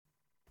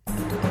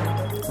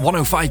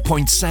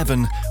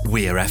105.7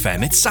 Weir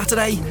FM. It's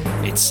Saturday,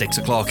 it's 6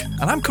 o'clock,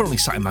 and I'm currently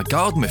sat in my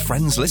garden with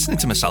friends listening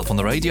to myself on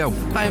the radio.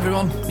 Hi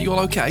everyone, are you all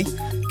okay?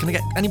 Can I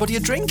get anybody a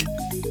drink?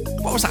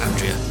 What was that,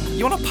 Andrea?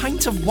 You want a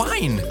pint of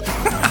wine?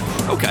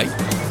 Okay.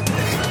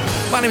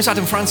 My name's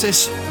Adam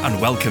Francis,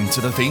 and welcome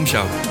to the theme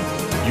show.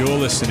 You're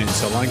listening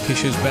to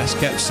Lancashire's Best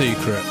Kept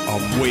Secret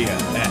on Weir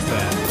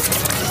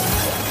FM.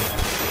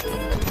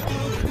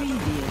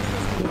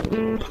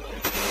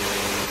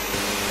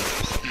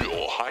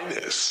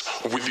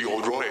 With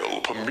your royal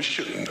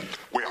permission,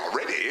 we are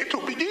ready to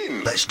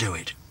begin. Let's do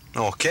it.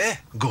 Okay,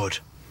 good.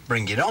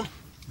 Bring it on.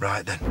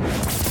 Right then.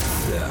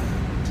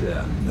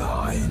 10,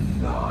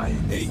 9,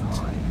 8,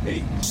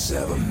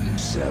 7,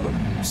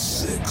 6,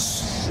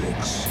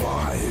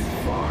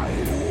 5, 4,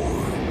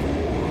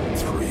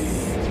 3,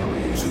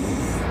 2,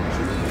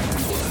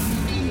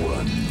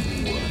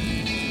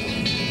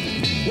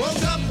 1.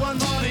 Woke up one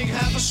morning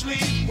half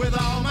asleep with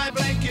all my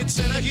blankets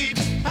in a heap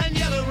and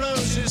yellow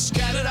roses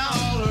scattered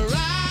all around.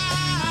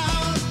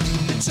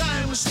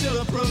 Time was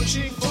still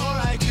approaching, for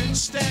I couldn't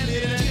stand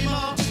it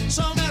anymore.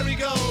 So Mary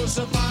goes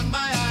upon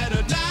my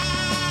eider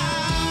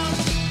down.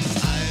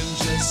 I'm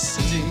just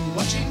sitting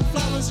watching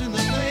flowers in the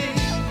rain,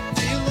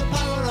 feel the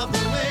power of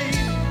the rain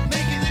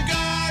making the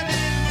garden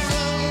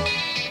grow.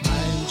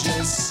 I'm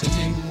just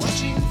sitting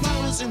watching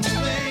flowers in the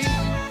rain,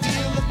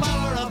 feel the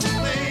power of the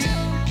rain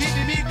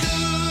keeping me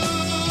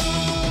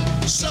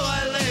cool. So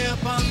I lay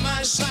upon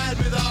my side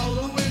with all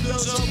the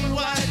windows open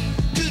wide,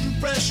 couldn't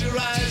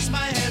pressurize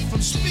my head from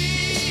speed.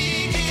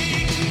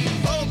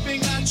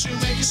 To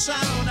make a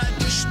sound, I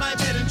pushed my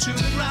bed into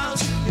the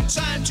ground in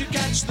time to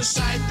catch the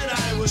sight that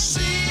I was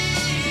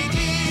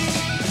seeking.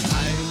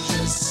 I'm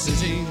just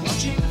sitting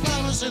watching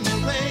flowers in the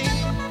rain,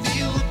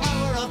 feel the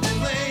power of the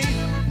rain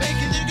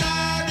making the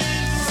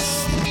garden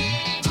grow.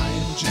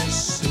 I'm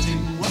just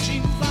sitting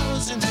watching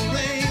flowers in the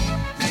rain,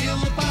 feel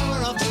the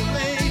power of the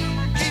rain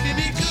keeping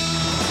me cool.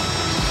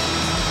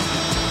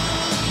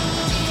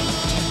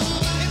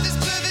 If this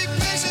perfect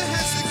pleasure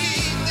has the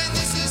key, then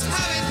this is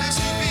how it has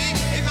to be.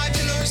 If my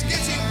pillow's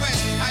getting wet,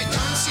 I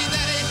don't see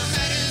that it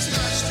matters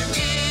much to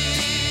me.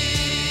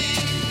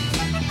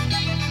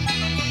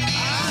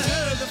 I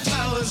heard the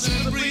flowers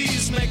in the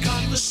breeze make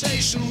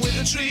conversation with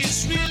the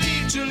trees,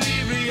 relieved to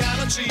leave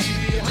reality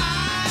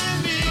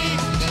behind me.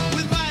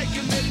 With my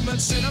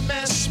commitments in a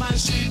mess, my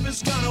sleep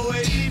has gone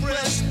away, deep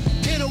rest.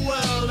 In a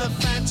world of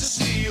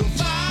fantasy, you'll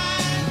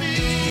find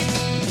me.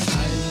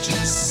 I'm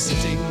just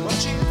sitting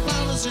watching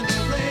flowers in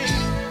the rain,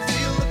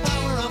 feel the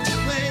power of the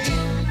rain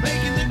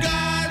making the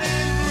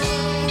garden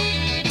grow.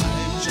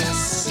 I'm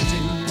just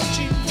sitting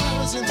watching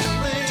flowers in the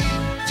rain,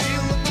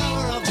 feel the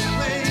power of the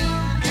rain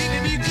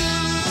keeping me good.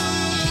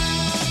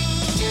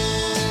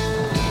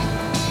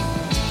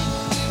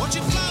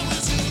 Watching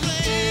flowers in the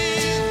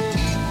rain,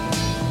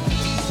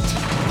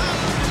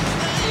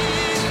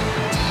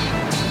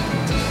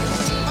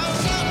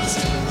 flowers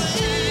in the rain, flowers in the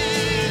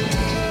rain.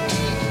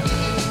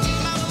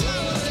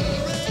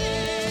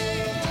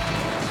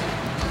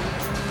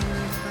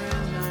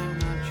 I'm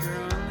not your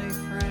only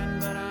friend,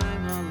 but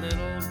I'm a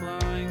little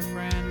glowing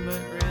friend. But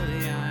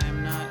really,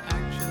 I'm not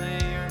actually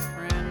your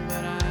friend,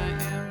 but I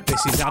am.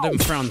 This is Adam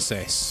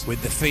Francis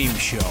with the theme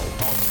show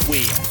on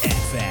Weir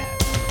FM.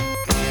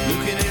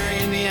 Looking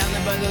area in the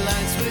alley by the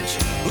light switch,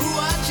 who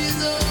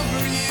watches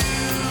over you?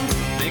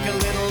 Make a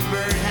little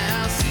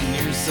birdhouse in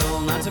your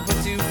soul, not to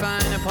put too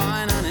fine a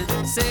point on it.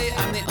 Say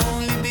I'm the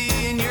only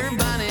bee in your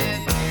bonnet.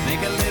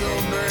 Make a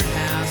little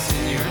birdhouse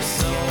in your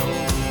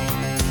soul.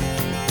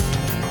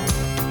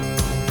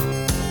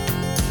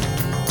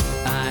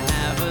 I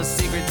have a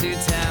secret to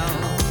tell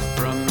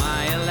from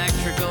my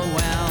electrical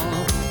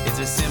well. It's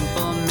a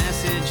simple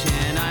message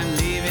and I'm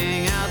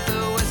leaving out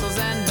the whistles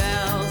and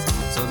bells.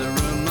 So the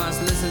room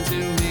must listen to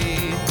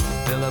me,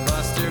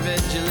 filibuster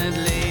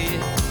vigilantly.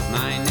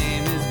 My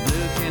name is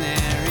Blue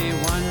Canary,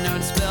 one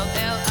note spelled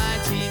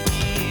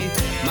L-I-T-E.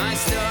 My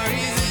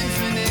story's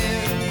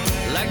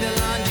infinite, like the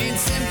Longines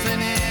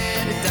Symphony.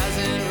 It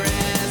doesn't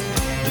rest.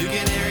 Blue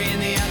Canary in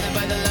the alley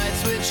by the light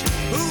switch,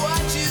 who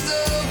watches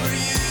over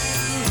you?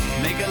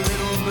 Make a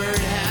little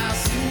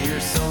birdhouse in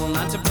your soul,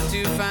 not to put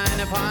too fine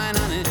a point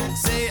on it.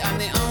 Say I'm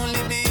the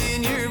only bee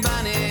in your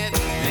bonnet.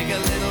 Make a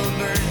little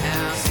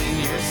birdhouse in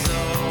your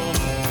soul.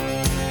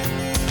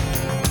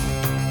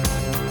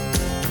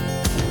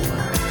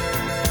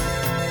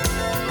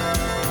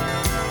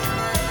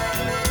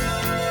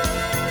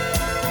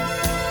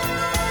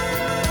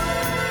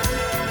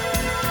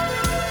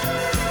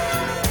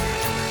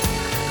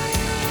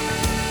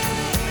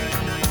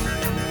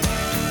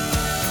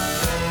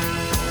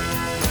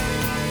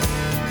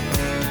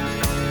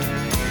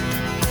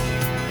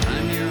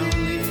 I'm your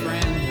only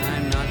friend,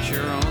 I'm not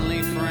your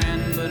only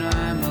friend, but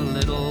I'm a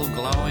little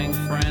glowing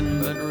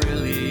friend. But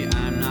really,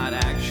 I'm not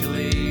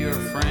actually your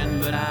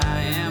friend, but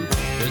I am.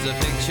 There's a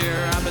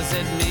picture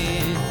opposite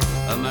me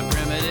of my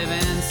primitive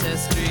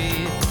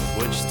ancestry,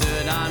 which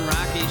stood on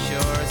rocky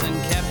shores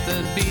and kept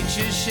the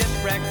beaches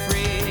shipwreck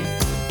free.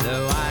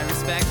 Though I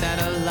respect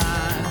that a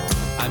lot,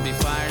 I'd be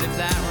fired if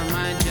that were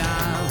my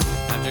job.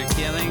 After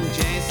killing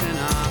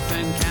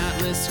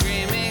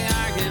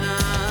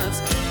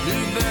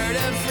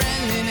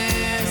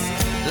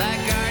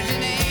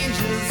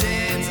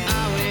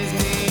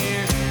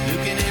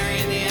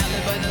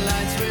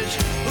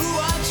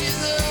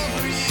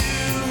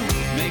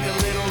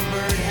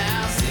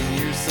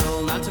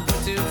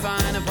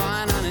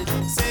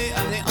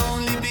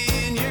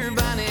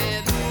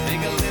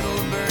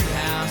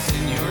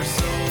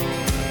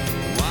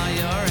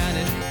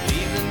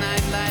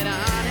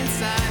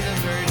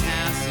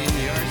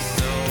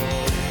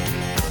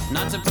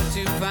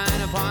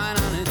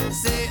point on it.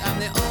 Say I'm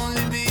the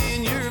only bee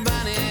in your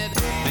bonnet.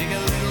 Make a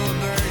little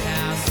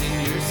birdhouse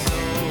in your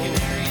soul.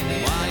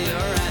 While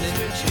you're at it,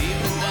 leave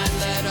the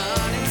nightlight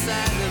on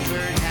inside the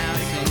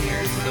birdhouse in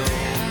your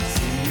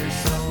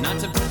soul. Not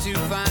to put too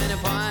fine a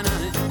point on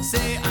it.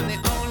 Say I'm the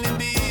only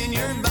bee in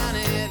your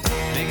bonnet.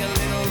 Make a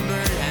little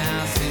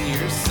birdhouse in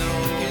your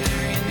soul.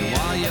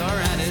 While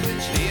you're at it,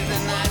 leave the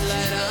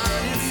nightlight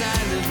on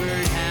inside the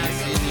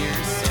birdhouse in your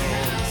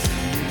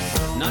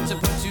soul. Not to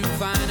put too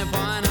fine a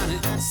point on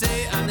it.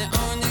 Say I'm the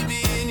only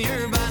bee in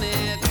your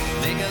bonnet.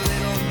 Make a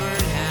little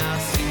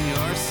birdhouse in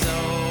your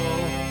soul.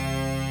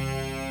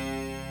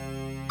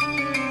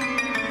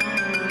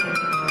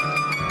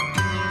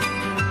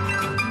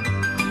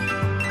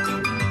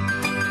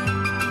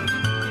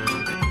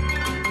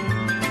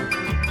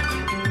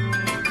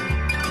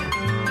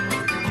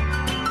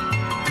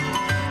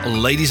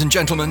 Ladies and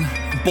gentlemen,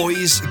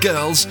 boys,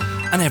 girls,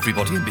 and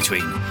everybody in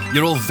between,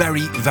 you're all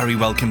very, very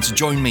welcome to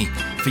join me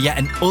for yet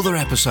another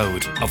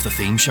episode of The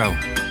Theme Show.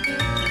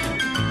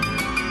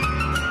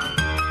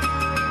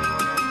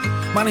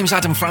 My name's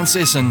Adam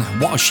Francis, and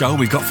what a show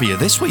we've got for you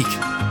this week.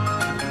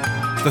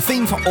 The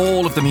theme for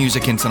all of the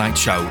music in tonight's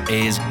show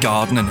is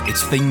gardening.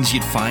 It's things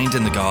you'd find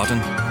in the garden.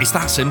 It's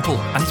that simple,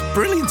 and it's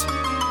brilliant.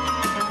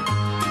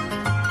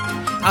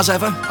 As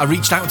ever, I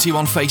reached out to you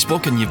on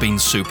Facebook and you've been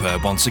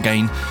superb once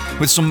again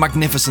with some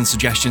magnificent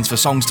suggestions for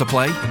songs to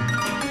play.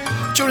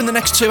 During the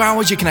next 2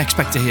 hours you can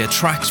expect to hear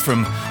tracks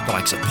from the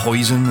likes of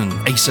Poison and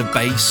Ace of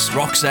Base,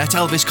 Roxette,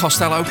 Elvis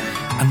Costello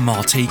and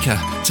Martika,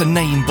 to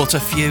name but a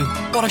few.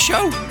 What a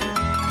show!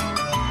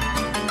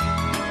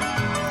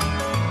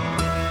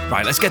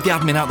 Right, let's get the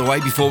admin out of the way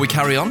before we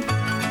carry on.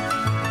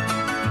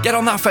 Get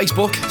on that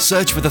Facebook,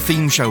 search for The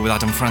Theme Show with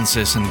Adam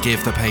Francis and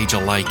give the page a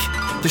like.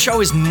 The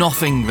show is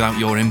nothing without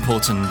your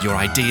input and your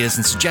ideas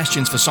and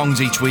suggestions for songs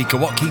each week are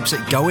what keeps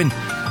it going,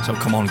 so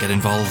come on, get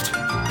involved.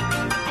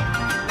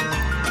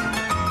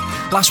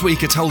 Last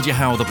week I told you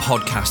how the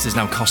podcast is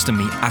now costing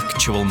me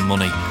actual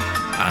money,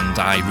 and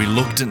I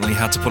reluctantly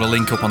had to put a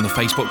link up on the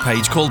Facebook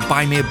page called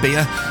Buy Me a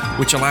Beer,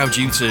 which allowed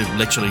you to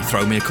literally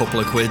throw me a couple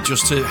of quid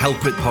just to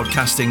help with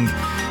podcasting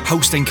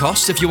hosting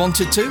costs if you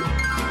wanted to.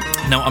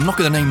 Now, I'm not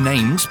going to name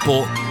names,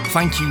 but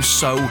thank you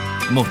so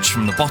much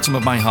from the bottom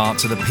of my heart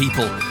to the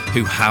people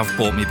who have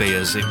bought me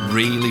beers. It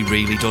really,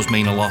 really does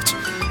mean a lot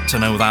to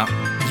know that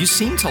you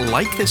seem to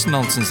like this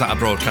nonsense that I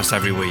broadcast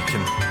every week,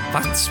 and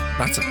that's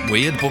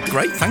weird, but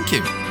great, thank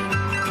you.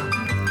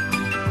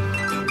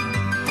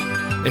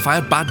 If I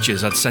had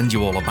badges, I'd send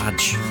you all a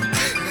badge.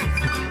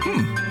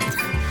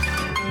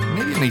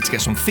 Maybe I need to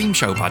get some theme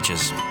show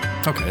badges.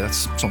 Okay,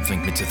 that's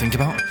something to think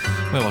about.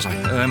 Where was I?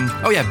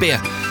 Oh yeah,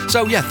 beer.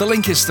 So yeah, the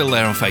link is still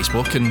there on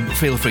Facebook, and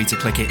feel free to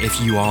click it if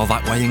you are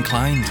that way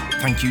inclined.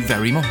 Thank you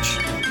very much.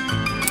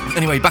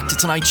 Anyway, back to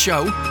tonight's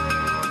show.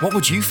 What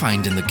would you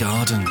find in the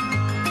garden?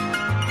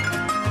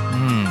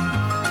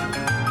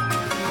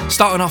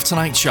 Starting off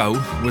tonight's show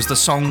was the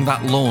song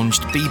that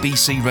launched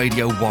BBC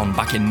Radio 1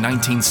 back in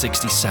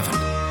 1967.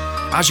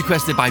 As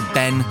requested by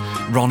Ben,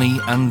 Ronnie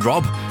and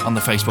Rob on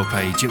the Facebook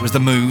page, it was The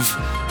Move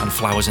and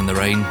Flowers in the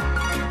Rain.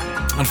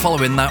 And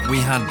following that, we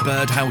had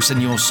Birdhouse in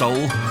Your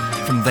Soul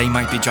from They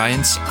Might Be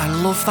Giants. I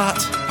love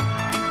that.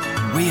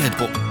 Weird,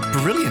 but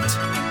brilliant.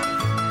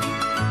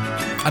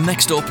 And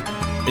next up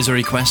is a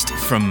request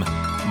from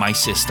my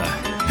sister,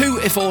 who,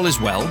 if all is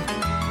well,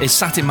 is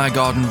sat in my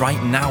garden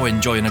right now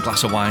enjoying a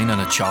glass of wine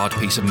and a charred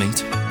piece of meat.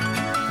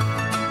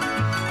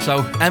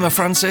 So, Emma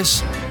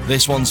Francis,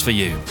 this one's for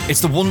you. It's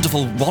the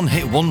wonderful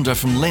one-hit wonder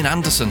from Lynn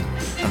Anderson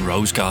and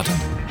Rose Garden.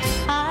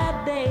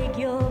 I beg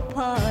your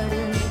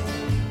pardon,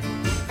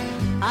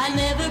 I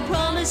never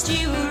promised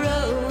you a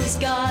rose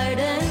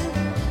garden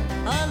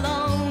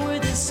along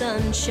with the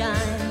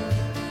sunshine.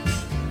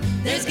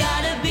 There's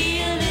gotta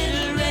be a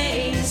little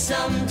rain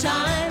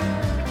sometime.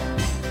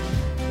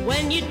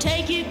 When you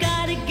take, you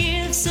gotta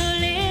give, so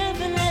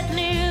live and let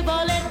live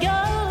or let go.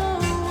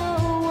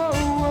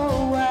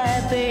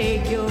 I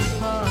beg your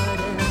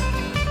pardon,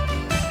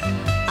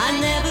 I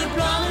never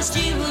promised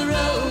you a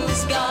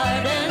rose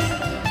garden.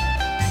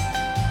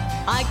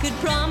 I could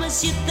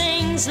promise you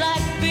things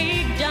like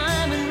big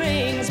diamond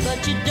rings,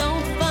 but you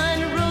don't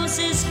find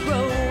roses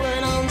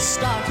growing on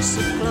stalks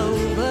of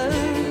clover.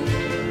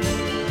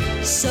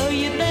 So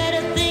you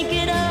better think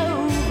it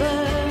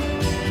over.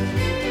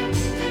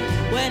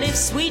 Well, if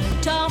sweet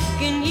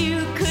talking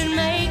you could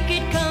make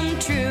it come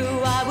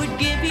true, I would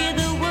give you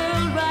the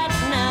world right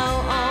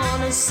now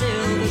on a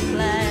silver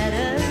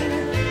platter.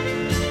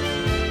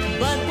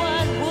 But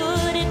what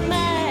would it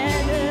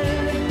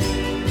matter?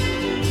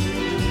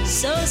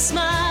 So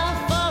smile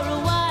for a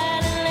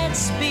while and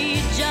let's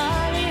be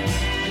jolly.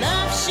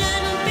 Love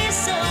shouldn't be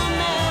so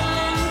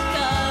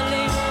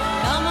melancholy.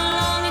 Come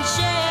along and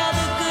share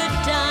the good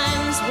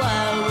times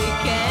while we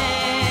can.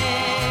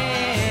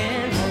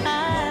 I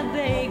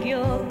beg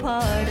your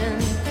pardon,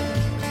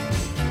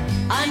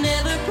 I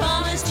never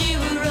promised you a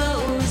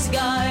rose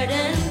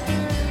garden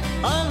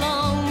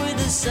along with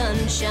the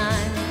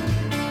sunshine.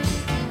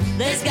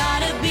 There's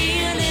gotta be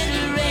a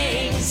little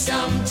rain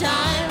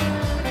sometime.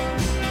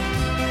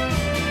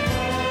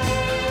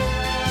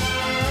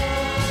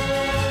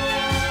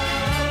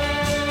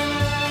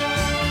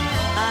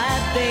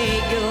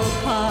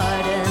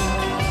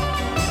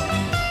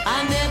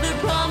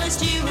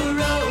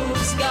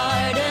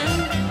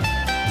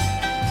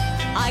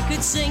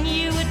 could sing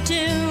you a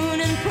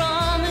tune and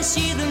promise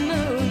you the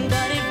moon,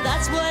 but if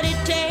that's what it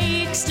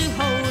takes to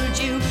hold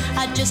you,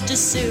 I'd just as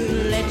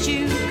soon let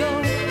you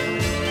go.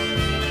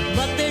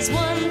 But there's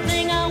one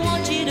thing I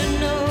want you to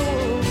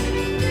know.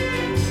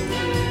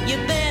 You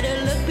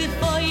better look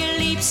before you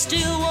leap.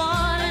 Still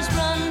waters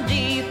run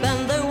deep,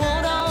 and there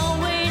won't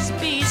always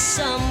be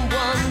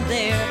someone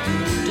there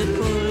to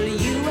pull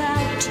you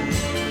out.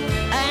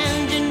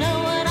 And you know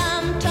what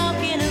I'm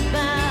talking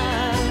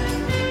about.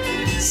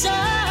 So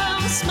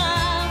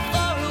smile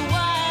for a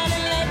while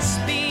and let's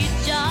be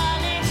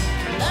jolly.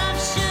 Love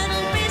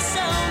shouldn't be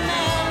so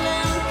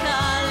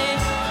melancholy.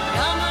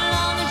 Come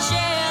along and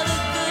share the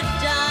good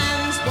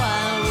times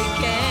while we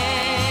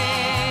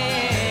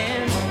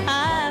can. I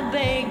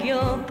beg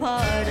your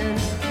pardon.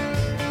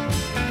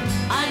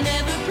 I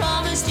never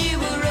promised you a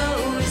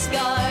rose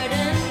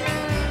garden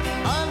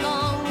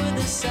along with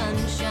the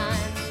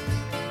sunshine.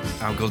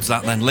 How good's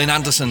that then? Lynn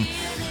Anderson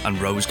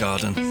and Rose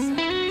Garden.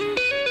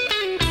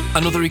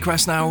 Another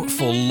request now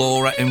for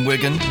Laura in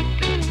Wigan.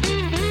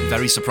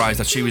 Very surprised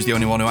that she was the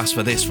only one who asked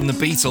for this. From the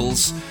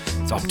Beatles,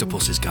 it's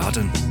Octopus's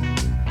Garden.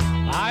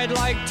 I'd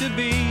like to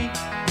be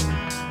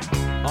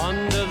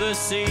under the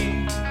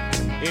sea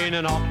in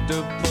an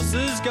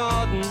octopus's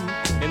garden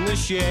in the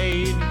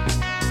shade.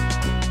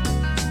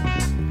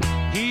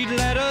 He'd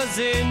let us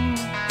in,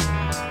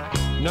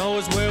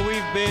 knows where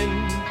we've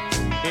been,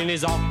 in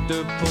his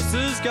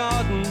octopus's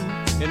garden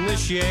in the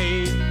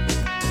shade.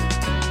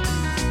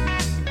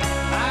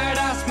 I'd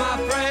ask my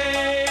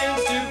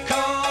friends to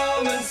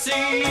come and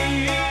see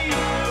an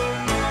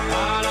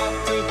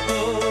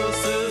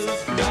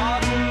octopus's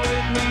garden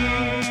with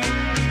me.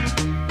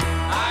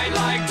 I'd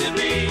like to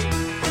be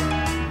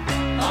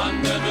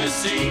under the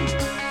sea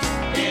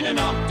in an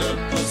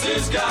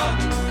octopus's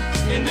garden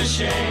in the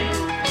shade.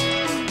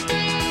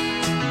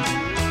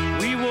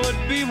 We would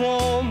be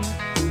warm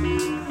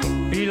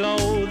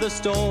below the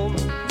storm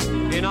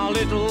in our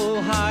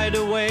little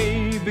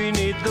hideaway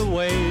beneath the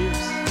waves,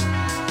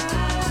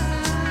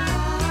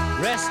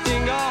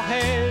 resting our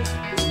head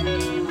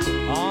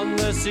on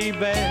the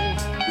seabed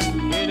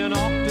in an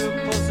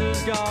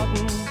octopus's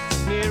garden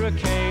near a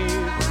cave.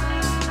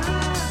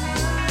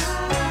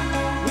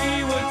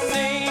 We would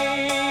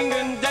sing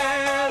and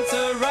dance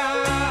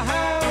around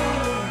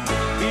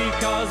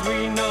because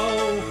we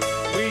know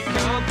we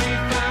can't be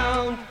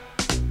found.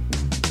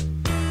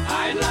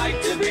 I'd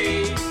like to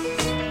be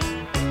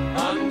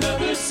under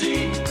the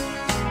sea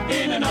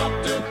in an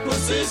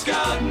octopus's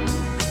garden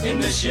in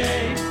the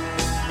shade.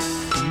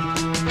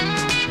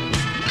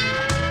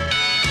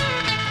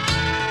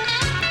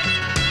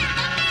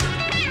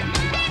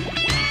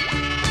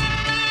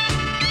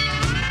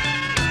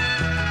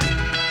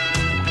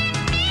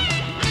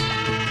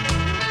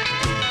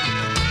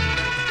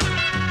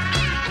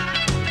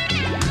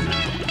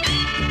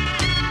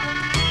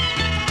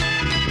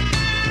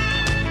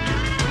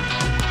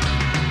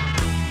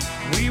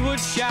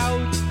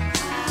 Shout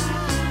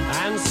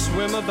and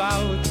swim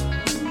about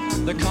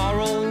the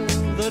coral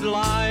that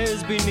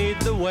lies beneath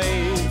the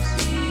waves.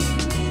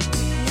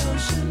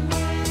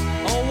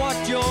 Oh, what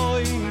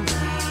joy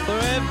for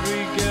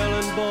every girl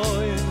and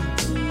boy,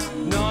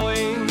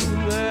 knowing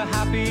they're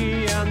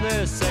happy and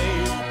they're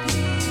safe.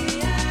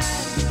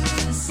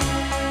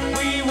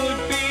 We would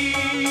be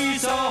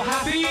so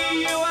happy,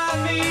 you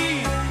and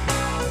me,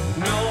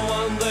 no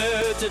one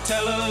there to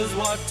tell us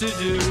what to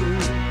do.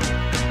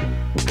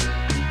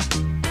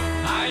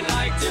 I'd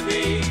like to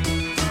be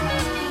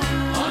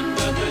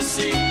under the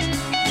sea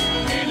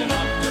in an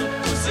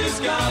octopus's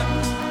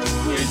garden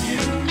with you.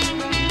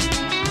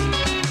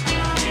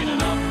 In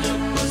an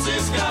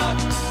octopus's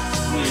garden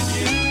with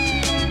you.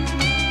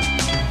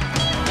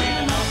 In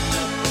an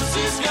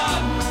octopus's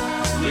garden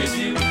with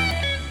you.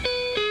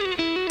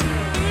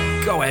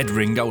 Go ahead,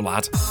 Ringo,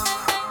 lad.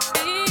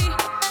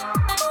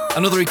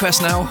 Another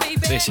request now.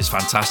 This is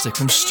fantastic.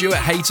 From Stuart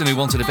Hayton, who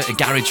wanted a bit of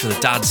garage for the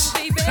dads.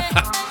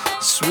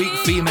 Sweet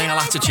Female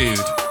Attitude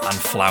and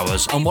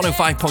Flowers on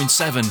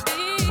 105.7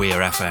 Weir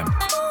FM.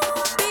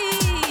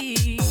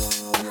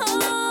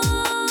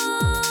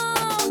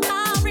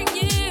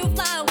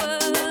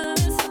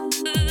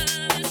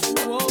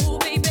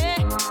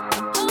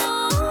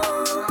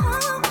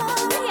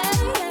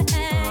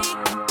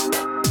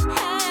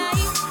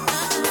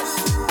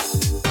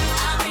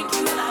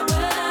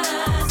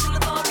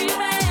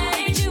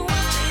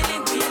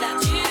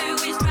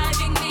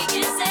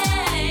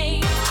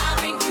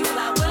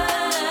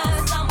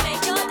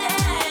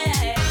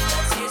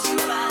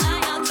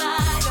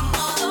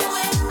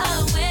 Away.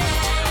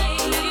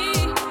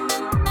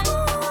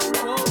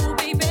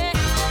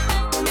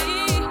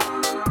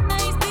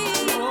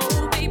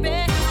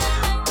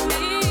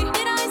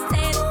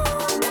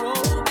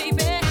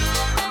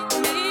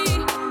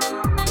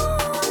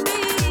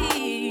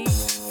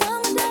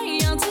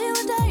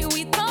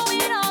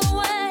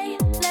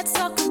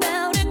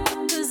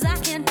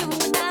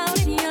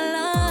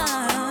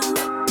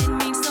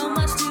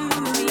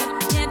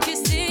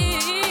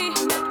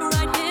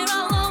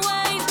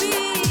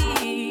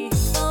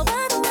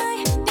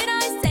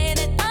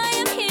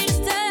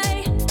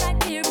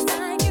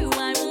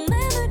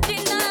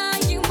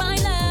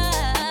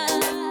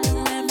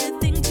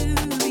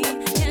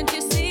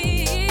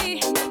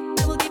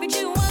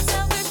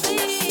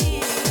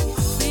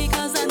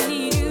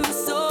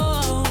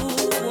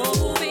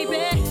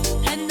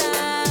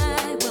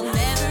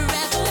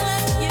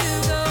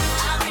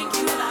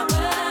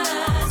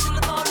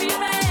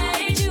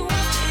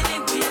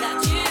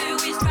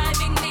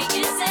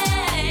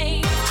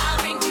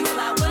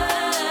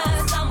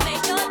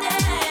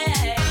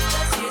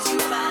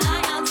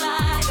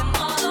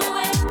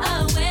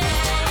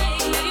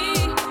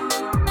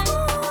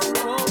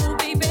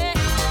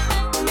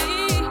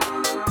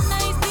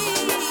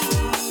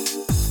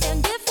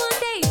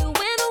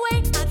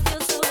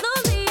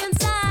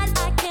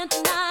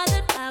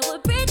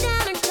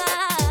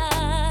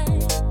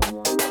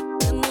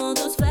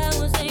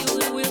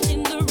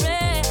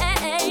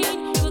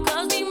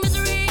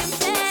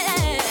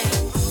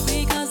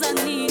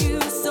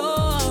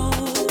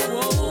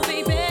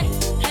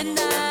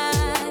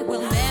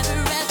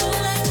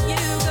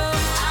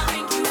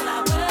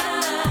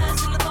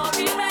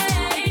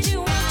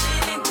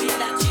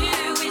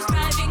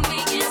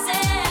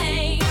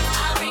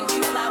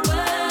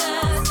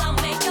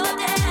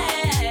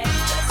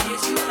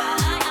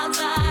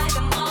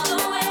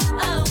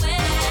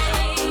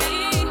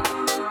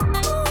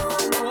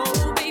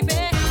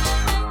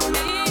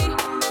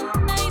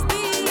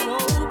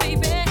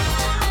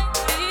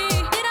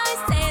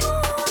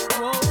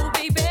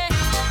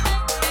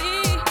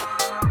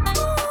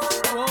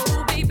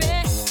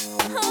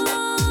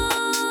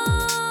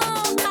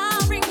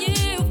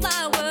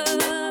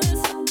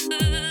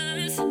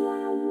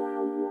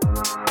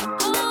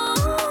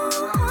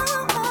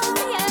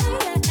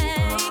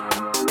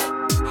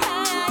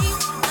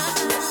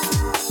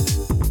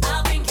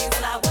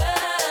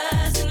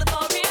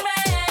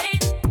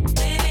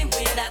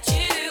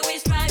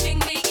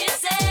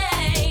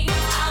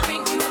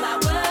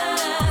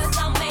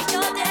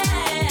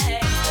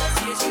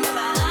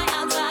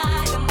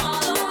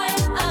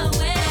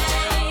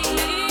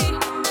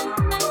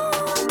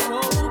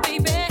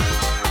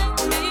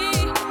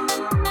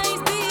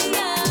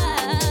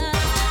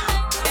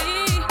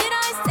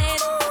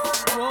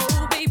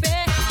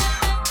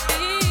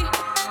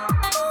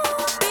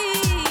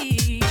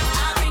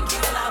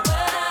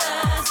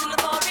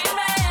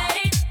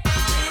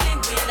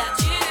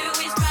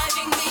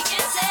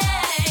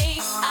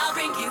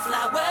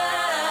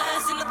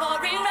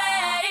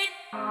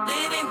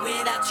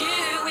 without you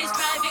is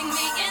driving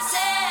me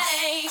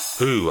insane.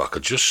 Ooh, I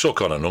could just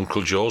suck on an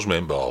Uncle Joe's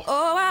mint ball.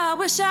 Oh, I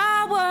wish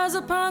I was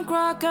a punk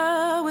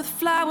rocker with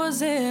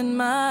flowers in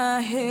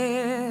my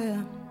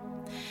hair.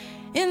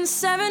 In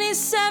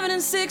 77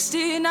 and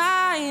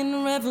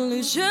 69,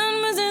 revolution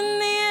was in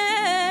the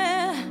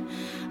air.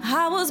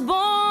 I was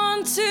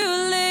born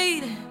too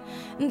late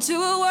into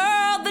a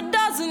world that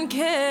doesn't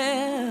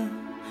care.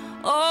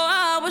 Oh,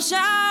 I wish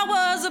I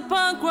was a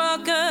punk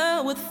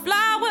rocker with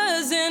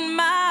flowers in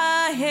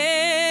my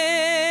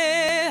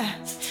hair.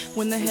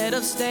 When the head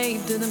of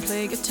state didn't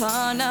play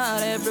guitar,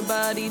 not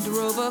everybody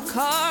drove a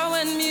car.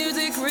 When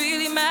music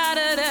really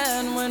mattered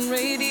and when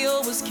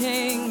radio was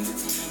king.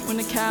 When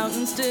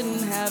accountants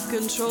didn't have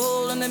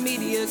control and the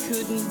media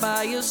couldn't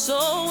buy your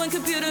soul. When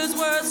computers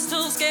were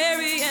still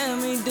scary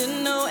and we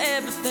didn't know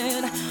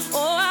everything.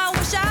 Oh, I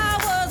wish I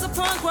was a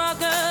punk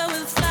rocker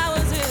with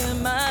flowers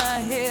in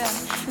my hair.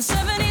 In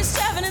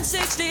 77 and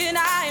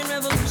 69,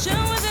 revolution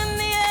was in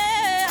the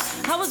air.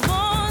 I was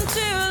born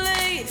too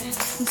late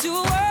into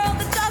a world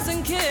that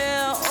doesn't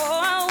care. Oh,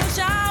 I wish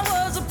I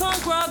was a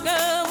punk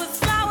rocker with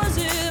flowers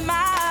in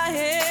my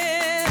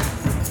hair.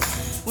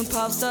 When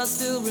pop stars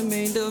still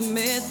remained a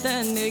myth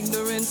and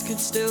ignorance could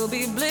still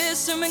be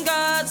bliss. And when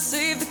God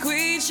saved the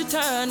queen, she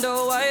turned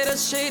a whiter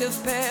shade of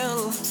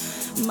pale.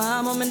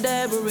 My mom and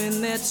dad were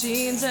in their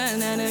teens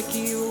and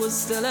anarchy was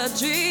still a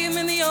dream.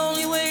 And the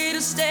only way to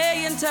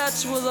stay in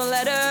touch was a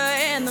letter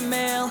in the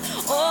mail.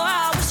 Oh,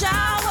 I wish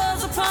I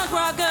was a punk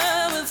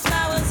rocker with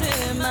flowers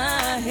in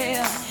my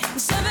hair. In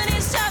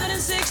 77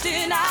 and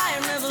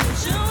 69,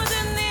 revolution was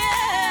in the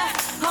air.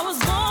 I was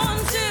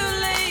born too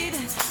late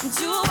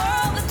into a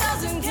world that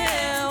doesn't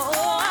care.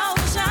 Oh, I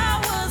wish I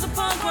was a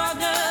punk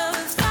rocker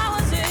with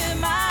flowers in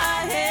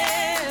my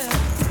hair.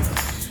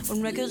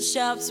 When record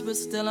shops were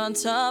still on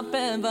top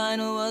and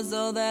vinyl was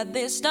all that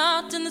they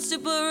stopped, and the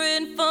super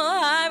info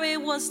highway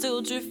was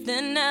still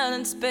drifting out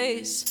in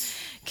space.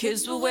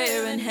 Kids were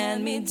wearing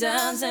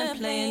hand-me-downs and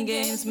playing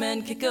games,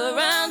 men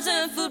kick-arounds,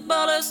 and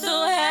footballers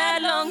still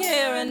had long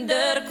hair and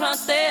dirt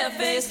across their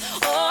face.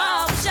 Oh,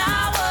 I wish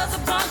I was a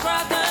punk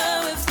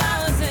rocker with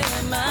flowers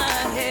in my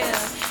hair.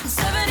 In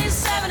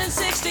 77 and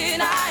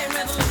 69,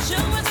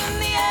 revolution was in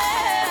the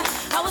air.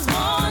 I was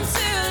born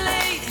too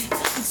late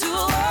into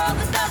a world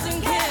that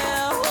doesn't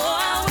care. Oh,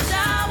 I wish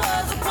I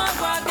was a punk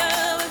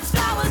rocker with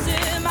flowers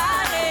in my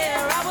hair.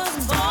 I was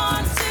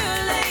born too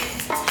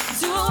late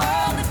into a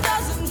world that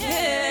doesn't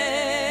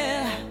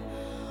care.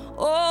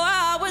 Oh,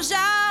 I wish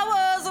I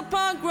was a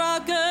punk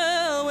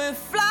rocker with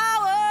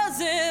flowers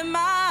in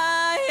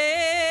my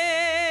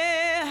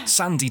hair.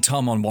 Sandy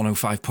Tom on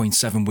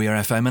 105.7 Weir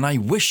FM, and I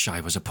wish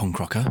I was a punk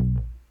rocker.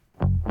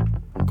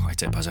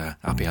 Quite as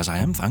happy as I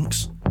am,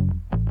 thanks.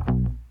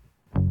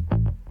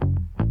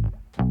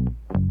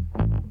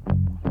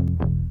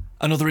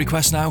 Another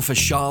request now for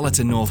Charlotte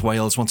in North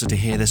Wales. Wanted to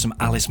hear this from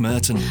Alice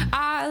Merton.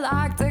 I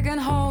like digging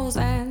holes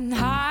and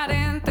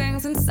hiding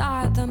things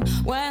inside them.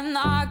 When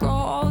I grow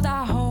old,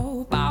 I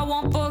hope I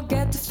won't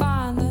forget to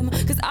find them.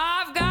 'Cause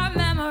I've got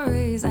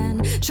memories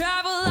and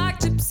travel like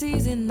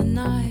gypsies in the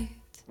night.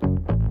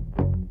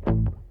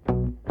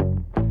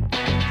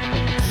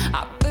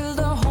 I build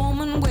a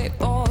home and wait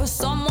for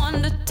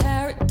someone to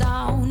tear it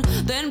down.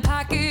 Then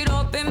pack it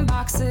up in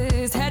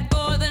boxes, head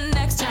for the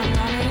next town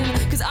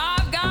running. 'Cause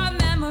I've got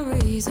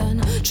memories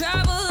and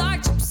travel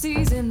like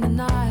gypsies in the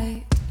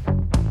night.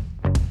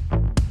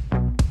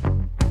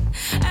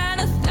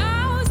 And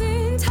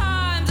 1,000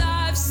 times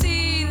I've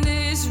seen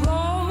this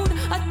road,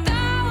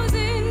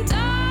 1,000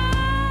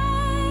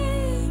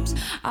 times.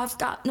 I've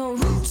got no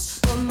roots,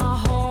 but my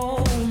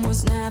home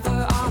was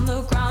never on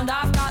the ground.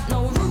 I've got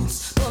no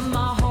roots, but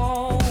my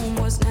home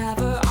was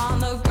never on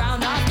the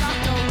ground. I've got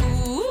no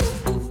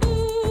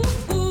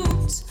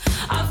roots.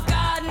 I've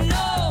got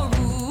no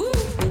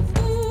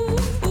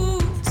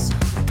roots.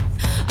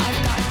 I've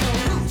got no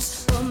roots,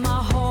 but my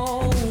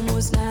home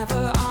was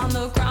never on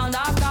the ground.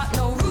 I've got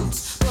no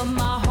roots, but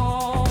my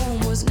home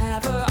was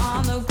never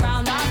on the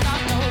ground. I've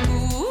got no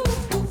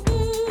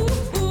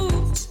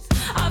roots.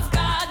 I've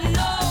got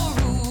no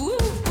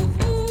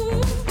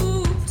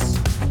roots.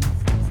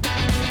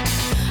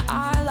 I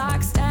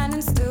like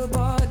standing still,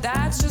 but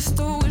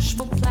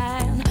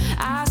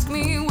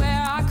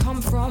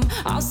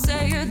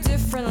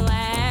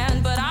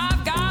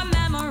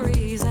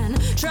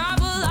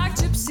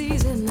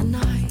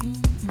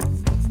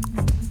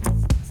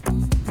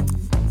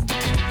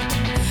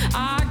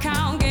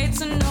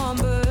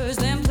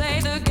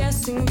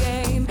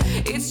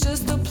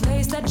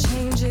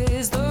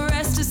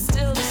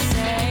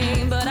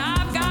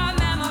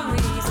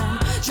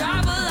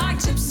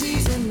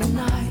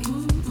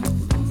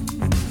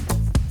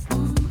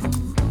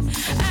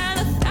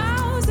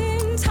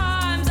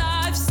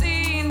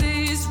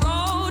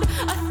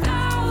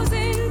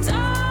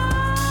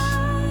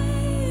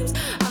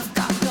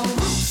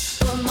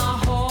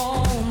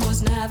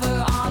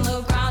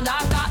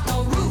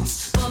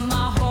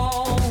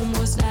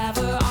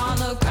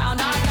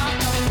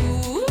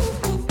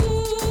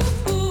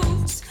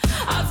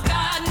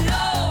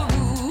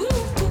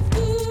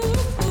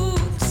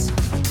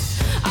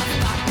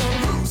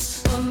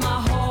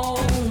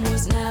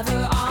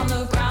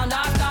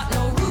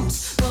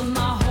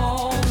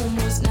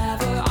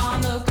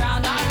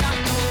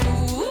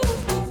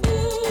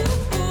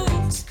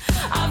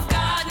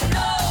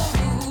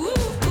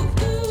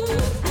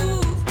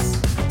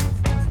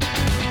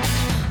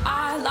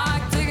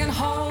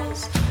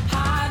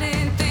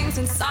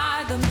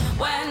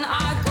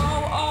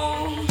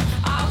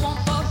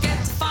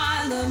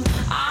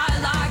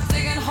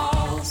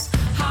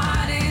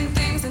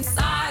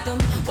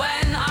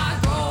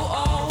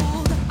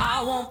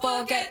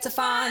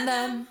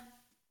FM.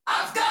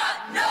 I've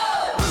got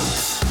no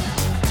roots.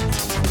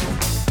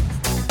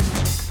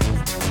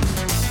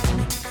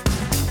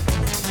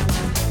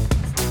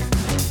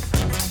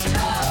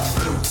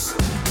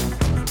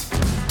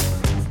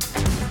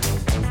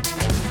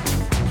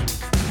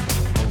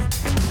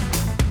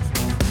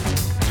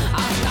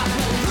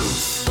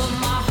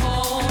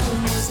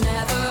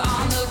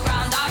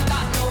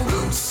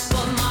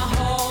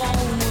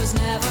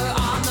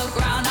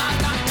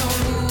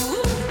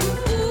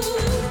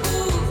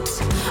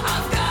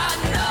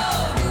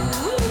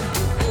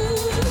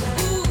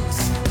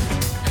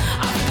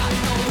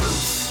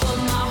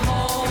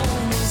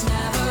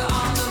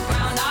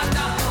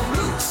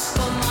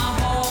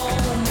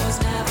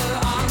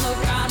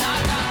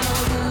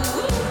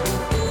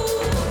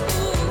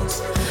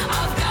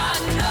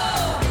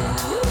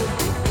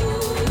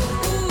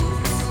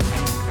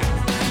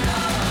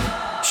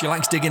 She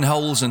likes digging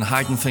holes and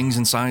hiding things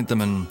inside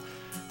them, and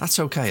that's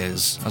okay,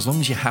 as long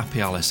as you're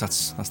happy, Alice,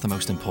 that's the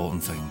most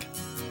important thing.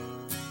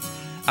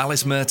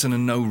 Alice Merton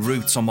and No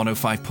Roots on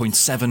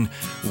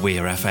 105.7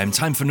 Weir FM.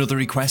 Time for another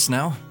request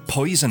now.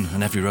 Poison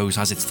and Every Rose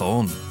Has Its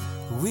Thorn.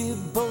 We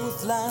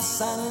both lie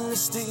silently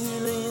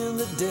still in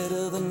the dead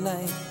of the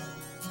night.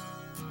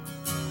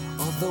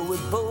 Although we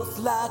both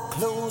lie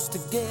close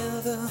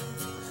together,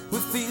 we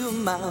feel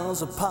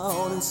miles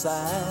apart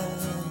inside.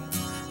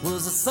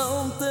 Was it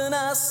something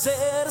I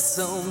said or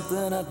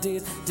something I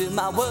did? Did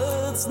my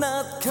words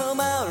not come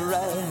out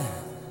right?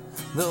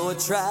 Though I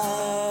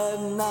tried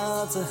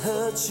not to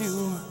hurt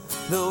you,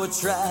 though I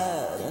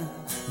tried,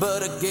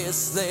 but I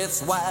guess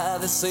that's why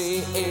they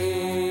say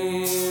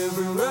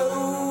every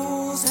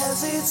rose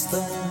has its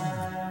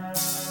thorn.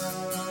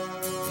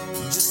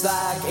 Just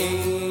like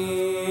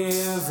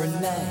every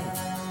night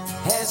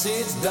has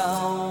its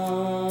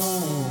dawn.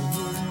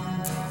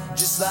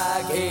 Just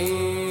like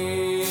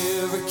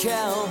every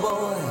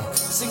cowboy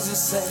sings a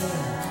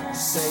sad,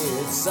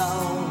 sad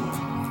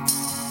song.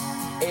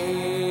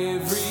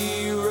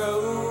 Every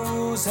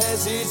rose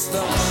has its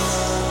thorn.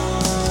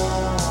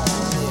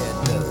 Yeah,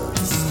 it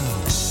does.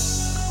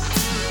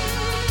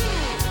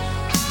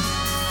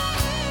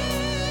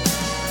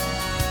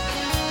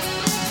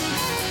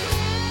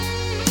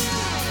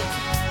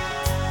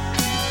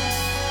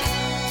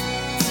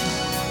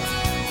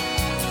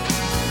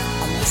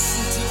 I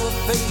listen to a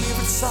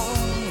favorite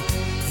song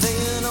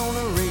playing on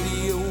the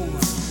radio.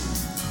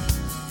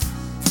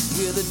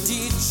 Yeah, the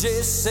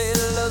DJ said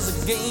love's a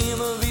game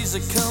of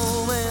easy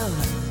come and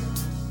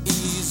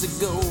easy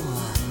go.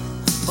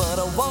 But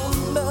I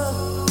wonder,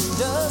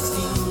 does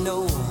he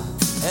know?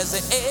 Has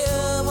he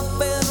ever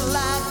felt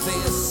like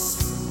this?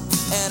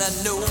 And I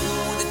know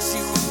that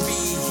you would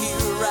be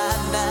here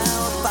right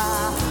now if I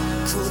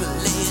could have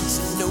let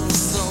you know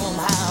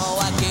somehow.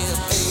 I guess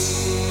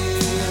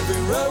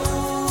every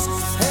rose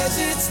has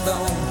its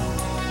thorn.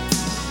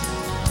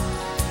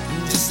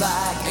 Just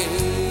like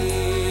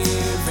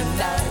every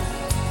night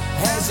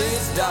has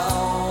its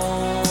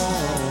dawn.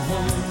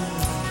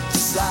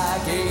 Just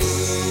like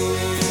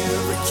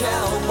every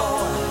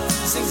cowboy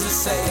sings a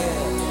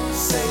sad,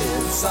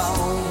 sad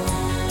song.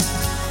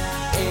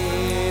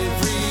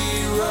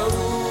 Every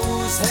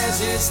rose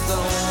has its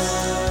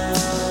thorn.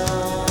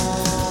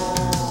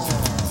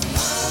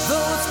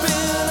 Though it's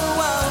been a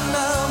while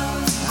now,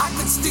 I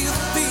can still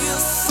feel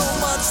so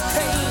much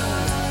pain.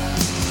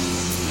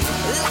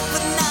 Like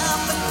the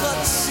knife that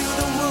cuts you,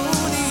 the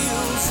wound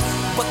heals,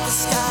 but the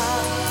scar,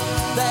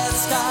 that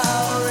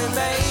scar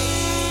remains.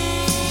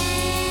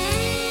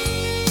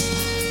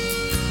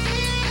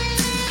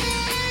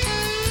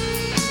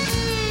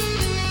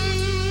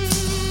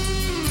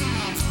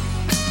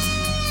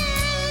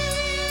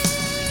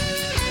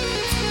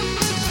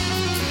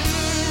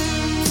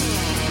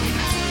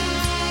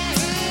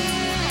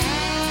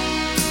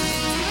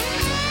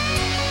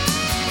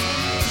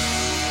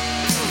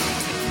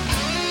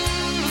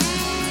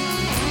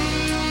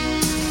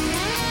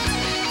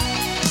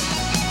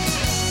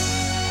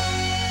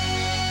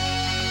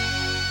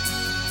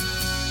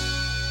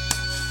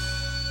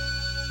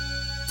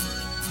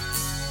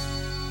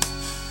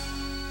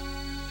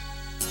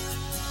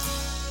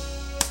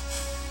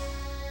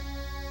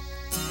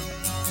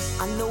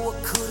 I know I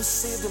could have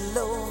saved a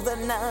love that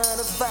night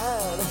if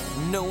I'd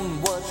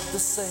known what to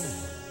say.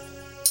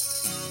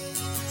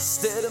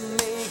 Instead of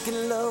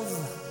making love,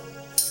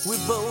 we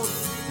both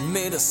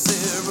made us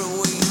separate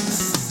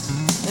ways.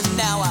 And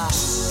now I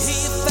hear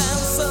you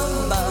found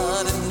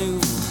somebody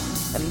new,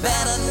 and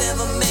that I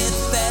never meant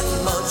that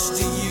much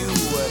to you.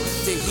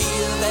 To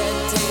hear that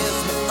tears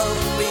me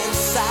up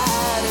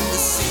inside, and to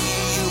see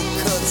you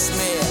cuts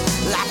me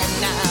like a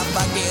knife.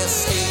 I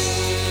guess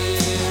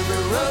every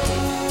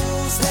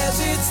rose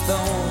has its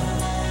thorn.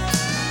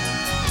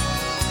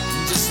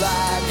 Just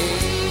like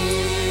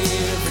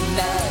every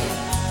night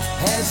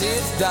has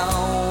its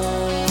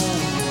dawn.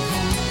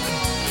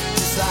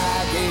 Just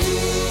like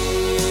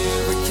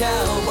every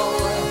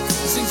cowboy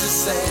sings a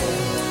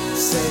sad,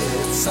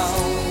 sad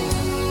song.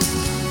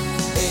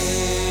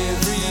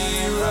 Every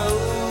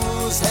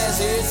rose has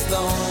its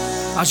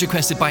thorn. As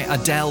requested by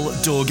Adele,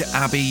 Doug,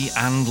 Abby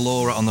and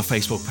Laura on the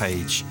Facebook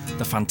page,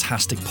 the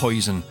fantastic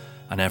Poison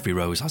and Every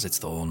Rose Has Its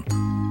Thorn.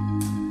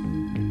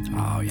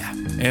 Oh yeah,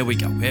 here we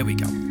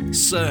go.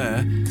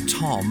 Sir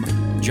Tom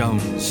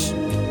Jones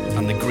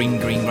and the Green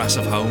Grass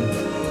of Home.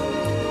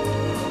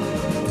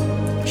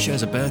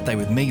 Shares a birthday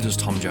with me, does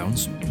Tom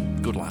Jones.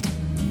 Good lad.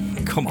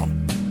 Come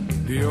on.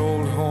 The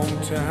old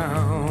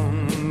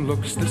hometown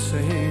looks the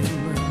same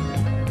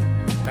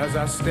as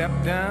I step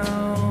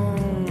down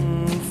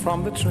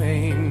from the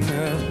train,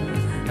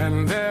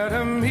 and there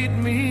to meet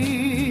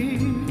me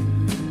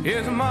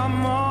is my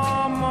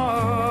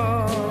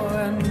mama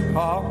and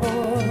papa.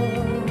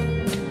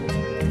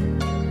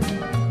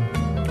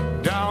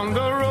 Down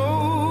the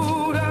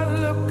road I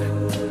look,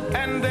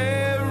 and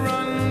there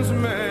runs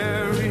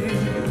Mary,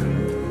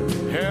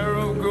 hair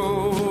of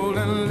gold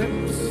and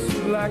lips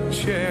like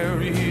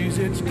cherries.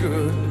 It's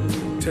good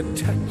to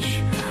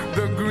touch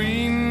the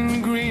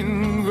green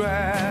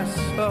grass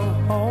of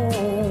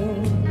home.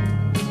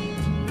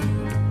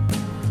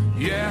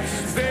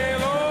 Yes,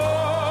 they'll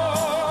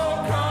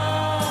all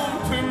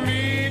come to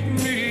meet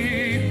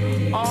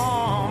me,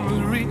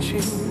 arms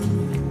reaching,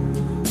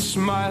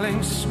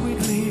 smiling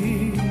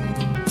sweetly.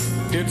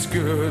 It's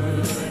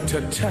good to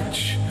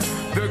touch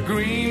the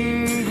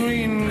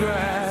green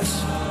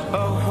grass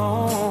of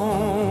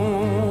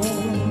home.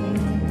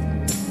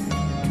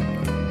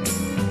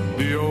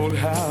 The old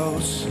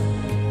house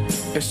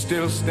is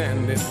still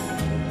standing,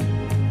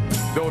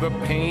 though the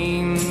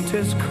paint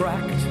is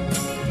cracked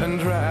and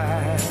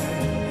dry.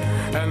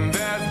 And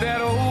there's that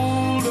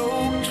old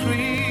oak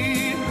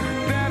tree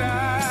that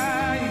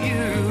I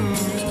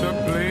used to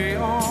play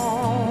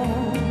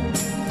on.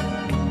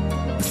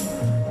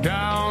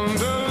 Down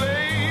the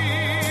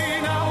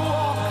lane I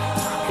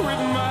walk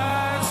with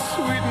my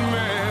sweet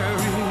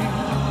Mary,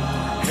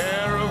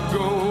 hair of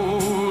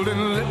gold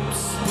and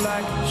lips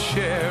like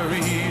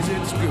cherries.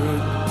 It's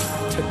good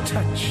to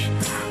touch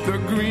the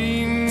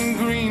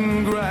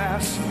green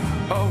grass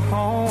of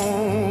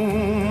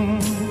home.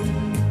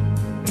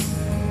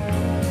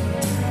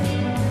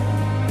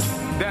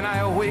 Then I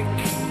awake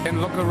and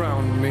look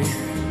around me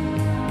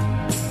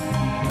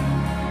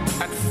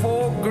at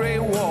 4 gray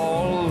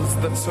walls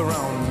that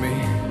surround me,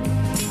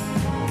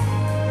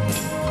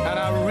 and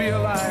I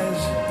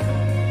realize,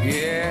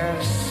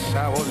 yes,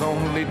 I was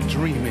only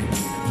dreaming.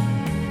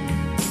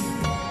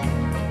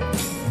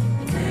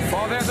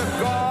 For there's a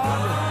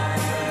God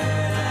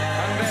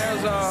and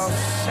there's a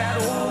sad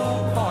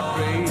old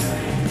portrait.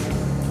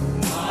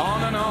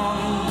 On and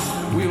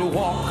on we'll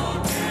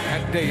walk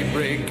at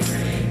daybreak.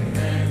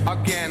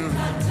 Again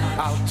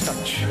I'll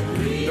touch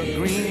the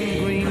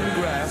green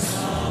grass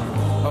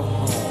of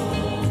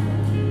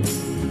home.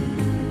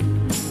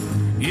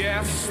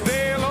 Yes,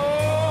 they'll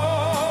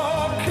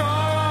all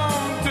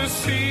come to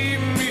see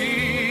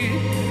me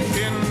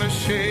in the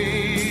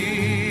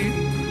shade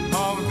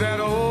of that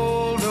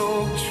old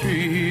oak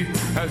tree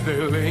as they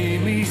lay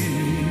me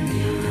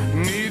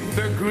 'neath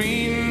the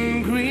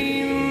green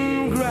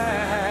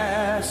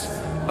grass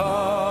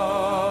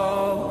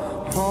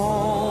of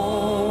home.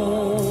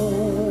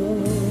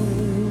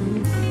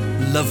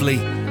 Lovely.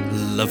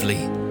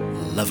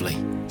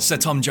 Sir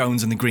Tom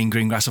Jones and the Green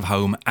Grass of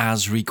Home,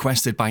 as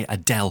requested by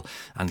Adele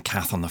and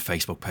Kath on the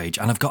Facebook page.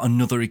 And I've got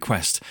another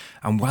request,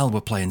 and while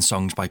we're playing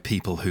songs by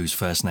people whose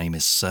first name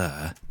is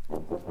Sir,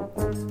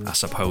 I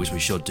suppose we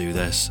should do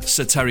this.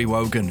 Sir Terry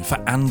Wogan for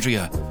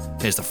Andrea.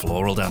 Here's the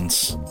Floral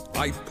Dance.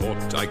 I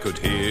thought I could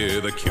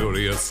hear the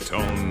curious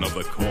tone of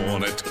the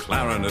cornet,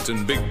 clarinet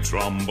and big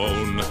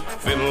trombone,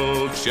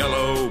 fiddle,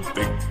 cello,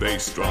 big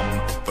bass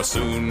drum,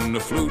 bassoon,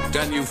 flute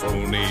and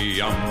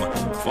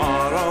euphonium.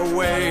 Far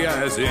away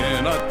as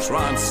in a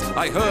trance,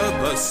 I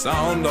heard the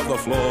sound of the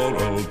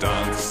floral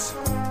dance.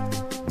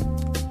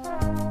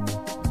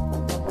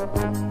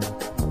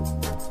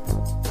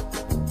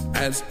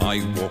 As I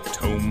walked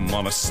home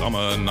on a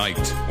summer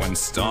night, when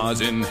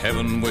stars in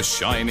heaven were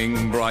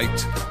shining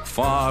bright,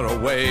 far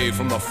away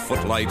from the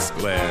footlights'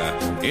 glare,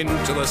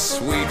 into the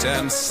sweet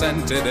and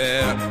scented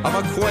air of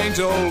a quaint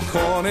old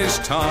Cornish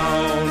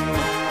town.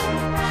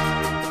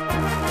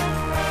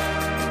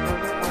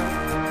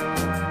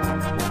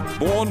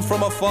 Borne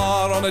from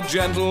afar on a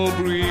gentle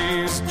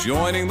breeze,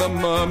 joining the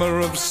murmur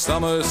of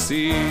summer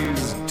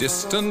seas,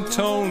 distant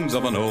tones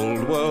of an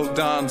old world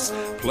dance,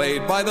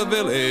 played by the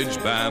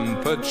village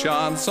band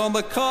perchance, on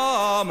the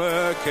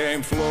calmer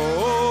came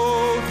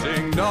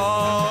floating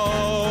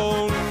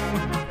down.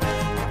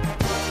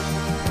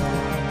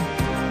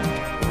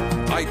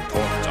 I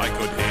thought I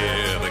could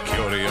hear the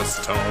curious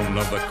tone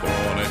of the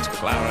cornet,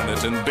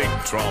 clarinet and big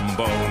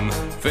trombone,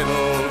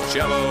 fiddle,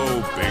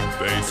 cello, big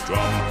bass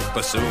drum,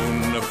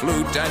 bassoon,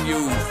 flute and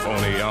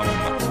euphonium.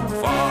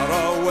 Far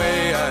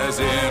away as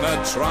in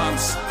a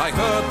trance, I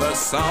heard the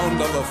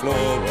sound of the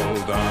floral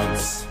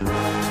dance.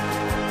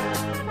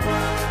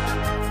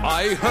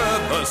 I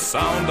heard the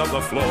sound of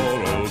the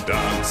floral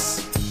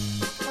dance.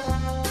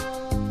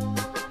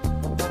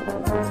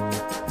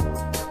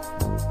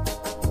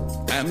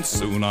 And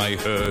soon I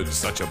heard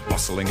such a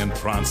bustling and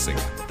prancing.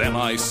 Then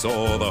I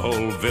saw the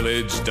whole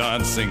village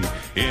dancing.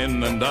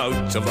 In and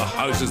out of the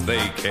houses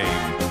they came,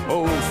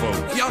 old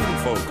folk, young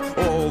folk,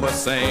 all the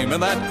same, in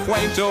that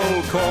quaint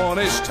old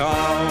Cornish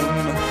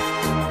town.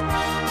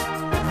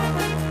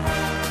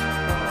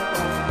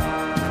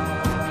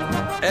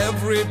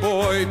 Every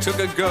boy took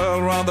a girl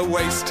round the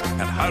waist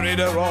and hurried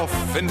her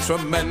off in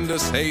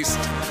tremendous haste.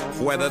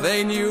 Whether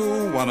they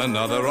knew one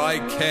another I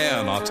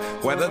care not,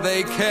 whether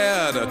they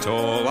cared at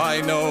all I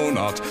know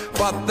not,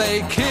 but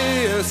they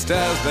kissed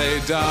as they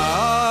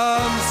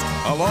danced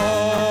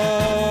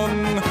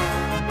along.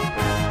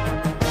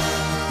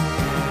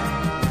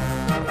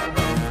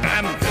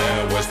 And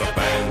there was the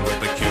band with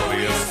the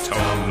curious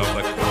tone of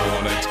the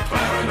cornet,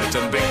 clarinet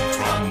and big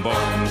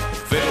trombone,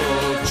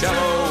 fiddle,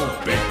 cello,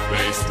 big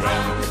bass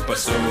drum,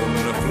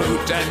 bassoon,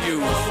 flute and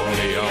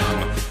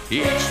euphonium,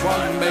 each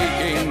one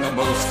making the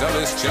most of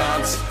his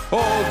chance,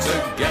 all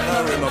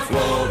together in the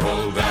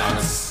floral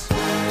dance.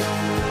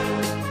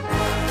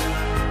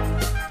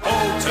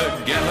 All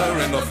together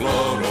in the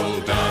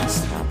floral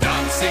dance,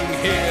 dancing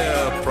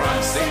here,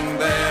 prancing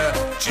there,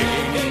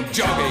 jigging,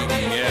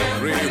 jogging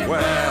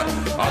everywhere,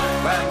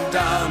 up and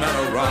down and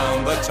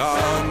around the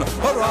town.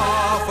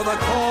 Hurrah for the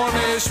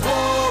Cornish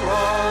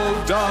floral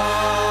dance!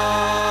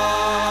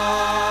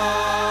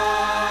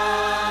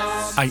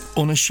 I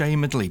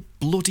unashamedly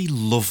bloody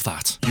love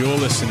that. You're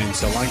listening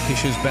to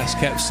Lancashire's Best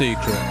Kept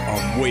Secret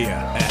on Weir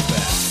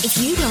FM. If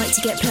you'd like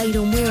to get played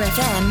on Weir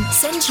FM,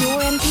 send your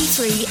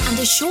MP3 and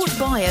a short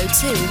bio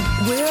to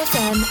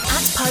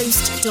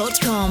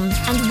weirfm@post.com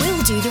and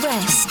we'll do the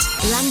rest.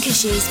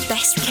 Lancashire's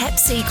Best Kept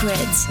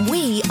Secret.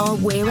 We are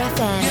Weir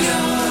FM.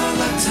 You're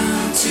locked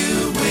on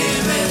to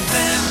Weir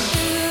FM.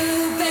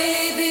 Ooh,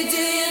 baby, do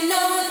you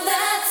know what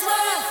that's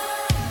worth?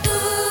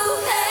 Ooh,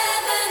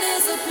 heaven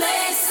is a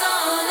place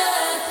on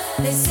earth.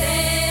 They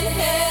say in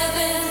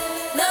heaven,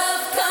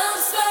 love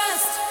comes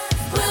first.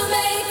 We'll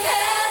make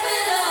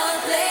heaven our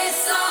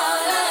place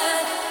on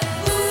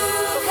earth.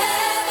 Ooh,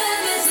 heaven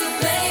is a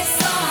place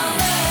on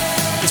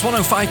earth. It's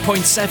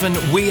 105.7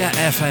 Weir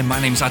FM. My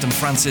name's Adam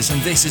Francis and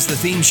this is the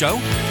theme show.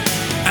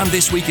 And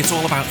this week it's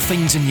all about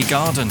things in your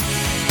garden.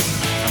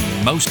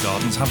 And most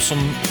gardens have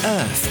some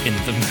earth in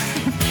them.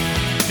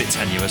 A bit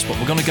tenuous, but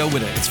we're going to go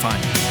with it. It's fine.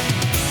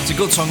 It's a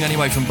good song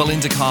anyway from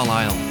Belinda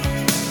Carlisle.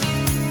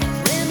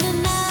 When the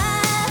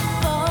night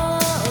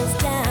falls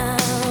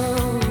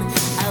down,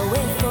 I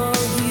wait for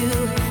you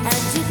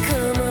as you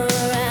come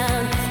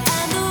around,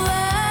 and the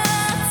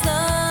world's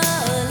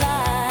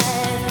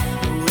alive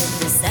with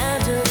the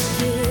sound of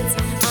kids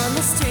on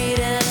the street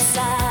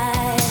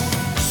outside.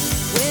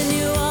 When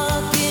you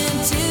walk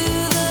into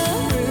the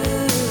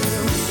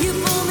room, you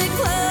pull me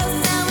close,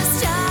 now we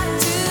start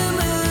to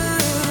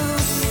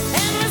move,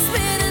 and we're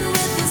spinning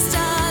with the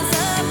stars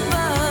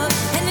above,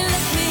 and you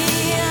lift me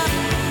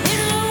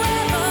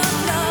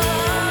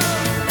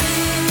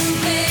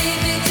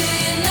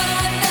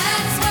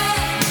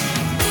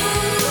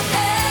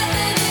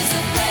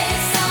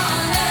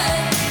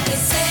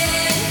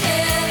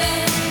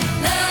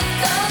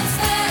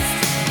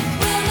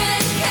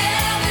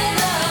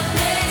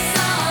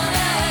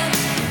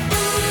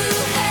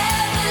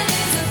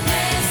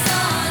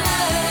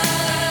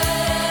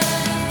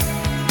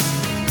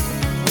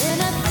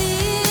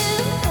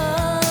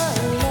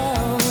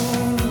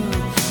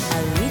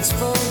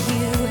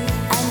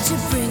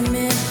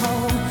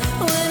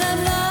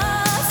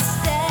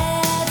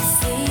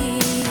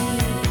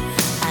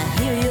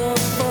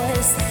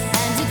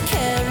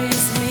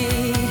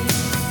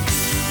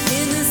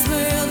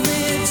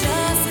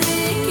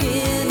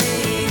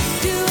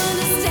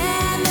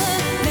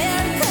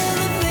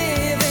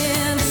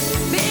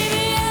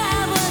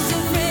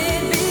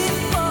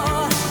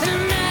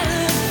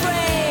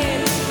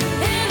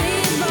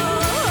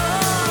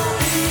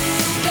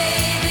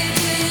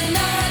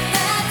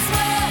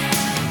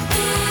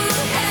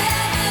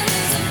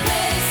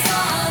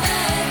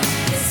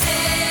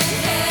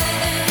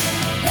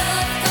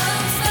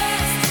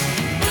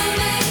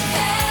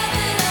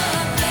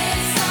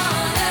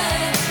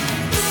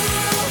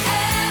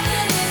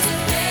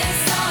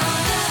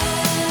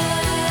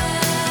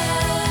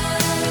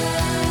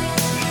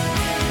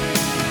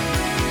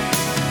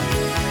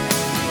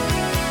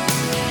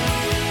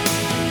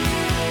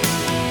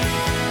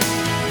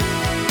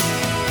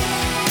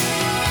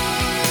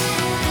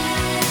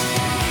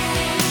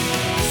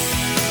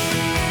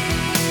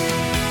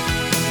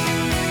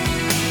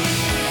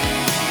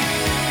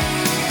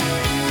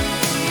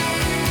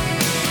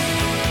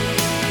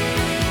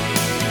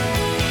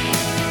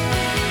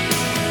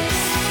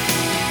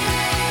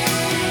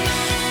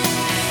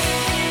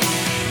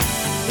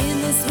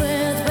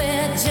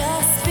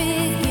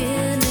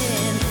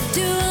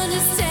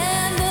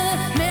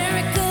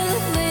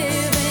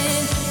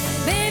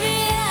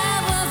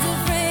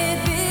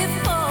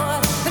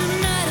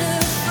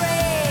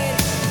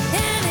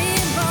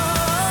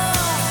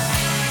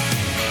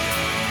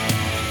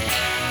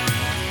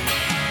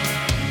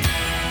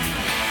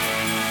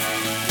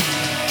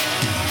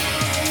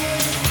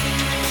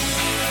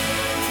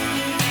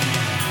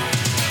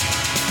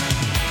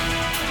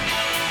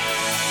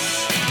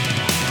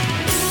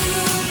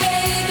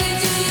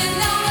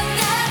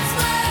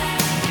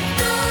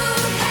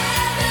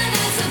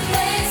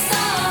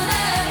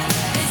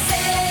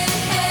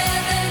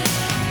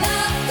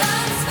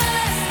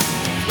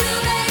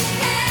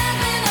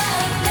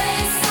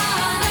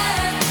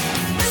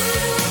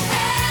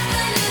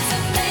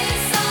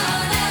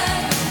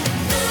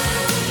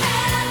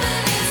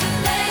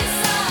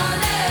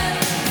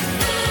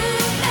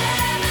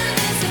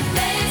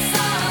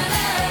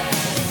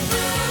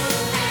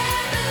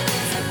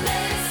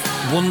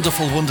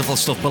Wonderful, wonderful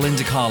stuff.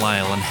 Belinda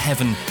Carlisle and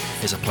Heaven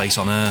is a Place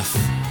on Earth.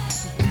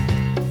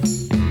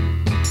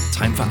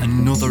 Time for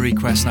another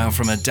request now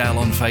from Adele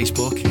on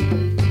Facebook.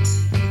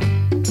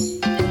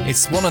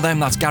 It's one of them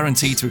that's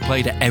guaranteed to be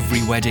played at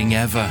every wedding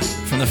ever.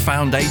 From the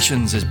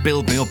Foundations is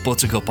Build Me Up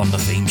Buttercup on the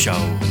theme show.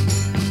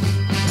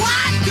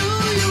 Why do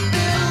you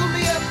build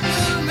me up,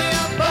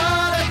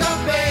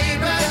 buttercup, baby,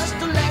 just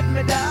to let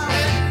me down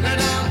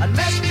and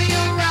mess me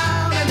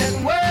around, and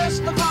then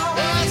worst of all,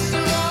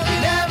 you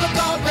never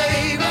call,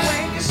 baby,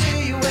 when you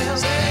say you will.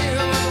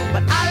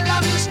 But I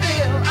love you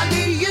still, I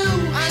need you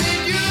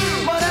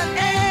more than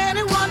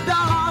anyone,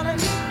 darling.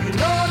 You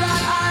know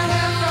that I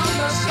have from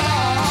the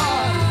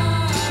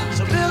start.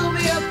 So build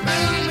me up,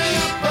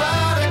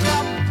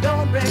 buttercup,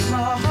 don't break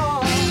my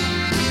heart.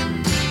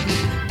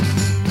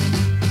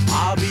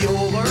 I'll be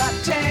over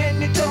at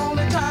 10, you told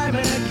me time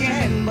and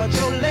again, but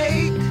you're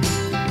late.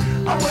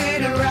 I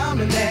wait around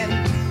and then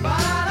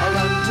I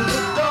run to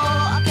the door.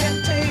 I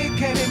can't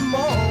take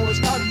anymore. It's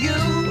not you,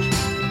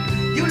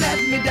 you let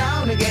me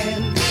down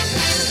again.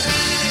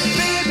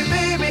 Baby,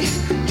 baby,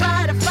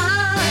 try to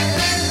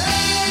find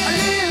a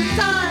little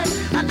time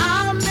and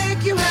I'll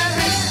make you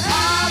happy.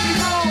 I'll be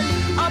home,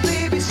 I'll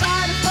be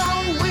beside the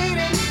phone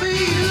waiting for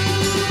you.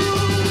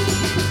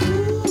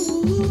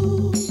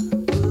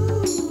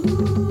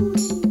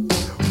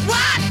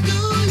 Why do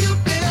you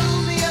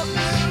build me up,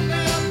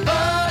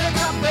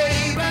 buttercup,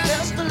 baby,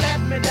 just to let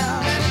me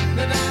down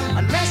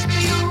and mess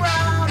me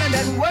around, and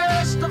then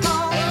worst of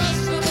all,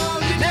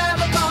 you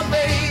never call,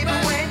 baby,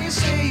 when you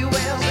say you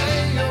will.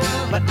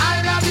 But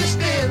I love you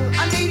still,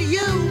 I need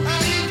you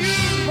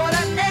more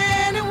than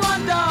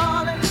anyone,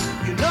 darling.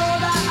 You know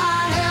that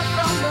I have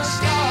from the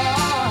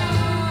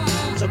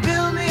start. So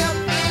build me up,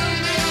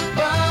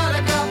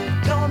 buttercup,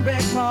 don't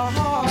break my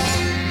heart.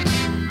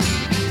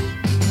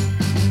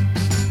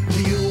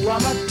 You are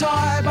my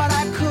toy, but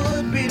I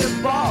could be the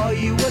boy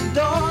you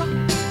adore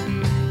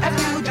if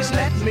you just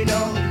let me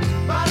know.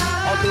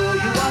 Although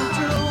you are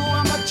true,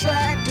 I'm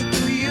attracted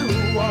to you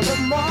all the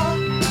more.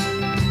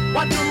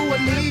 Why do I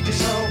need you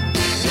so?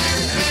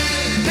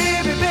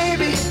 Baby,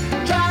 baby,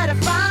 try to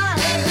find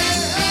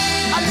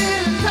a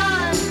little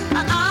time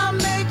and I'll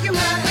make you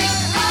happy.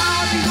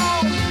 I'll be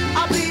home,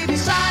 I'll be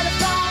beside the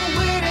phone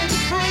waiting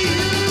for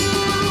you.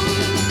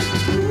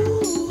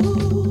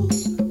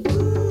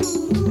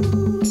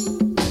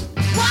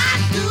 Why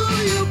do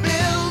you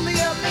build me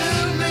up,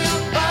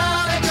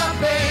 buttercup,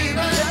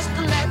 baby, just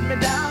to let me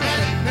down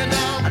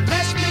and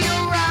mess me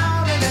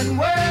around, and then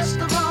worst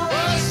of all,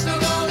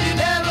 you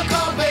never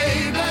call,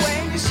 baby,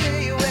 when you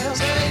say you will.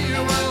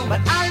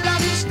 But I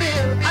love you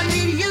still, I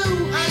need you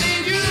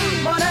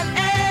more than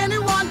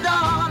anyone,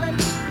 darling.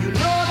 You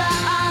know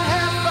that I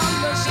have from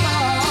the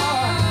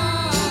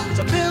start.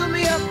 So build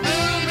me up,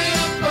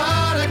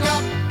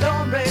 buttercup,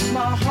 don't break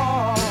my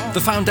heart.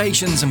 The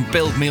Foundations and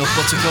Build Me Up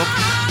Buttercup.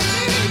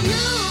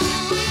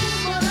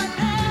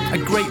 A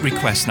great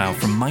request now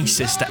from my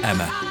sister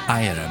Emma.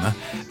 Hiya, Emma.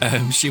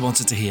 She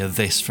wanted to hear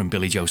this from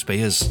Billy Joe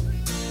Spears.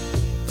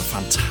 The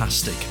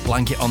fantastic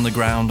Blanket on the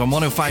Ground on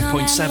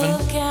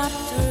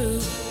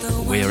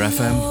 105.7 Weir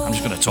FM. I'm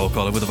just going to talk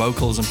all over the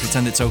vocals and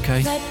pretend it's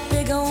okay. That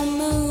big old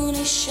moon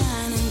is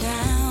shining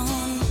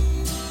down.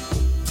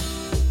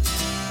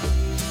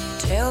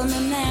 Tell me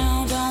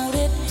now, don't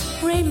it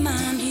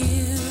remind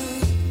you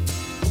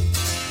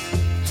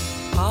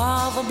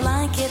of a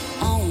blanket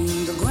on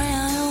the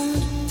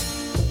ground?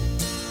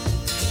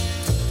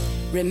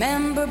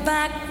 Remember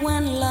back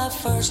when love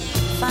first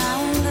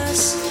found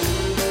us?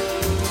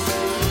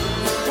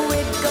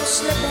 We'd go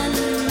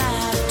slipping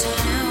out of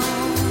town,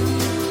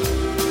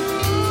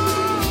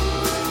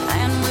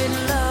 and we'd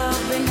love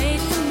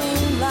beneath the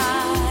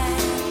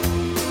moonlight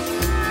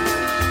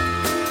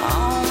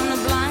on a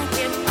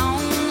blanket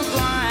on the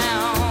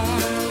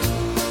ground.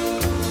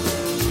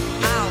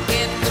 I'll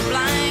get the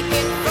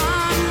blanket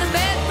from the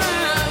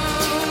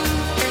bedroom,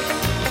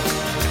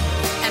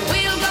 and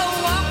we'll go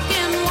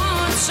walking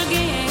once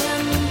again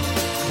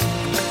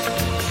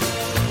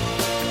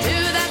to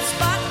that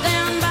spot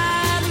down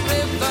by the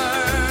river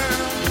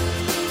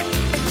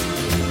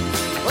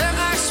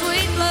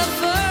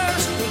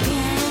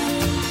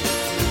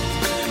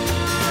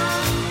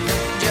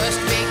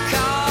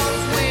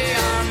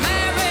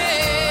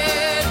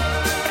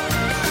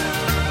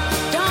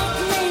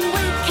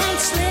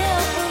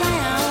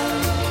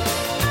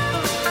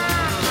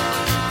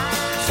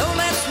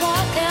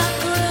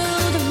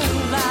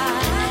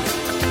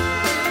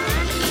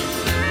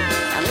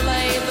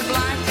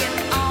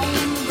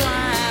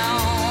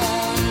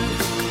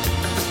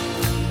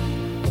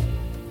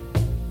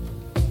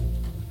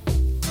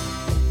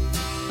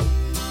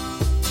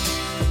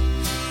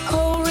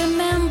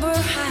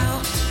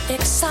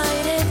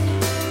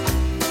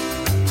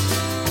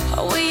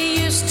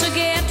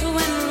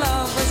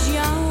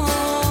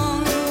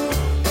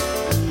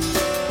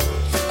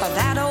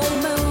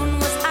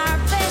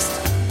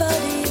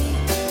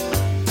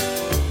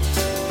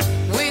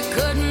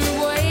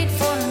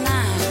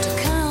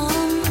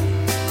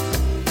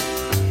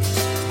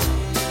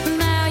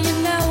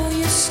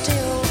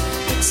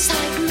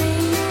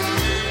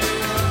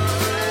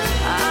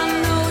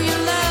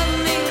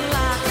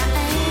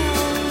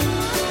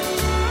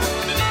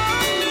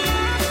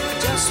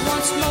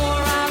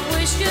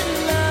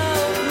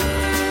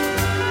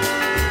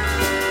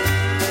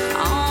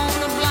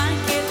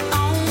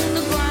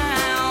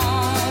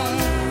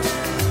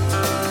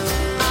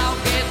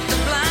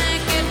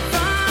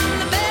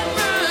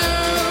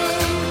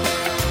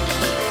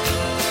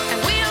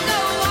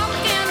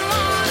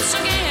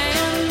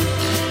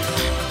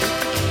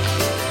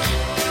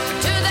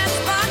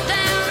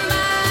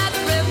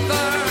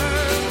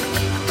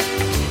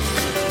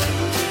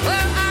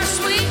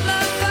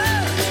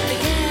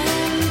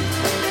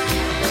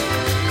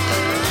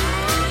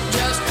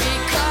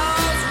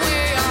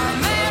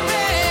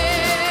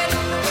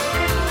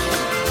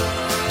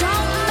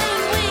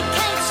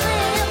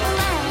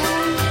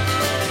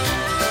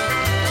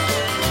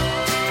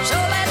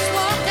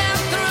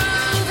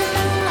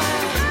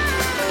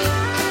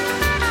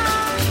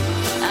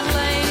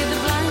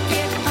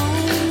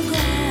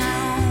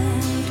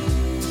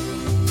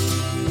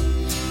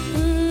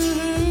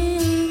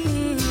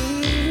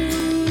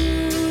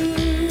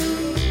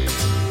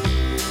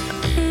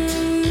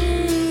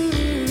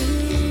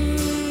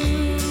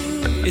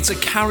It's a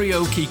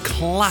karaoke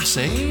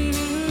classic.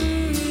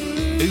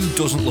 Who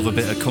doesn't love a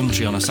bit of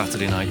country on a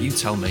Saturday night? You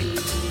tell me.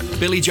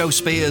 Billy Joe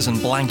Spears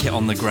and Blanket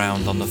on the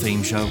Ground on the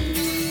theme show.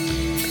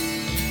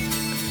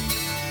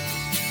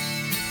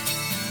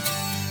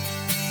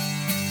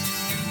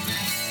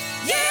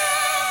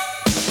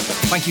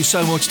 Thank you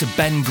so much to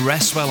Ben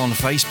Gresswell on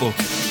Facebook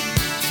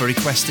for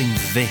requesting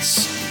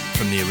this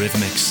from the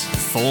Eurythmics,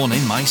 Thorn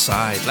in My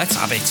Side. Let's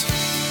have it.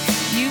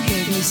 You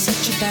gave me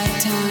such a bad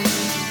time.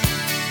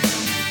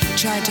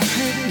 Tried to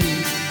hurt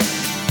me,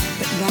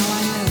 but now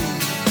I know.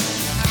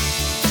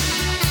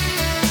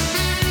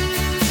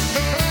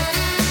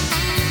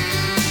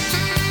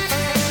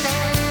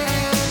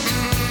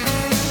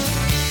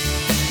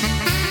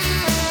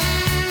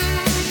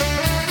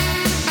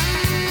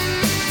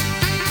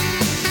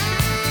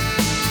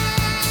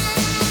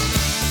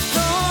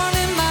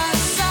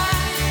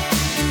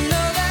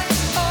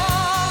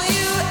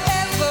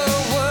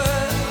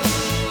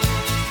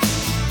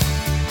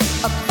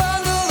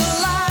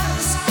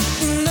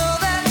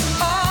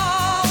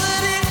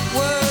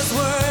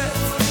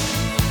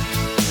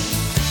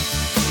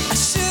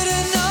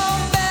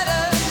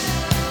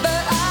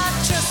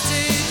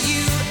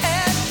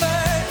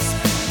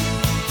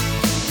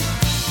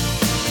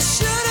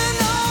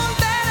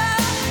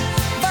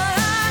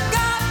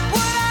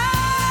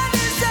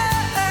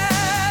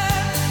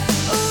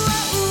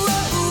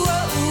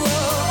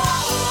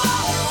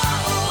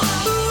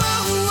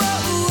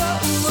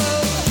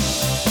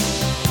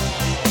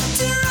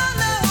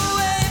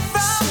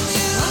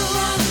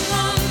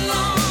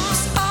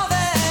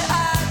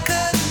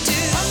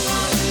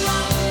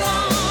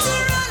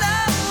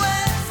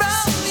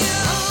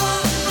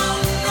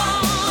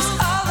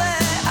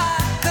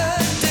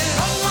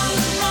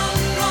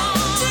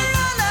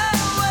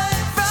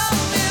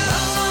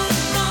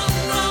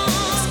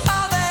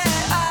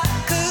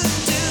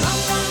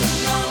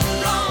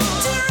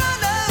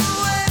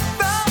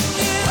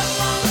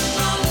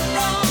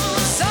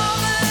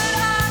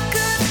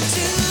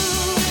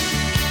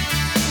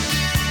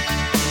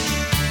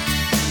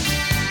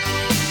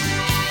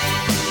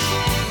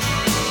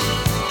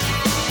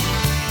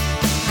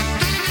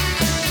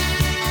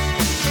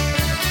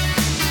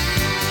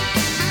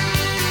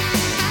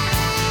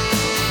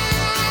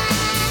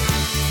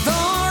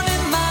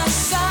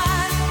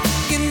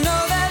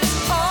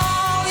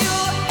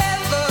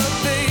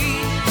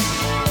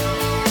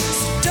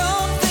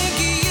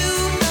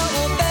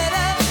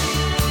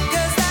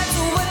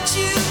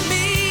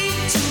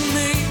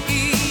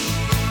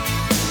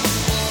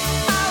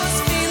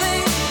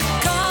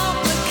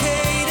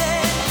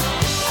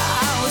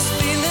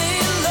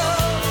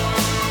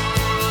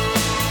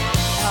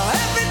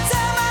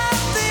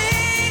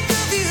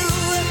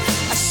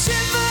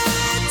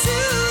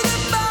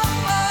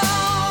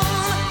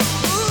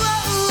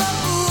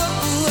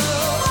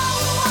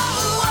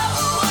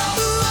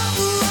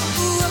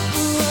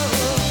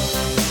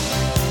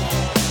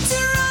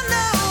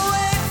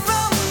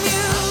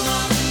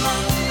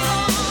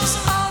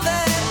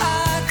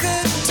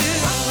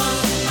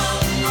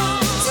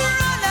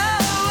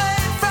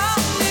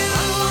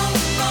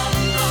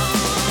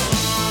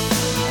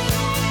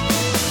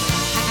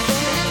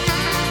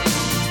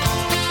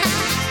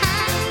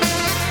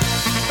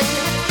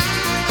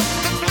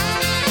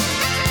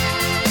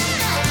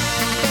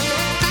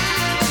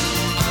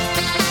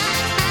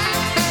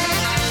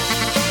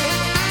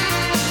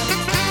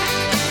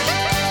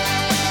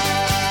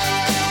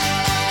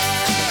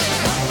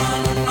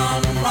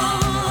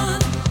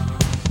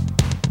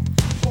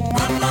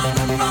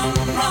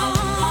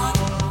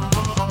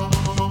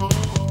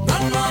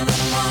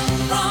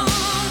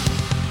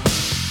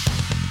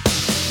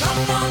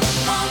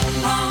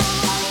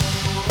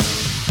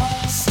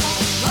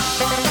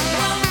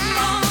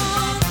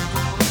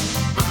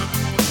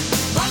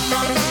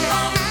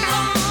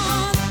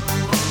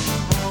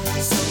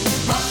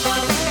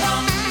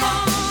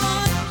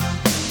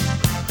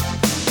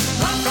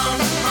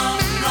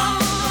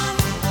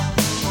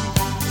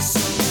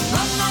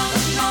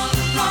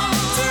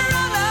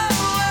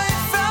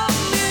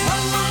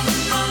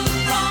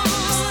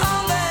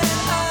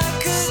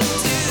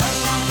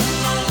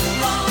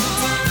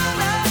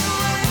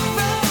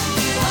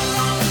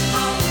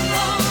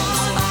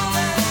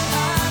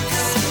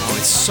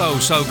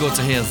 So good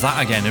to hear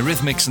that again.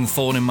 Eurythmics and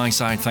Thorn in My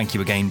Side. Thank you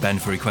again, Ben,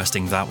 for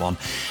requesting that one.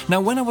 Now,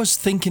 when I was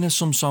thinking of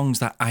some songs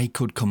that I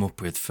could come up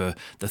with for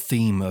the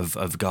theme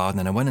of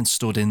gardening, I went and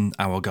stood in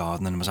our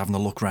garden and was having a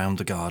look round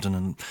the garden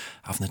and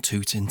having a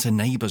toot into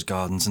neighbours'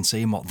 gardens and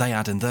seeing what they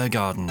had in their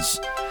gardens.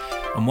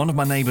 And one of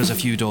my neighbours a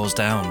few doors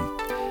down,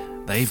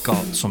 they've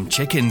got some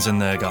chickens in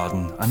their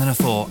garden. And then I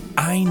thought,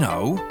 I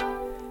know.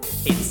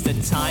 It's the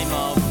time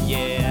of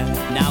year,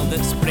 now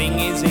that spring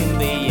is in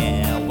the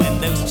air,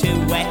 when those two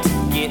wet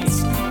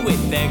gits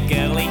with their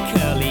girly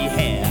curly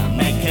hair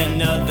make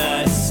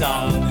another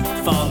song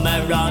for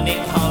moronic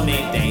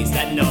holidays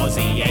that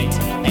nauseate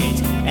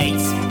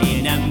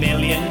in a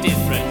million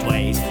different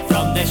ways.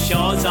 From the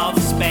shores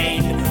of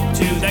Spain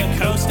to the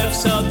coast of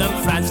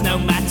southern France, no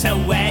matter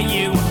where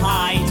you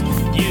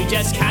hide, you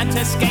just can't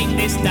escape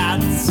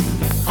dance.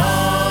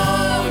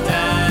 Hold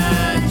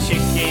a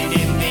chicken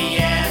in the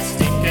air,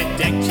 stick a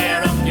deck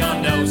chair up your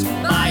nose,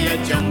 buy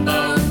a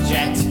jumbo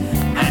jet,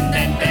 and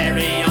then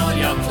bury all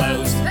your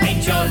clothes.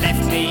 Paint your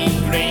left knee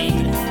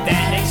green,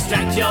 then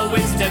extract your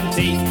wisdom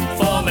teeth,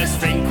 form a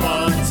string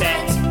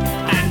quartet,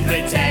 and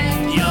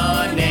pretend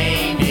your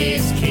name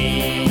is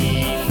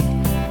Keith.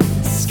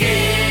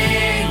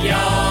 Skin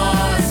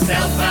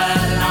yourself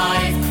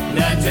alive,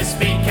 learn to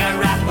speak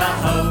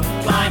Arapaho,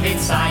 climb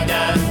inside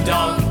a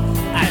dog,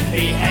 and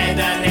behead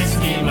an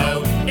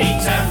Eskimo.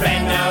 Eat a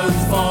Renault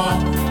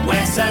 4,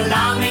 wear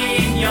salami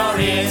in your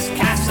ears,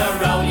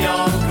 casserole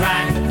your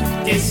grand,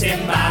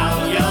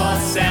 disembowel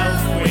yourself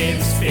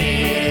with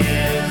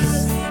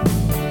spears.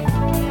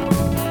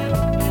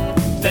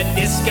 The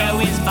disco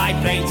is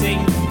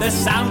vibrating, the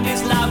sound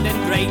is loud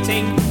and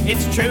grating,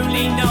 it's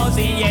truly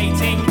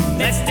nauseating,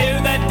 let's do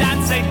the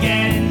dance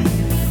again.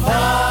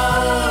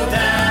 Hold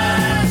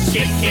a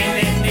chicken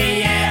in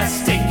the air,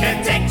 stick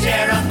a deck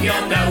chair up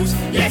your nose,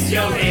 yes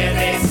you'll hear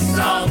this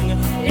song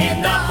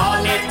in the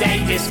holiday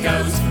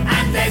discos,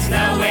 and there's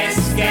no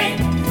escape.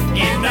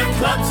 In the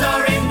clubs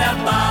or in the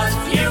bars,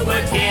 you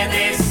would hear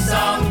this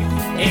song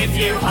if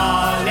you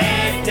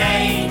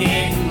holidayed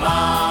in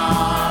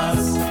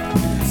Mars.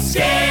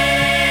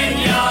 Skin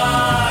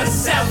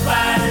yourself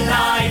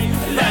alive,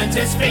 learn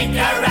to speak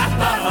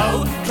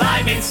Arapaho,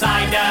 climb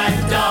inside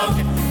a dog,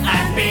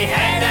 and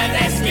behead an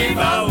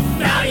Eskimo.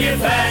 Now you've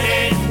heard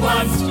it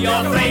once,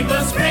 your brain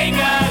will spring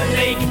a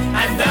leak,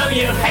 and though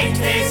you hate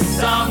this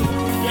song,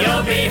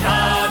 you'll be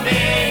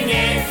humming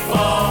it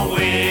for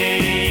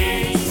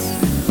weeks.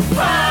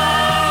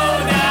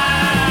 Hold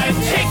a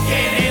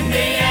chicken in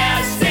the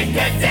air, stick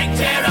a deck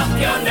chair up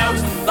your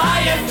nose, buy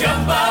a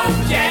jumbo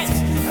jet,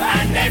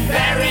 and then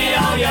bury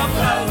all your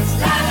clothes.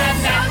 La la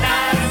la la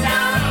la,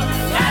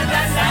 la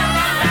la la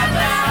la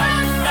la,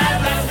 la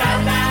la la la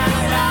la la.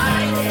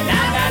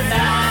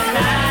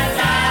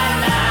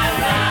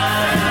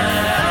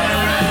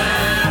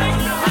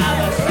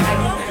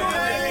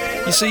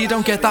 You see, you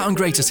don't get that on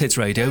Greatest Hits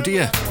Radio, do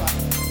you?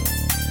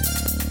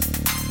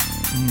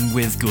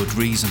 With good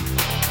reason.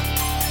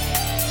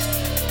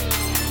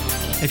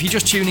 If you're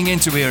just tuning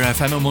into Weir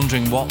FM and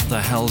wondering what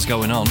the hell's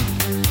going on,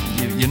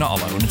 you're not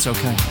alone, it's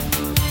okay.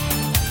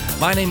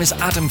 My name is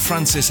Adam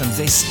Francis and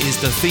this is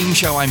the theme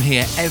show. I'm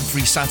here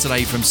every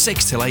Saturday from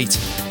 6 till 8,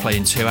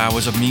 playing 2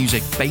 hours of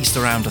music based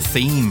around a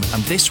theme,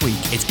 and this week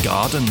it's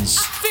gardens.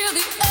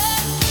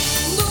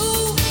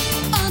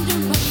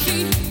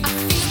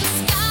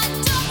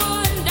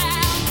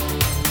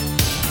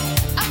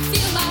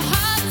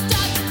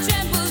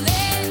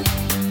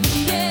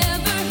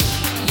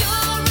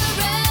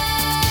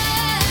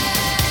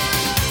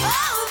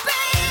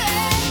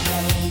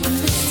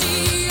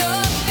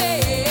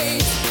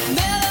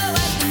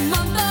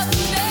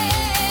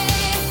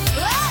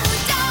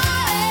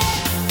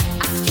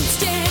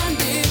 Stand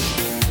it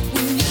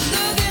when you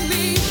look at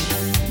me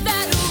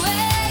that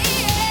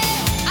way.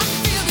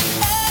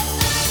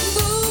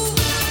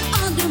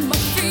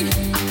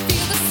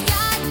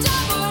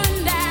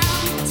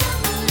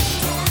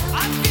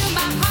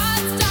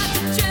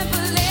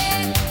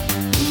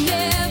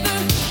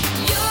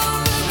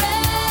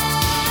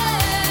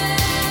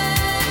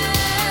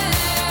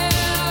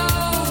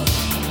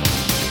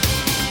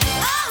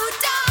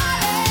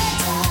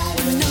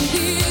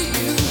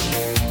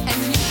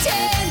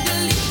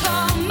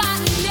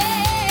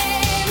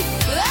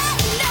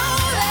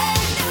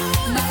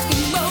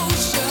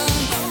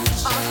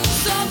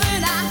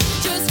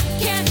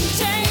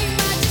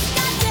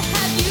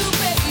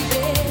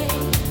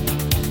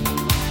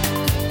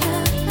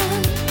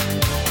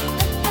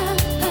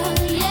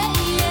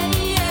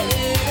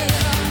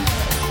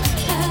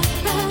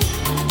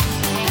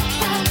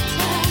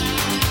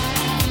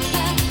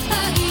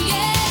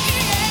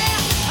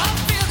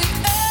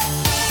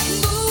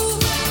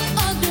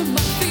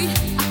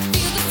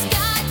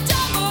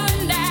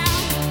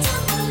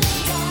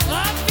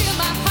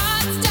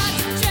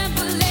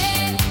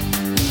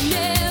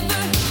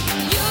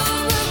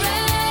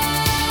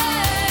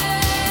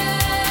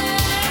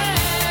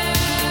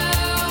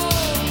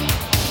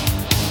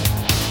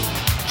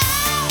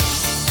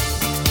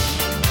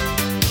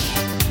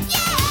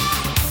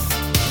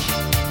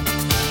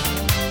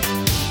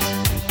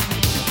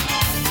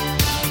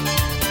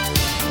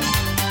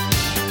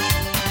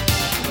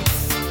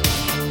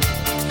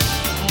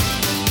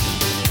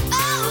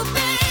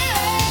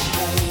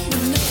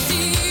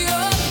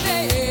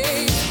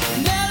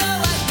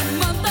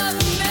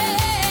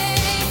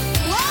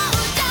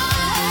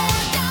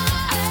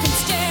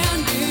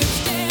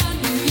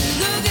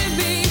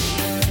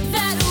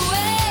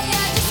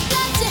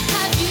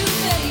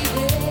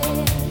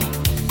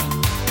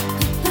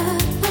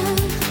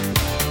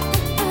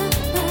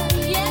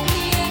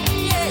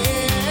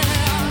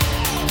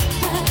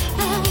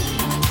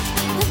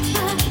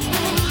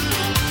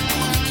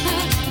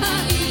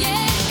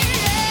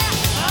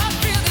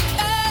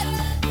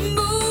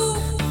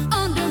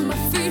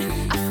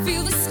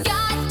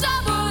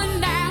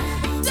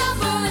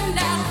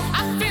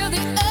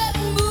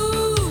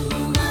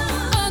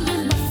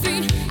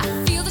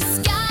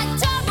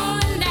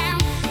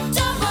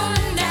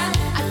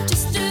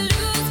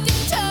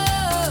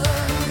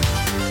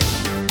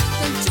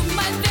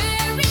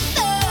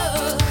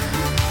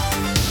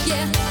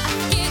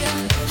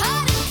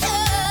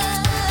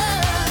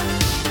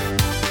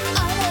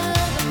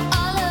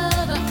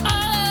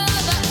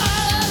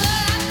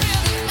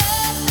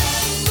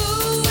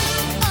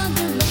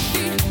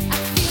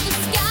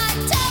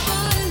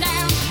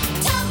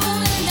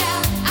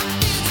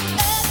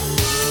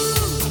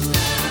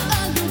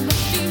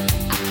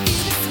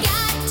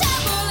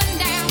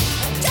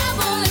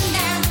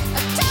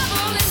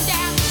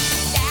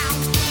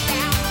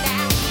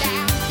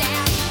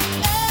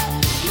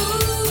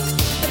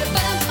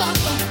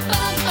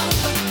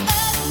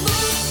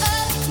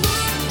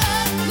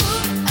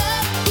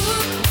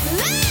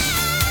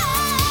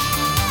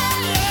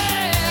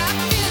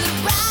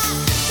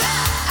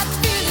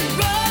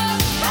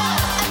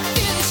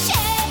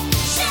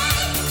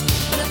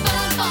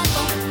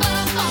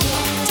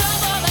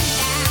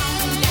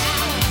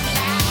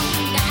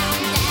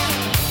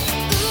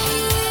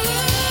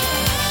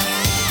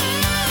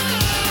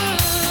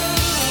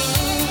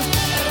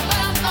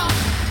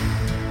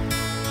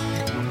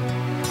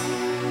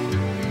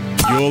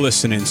 You're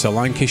listening to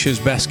Lancashire's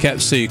Best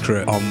Kept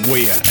Secret on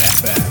Weir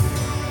FM.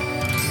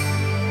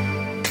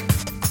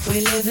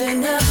 We live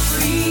in a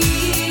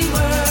free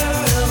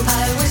world.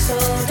 I whistle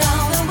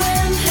down the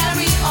wind,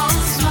 carry on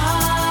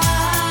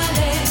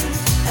smiling,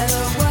 and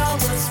the world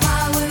will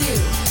smile with you.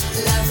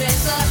 Life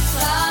is a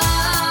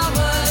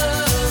flower,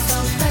 so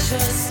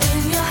precious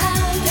in your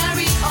hand.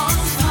 Carry on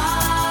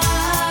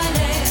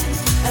smiling,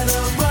 and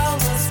the world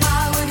will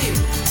smile with you.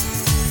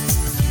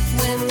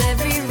 When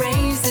every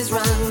race is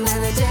run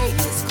and the day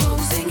is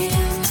closing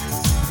in,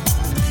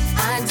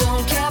 I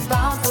don't care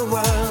about the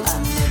world.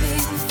 I'm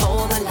living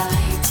for the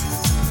light.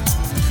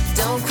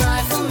 Don't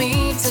cry for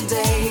me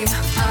today.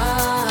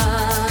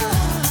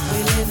 We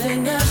live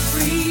in a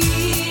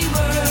free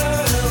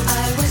world.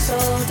 I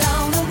whistle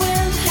down the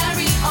wind,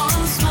 carry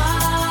on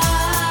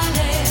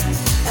smiling,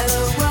 and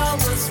the world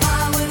will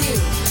smile with you.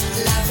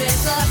 Life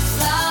is a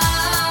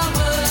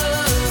flower,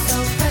 so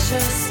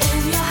precious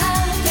in your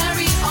hand.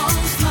 Carry on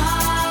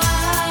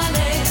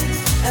smiling,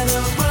 and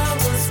the world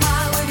will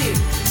smile with you.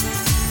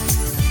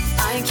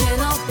 I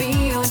cannot be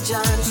your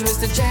judge,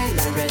 Mr.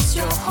 Jailer is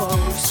your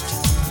host.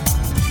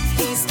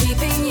 He's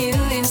keeping you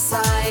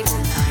inside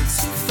and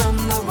hides you from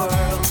the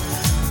world.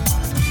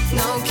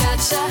 No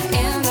catcher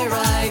in the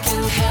rye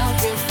can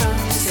help you from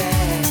the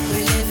sea. We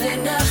live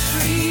in a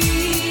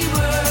free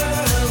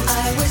world.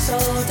 I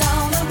whistle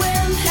down the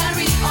wind,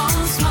 carry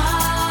on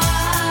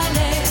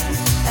smiling,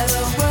 and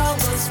the world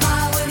will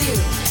smile with you.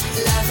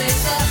 Life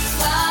is a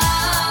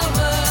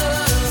flower,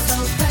 so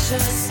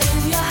precious in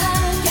your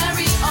hand.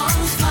 Carry on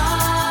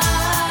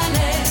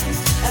smiling,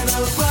 and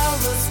the world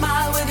will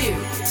smile with you.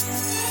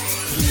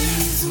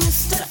 Please,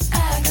 Mr.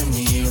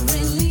 Agony,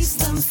 release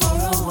them for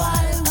a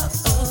while.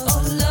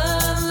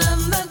 Learn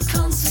them the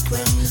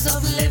consequence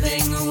of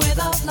living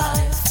without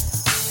life.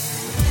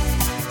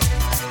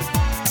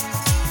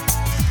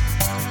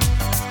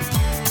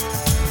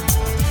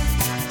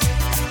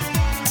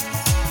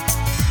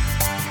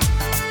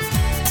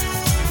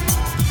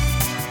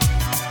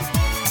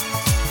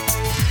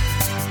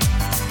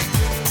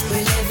 We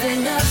live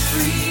in a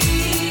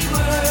free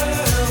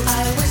world. I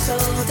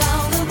whistle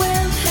down the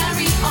wind,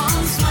 carry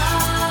on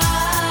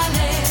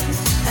smiling,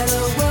 and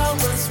the world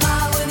will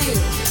smile with you.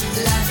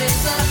 Life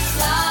is a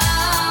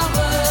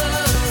flower,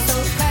 so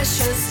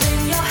precious in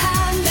your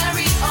hand.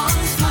 Carry on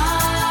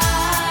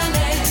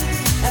smiling,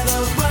 and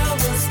the world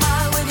will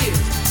smile with you.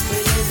 We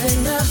live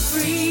in a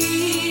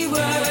free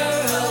world.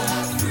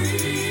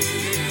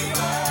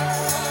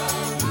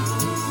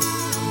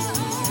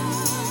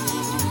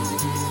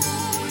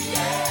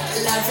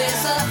 Life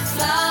is a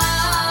flower.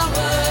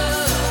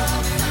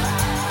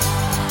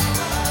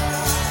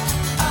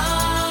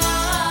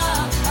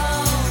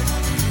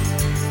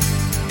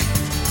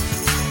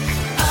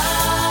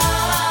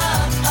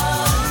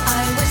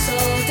 I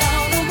whistle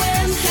down the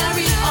wind,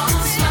 carry on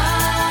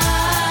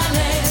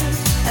smiling,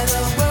 and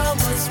the world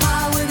will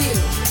smile with you.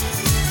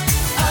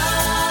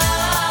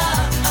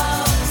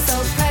 So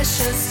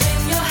precious in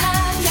your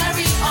hand,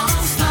 carry on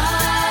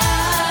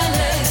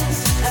smiling,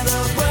 and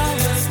the world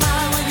will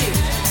smile with you.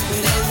 We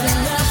live in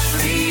a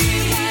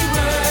free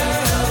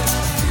world.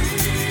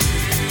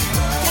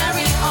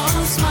 Carry on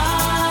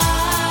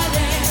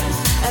smiling,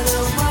 and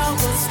the world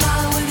will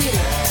smile with you.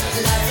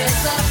 Life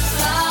is a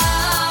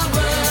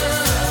flower.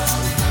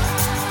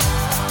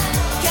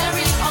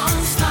 Carry on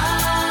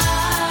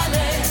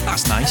smiling.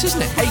 That's nice,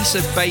 isn't it? Ace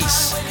of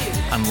Base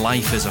and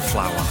Life is a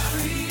Flower.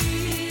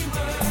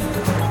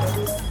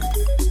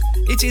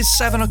 It is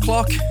 7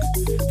 o'clock.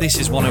 This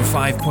is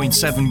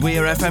 105.7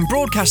 Weir FM,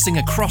 broadcasting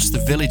across the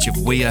village of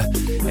Weir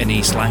in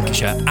East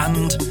Lancashire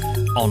and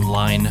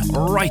online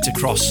right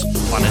across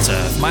planet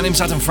Earth. My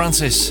name's Adam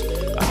Francis,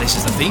 and this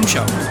is the theme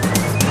show.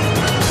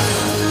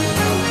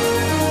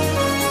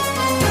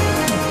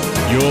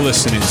 You're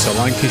listening to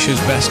Lancashire's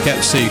Best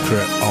Kept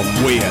Secret on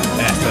Weir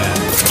FM.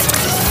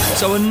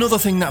 So another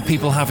thing that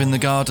people have in the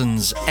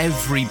gardens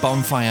every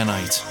bonfire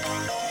night.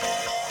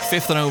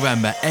 5th of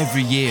November,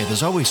 every year,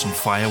 there's always some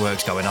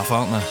fireworks going off,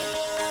 aren't there?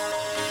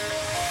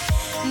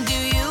 Do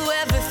you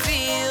ever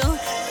feel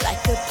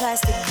like a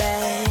plastic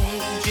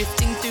bag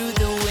drifting through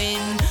the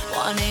wind,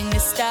 wanting to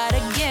start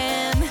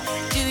again?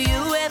 Do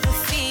you ever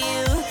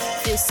feel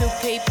so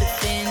paper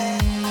thin,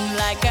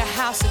 like a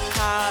house of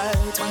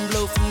cards, one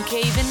blow from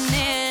caving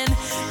in?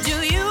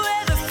 Do you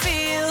ever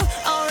feel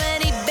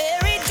already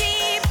buried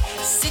deep,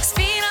 6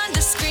 feet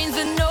under screens,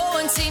 but no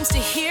one seems to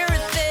hear a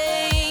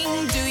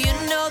thing? Do you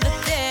know that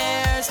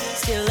there's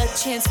still a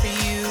chance for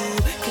you?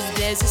 'Cause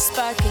there's a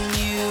spark in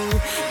you.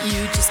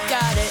 You just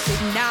gotta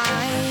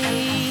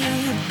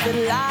ignite the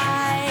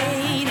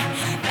light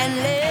and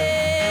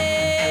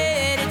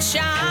let it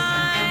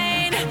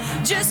shine.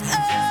 Just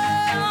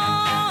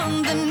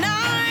on the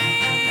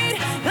night,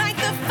 like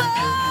the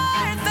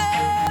 4th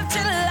of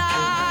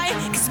July.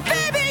 'Cause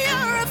baby,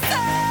 you're a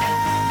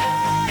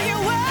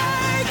firework.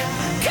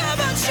 Come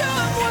on, show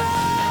 'em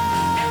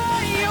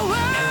what you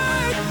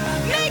work.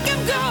 Make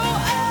 'em go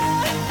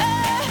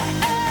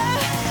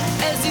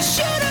as you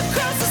shoot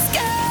across the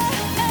sky.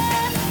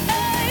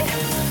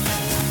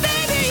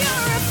 Baby,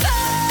 you're a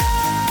firework.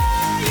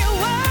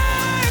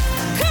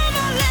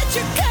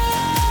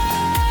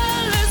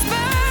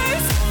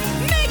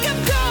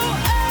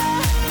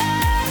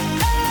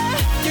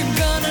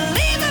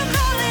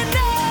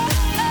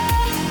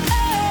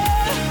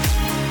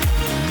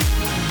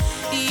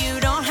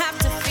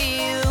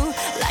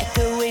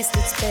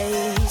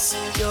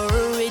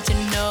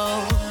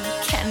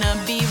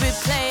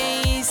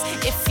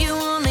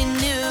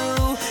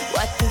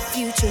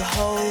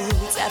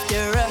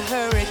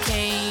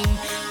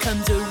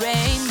 comes a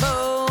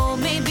rainbow.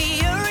 Maybe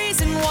a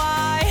reason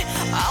why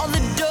all the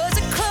doors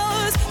are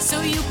closed,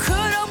 so you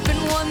could open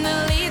one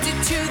that leads you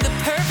to the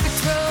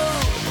perfect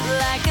road.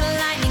 Like a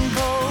lightning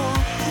bolt,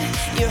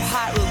 your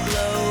heart will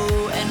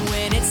glow, and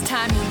when it's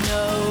time, you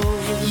know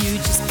you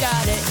just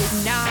gotta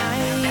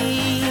ignite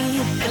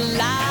the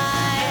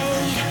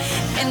light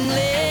and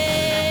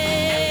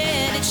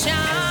let it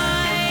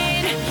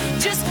shine.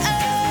 Just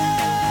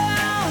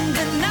own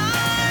the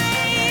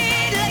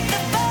night like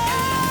the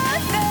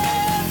 4th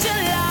of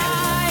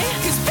July.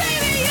 'Cause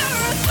baby,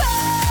 you're a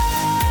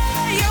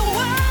firework.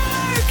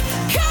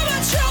 Come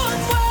on, show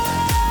 'em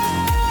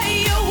what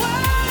you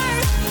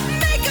worth.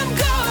 Make 'em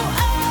go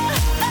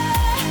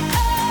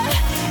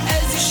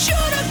as you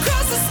shoot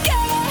across the sky.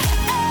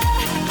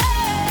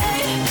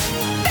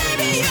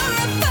 Baby, you're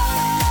a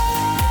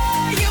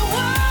firework.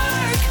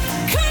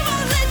 Come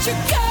on, let your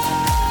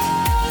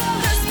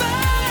colors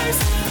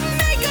burst.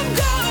 Make 'em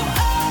go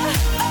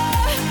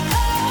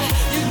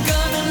you're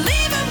gonna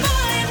leave 'em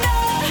behind.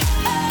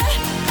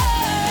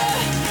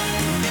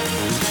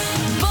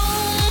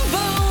 Boom,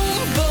 boom,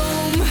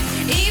 boom.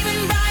 Even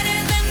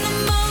brighter than the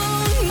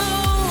moon,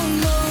 moon,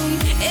 moon.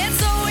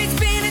 It's always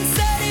been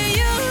inside of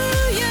you,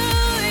 you,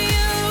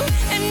 you.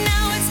 And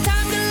now it's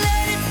time to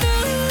let it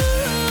through.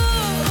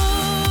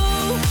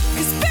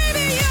 'Cause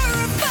baby, you're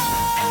a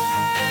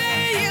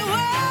firework.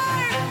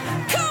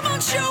 Come on,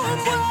 show 'em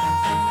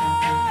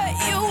what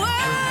you're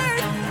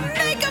worth.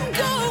 Make 'em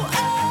go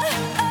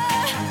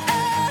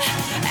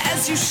as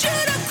you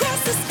shoot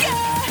across the sky.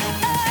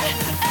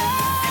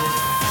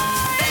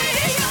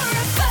 Baby, you're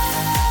a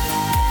firework.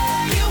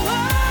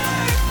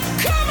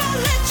 Come on,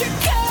 let your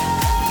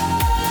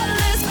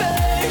colors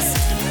burst.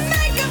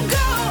 Make 'em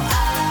go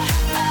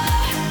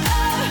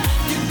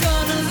you're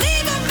gonna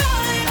leave 'em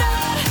behind.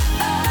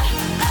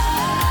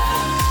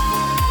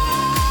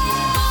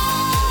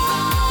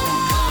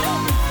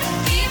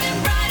 Even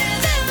brighter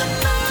than the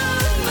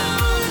moon,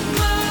 moon,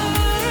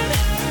 moon.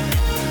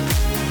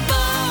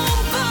 Boom,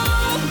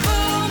 boom,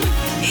 boom.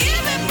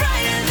 Even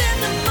brighter than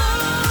the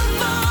moon,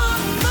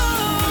 moon,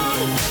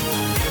 moon.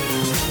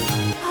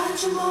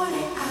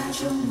 Aggiamore,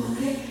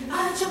 aggiamore,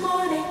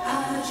 aggiamore,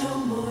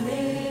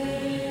 aggiamore.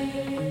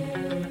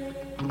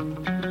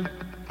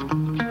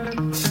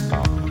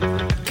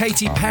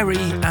 Katy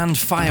Perry and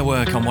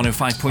Firework on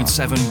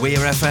 105.7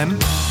 Weir FM.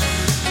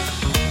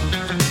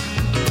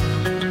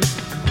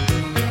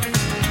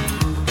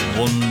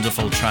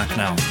 Wonderful track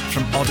now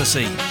from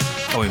Odyssey,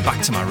 going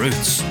back to my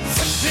roots.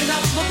 Setting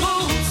up my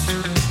boots,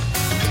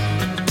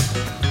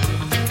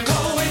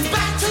 going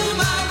back to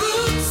my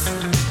roots,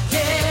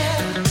 yeah.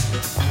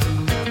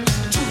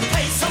 To the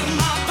place of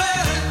my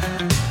birth,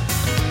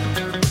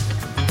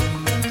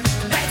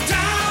 back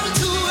down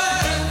to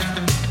earth.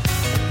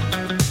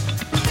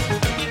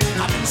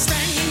 I've been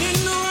standing in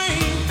the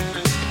rain,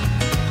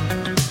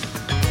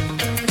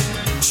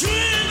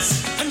 drenched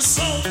and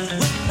soaked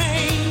with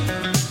pain.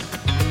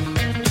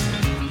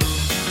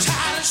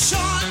 Tired of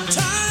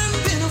short-term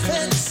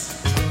benefits.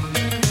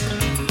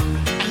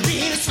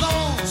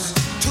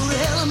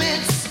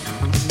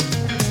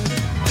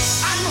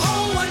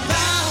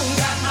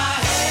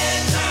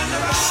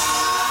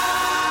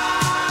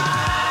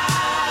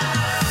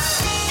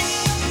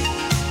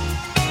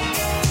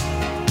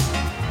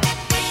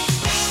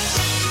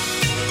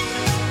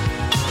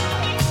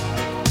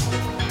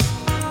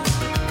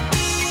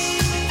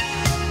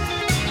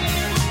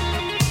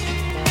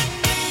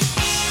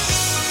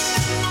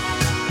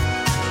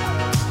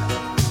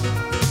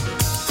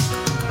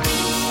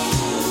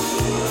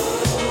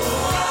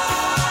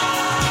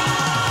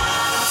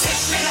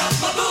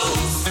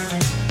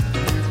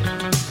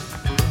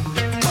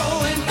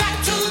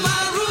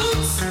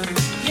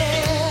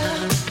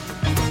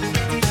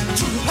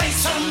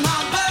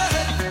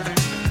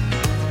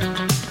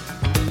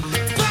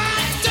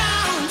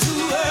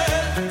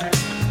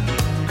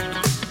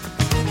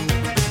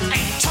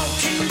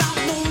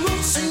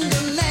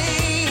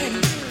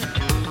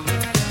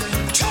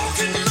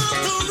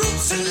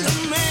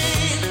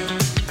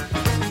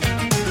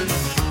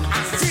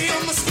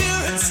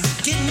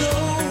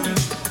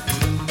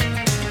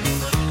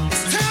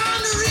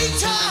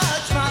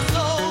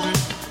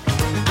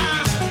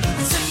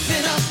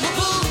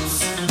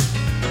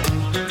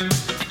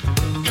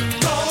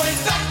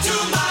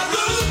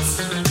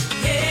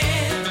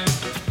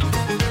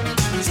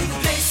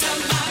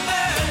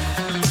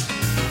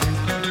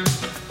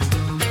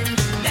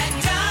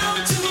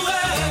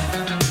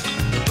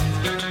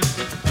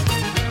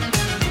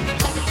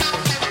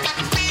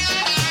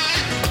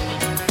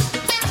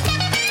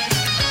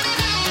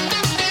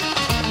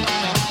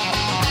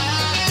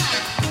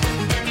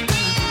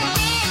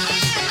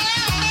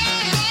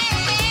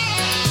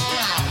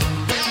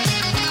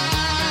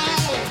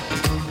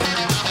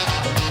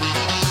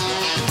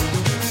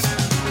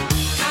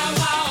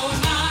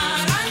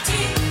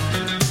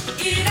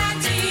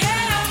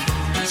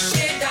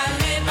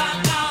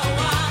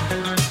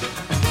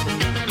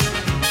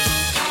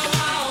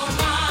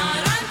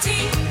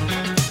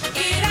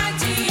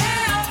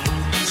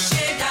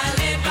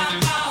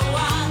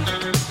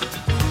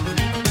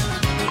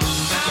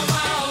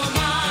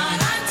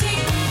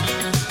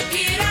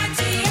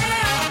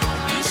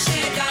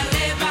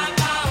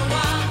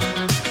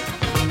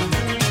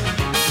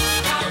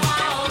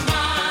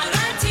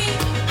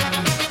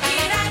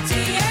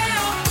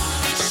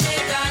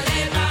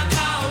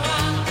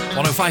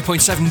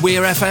 105.7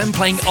 Weir FM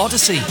playing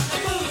Odyssey.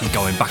 I'm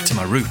going back to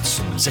my roots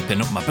and zipping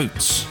up my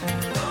boots.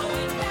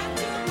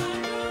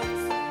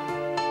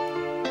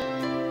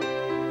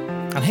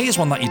 And here's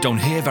one that you don't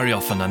hear very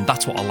often, and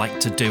that's what I like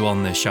to do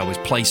on this show, is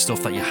play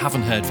stuff that you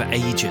haven't heard for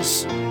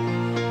ages.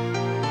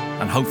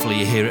 And hopefully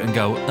you hear it and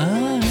go,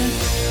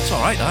 it's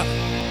alright that.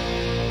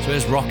 So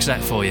here's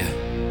Roxette for you.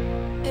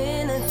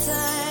 In a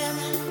time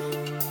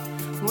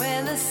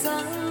where the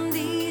sun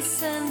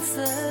descends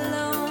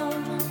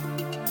alone,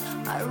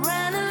 I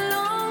ran a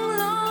long,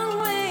 long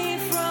way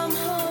from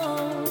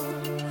home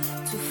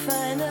to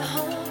find a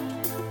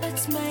home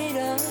that's made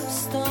of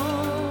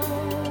stone.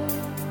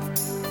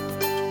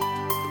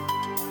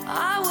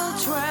 I will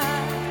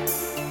try,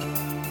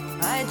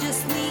 I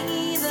just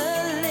need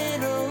a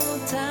little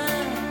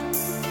time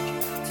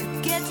to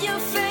get your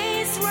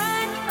face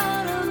right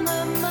out of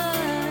my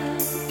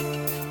mind,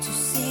 to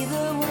see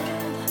the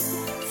world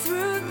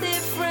through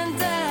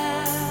different eyes.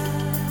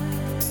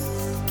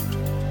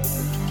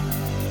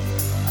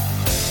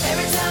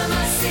 Every time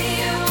I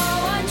see you,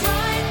 oh, I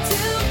try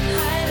to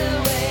hide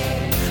away,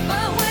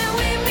 but when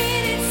we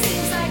meet it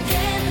seems I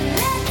can't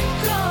let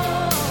go.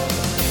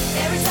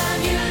 Every time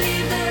you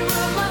leave the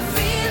room I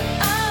feel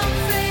I'm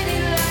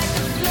fading like a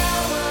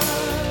flower.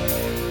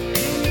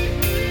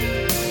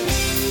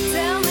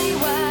 Tell me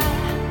why,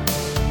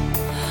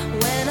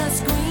 when I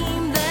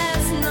scream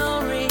there's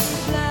no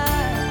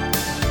reply,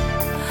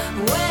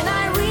 when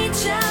I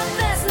reach out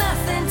there's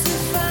nothing to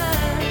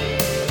find,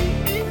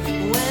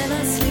 when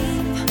I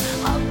sleep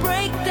I'll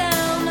break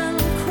down and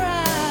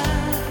cry,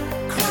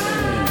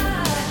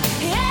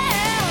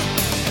 yeah.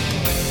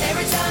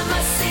 Every time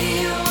I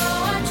see you,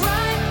 oh, I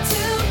try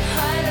to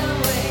hide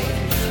away,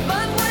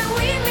 but when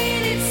we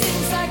meet it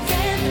seems I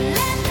can't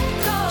let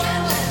go.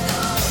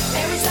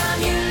 Every time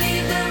you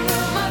leave the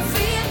room I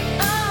feel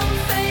I'm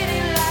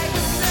fading like a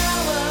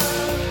flower,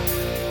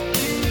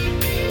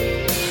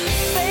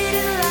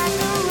 fading like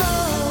a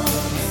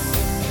rose,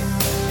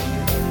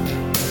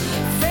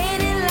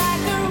 fading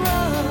like a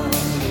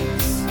rose,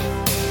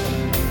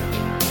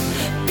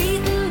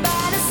 beaten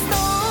by the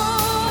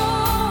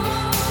storm,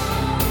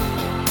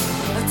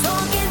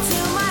 talking to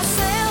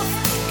myself,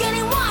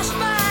 getting washed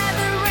by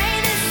the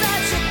rain. It's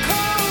such a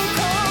cold,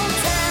 cold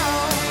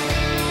town.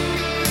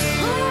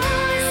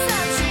 Ooh, it's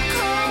such a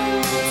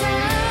cold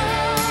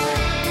town.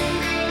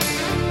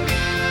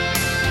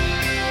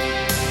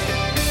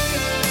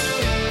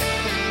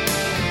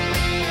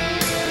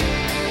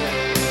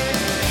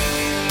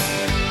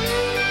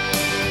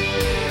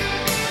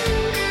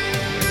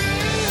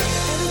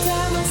 Every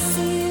time I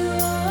see you,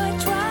 oh, I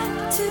try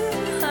to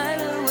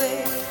hide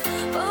away,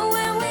 but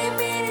when we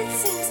meet it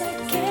seems I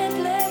can't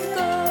let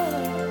go.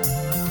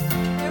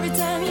 Every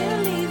time you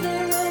leave the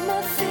room I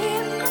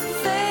feel I'm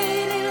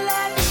fading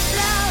like a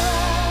flower.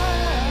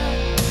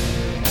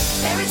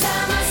 Every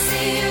time I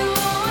see you,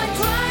 oh, I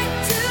try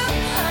to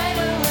hide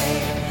away,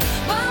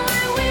 but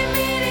when we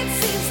meet it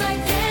seems I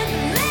can't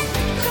let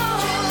go.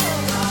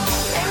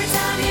 Every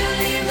time you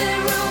leave the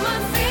room I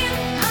feel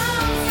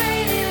I'm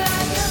fading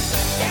like a.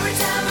 Every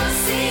time I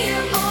see you,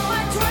 oh, I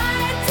try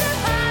to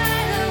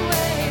hide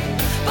away,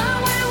 but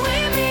when we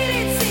meet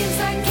it seems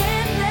I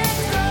can't let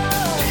go.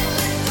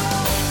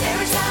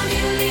 Every time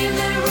you leave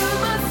the room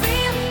I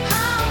feel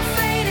I'm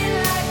fading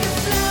like a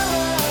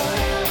flower.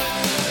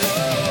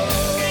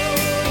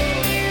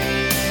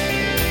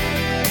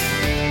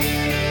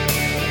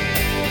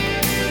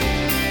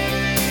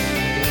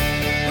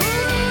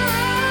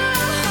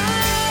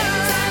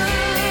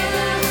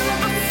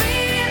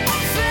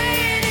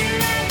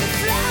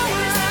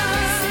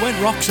 Went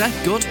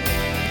Roxette, good.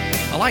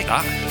 I like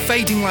that.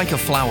 Fading like a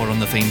flower on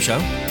the theme show.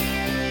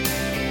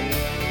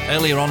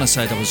 Earlier on I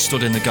said I was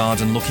stood in the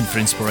garden looking for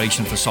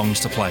inspiration for songs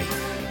to play,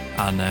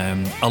 and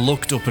I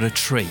looked up at a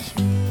tree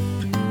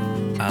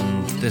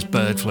and this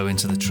bird flew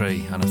into the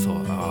tree and I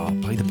thought, oh, I'll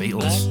play the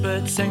Beatles.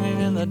 Blackbird singing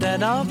in the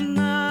dead of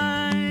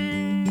night.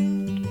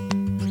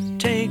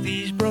 Take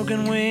these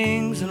broken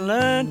wings and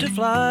learn to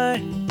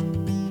fly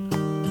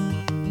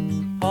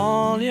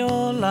all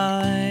your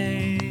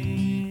life.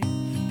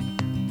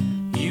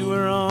 You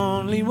were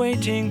only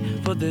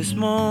waiting for this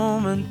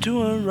moment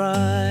to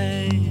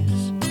arise.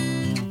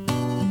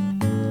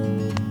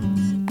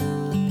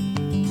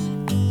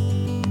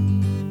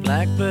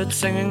 Blackbird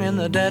singing in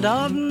the dead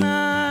of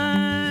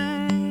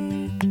night.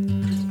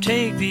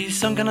 Take these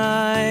sunken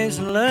eyes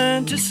and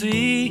learn to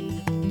see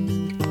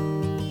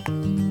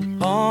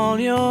all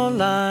your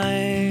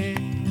life.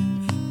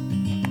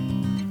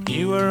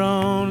 You were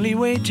only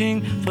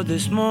waiting for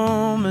this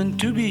moment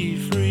to be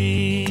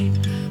free.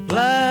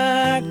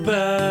 Blackbird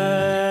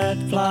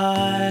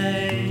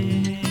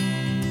fly,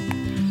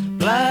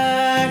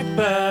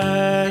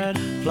 blackbird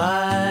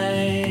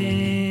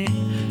fly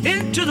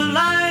into the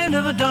light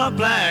of a dark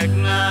black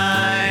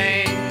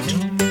night.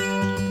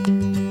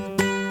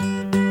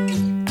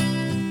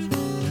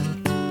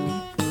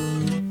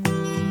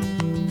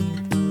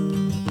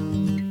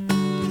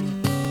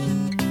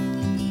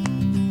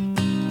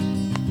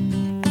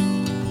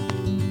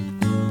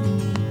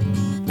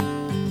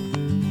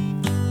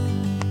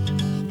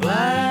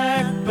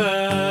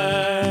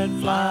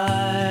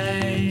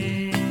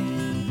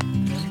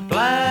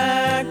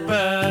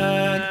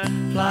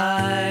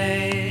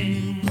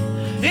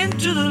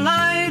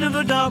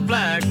 dark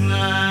black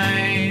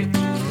night.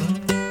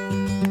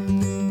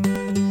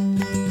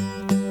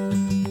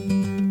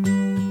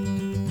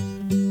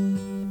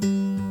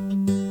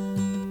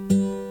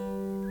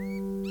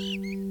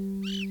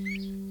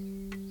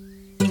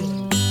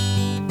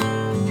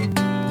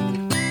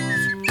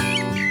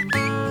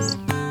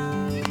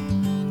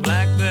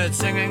 Blackbird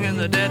singing in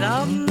the dead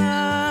of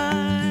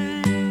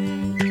night.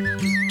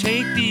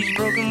 Take these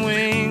broken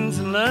wings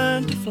and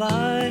learn to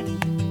fly.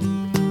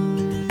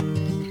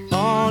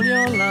 All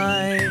your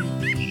life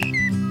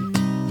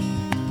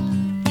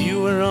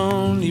you were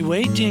only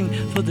waiting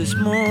for this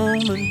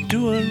moment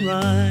to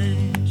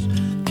arise.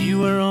 You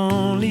were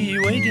only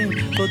waiting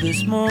for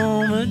this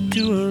moment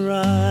to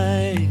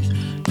arise.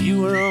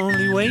 You were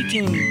only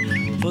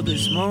waiting for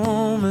this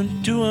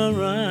moment to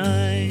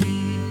arise.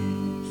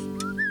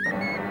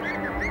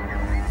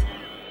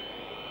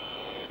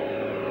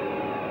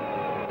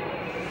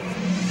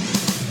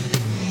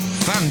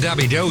 Fan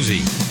Dabby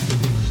Dozy.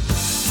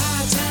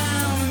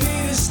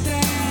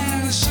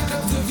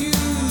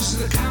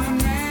 The common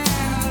man,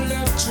 a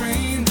love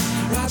train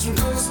rides from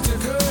coast to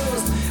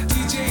coast.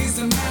 DJ's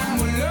the man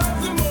we love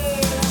the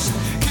most.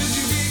 Could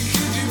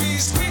you be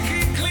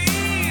squeaky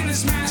clean and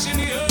smashing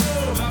the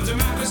hope of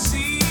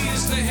democracy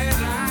is the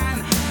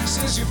headline.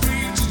 Says you're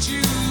free to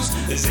choose.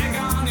 There's egg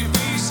on your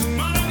face and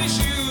mud on your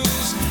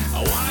shoes.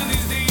 One of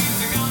these days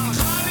they're gonna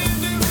call it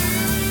the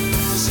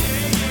blues.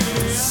 Yeah,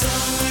 yeah. So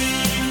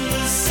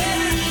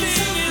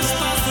anything is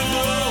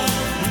possible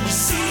when you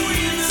see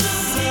the seeds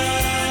of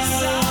love.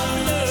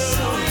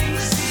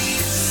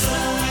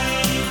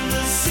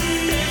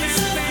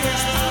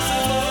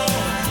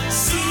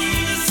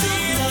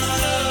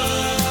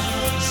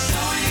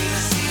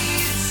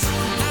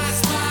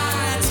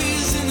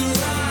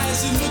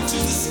 Look to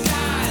the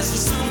skies for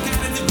some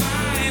kind of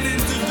divine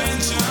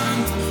intervention.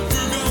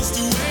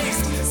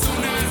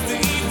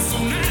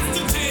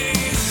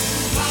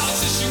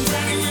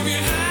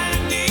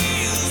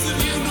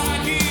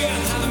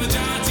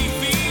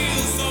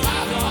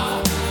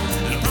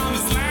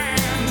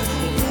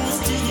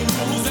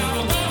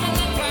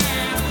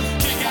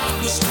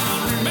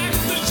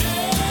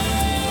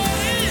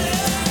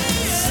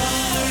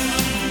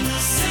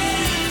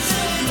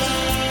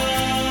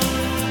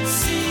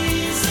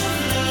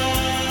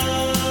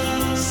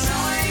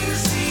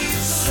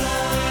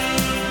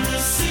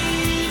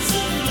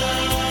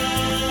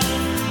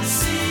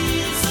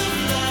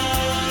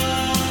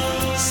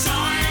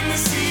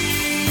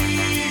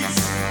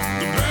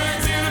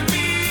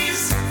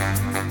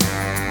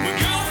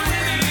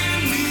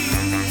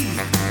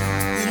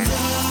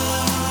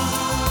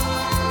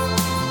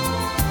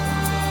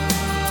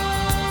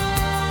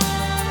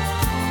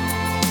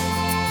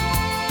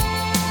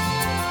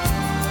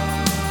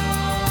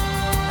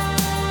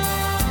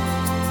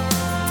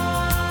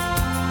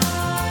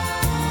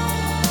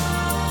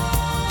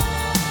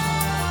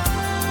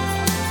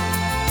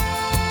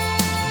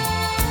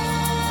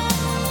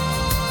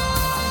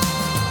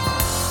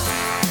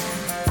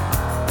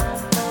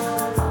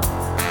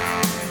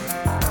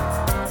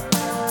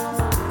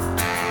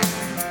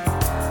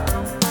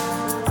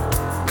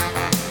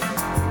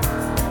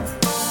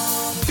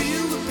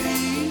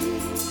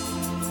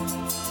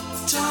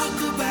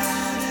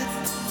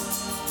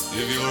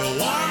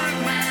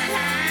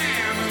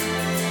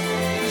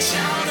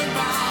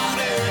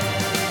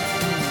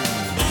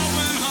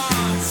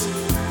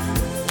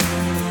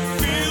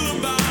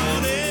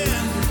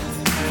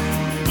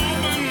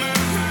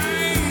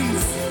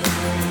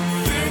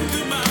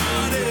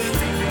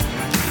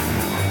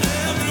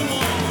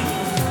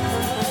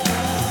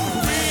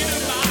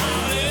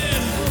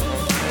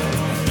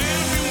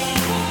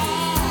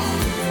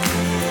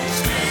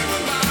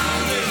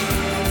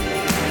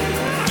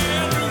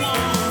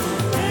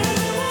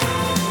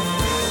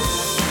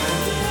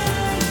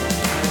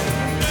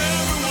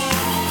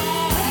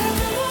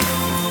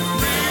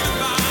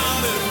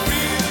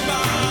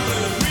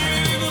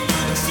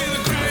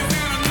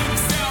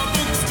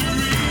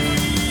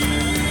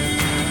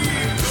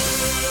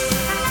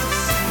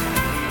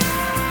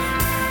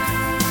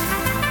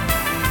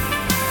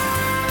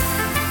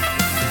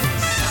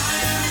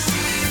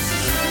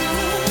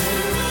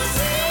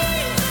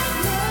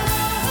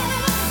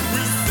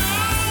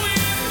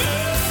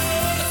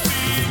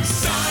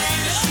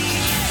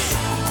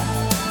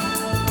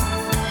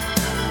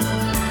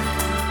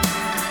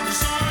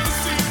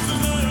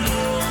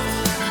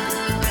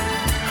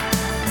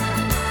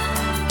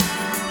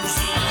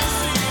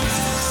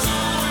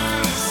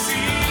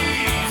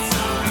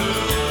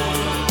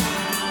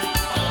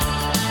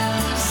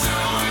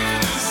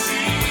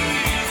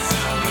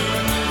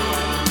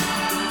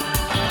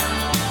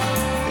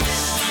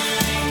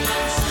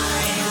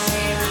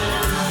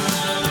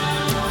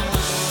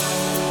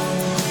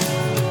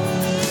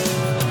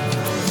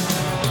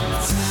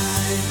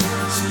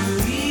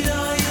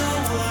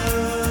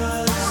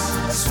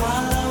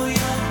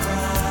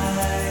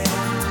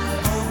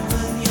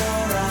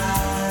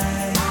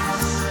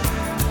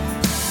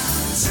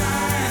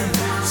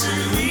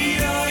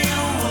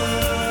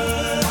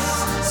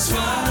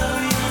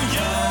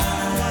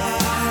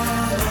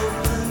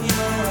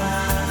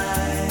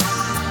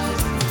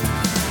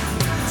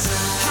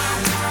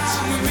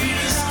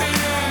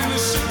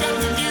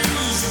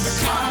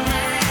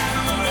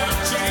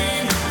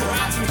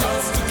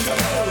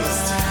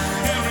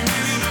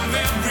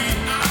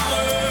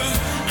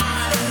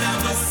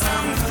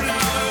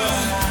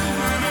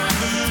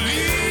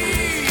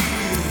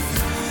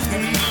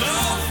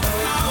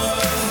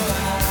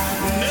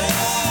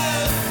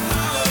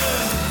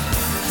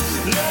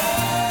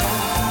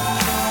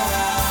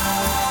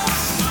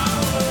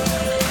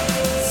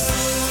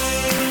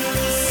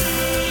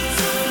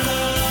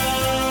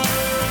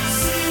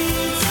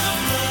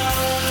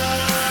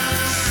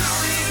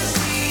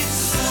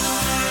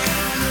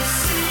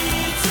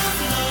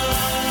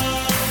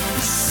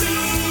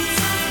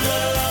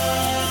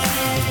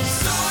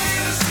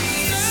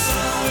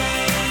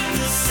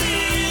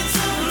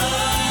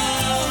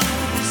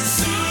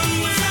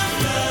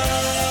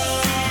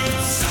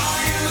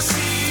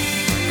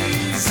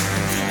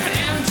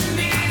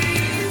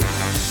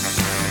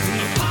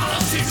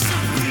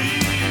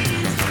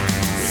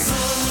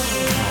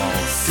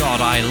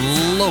 I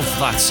love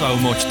that so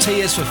much.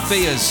 Tears for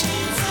Fears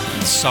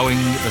and Sowing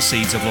the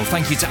Seeds of Love.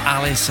 Thank you to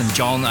Alice and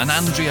John and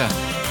Andrea,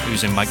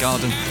 who's in my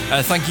garden.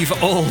 Thank you for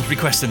all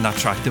requesting that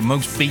track, the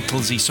most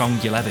Beatlesy song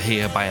you'll ever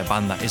hear by a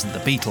band that isn't the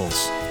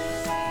Beatles.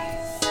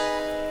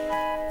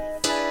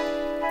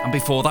 And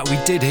before that, we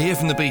did hear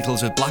from the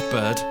Beatles with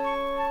Blackbird.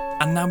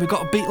 And now we've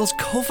got a Beatles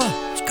cover.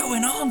 What's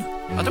going on?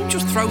 I don't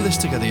just throw this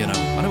together, you know.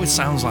 I know it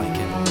sounds like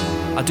it.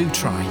 I do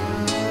try.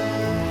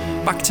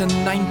 Back to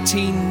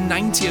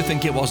 1990, I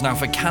think it was now,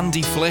 for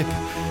Candy Flip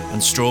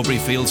and Strawberry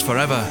Fields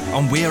Forever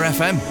on Weir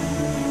FM.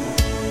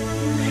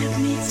 Let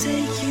me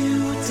take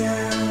you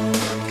down,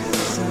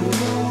 'cause I'm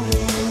going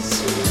to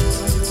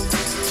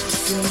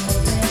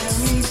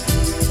strawberry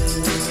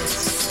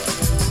fields.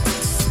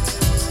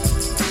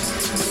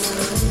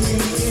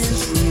 Nothing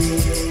is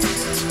real,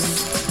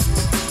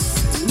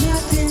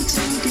 nothing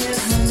to get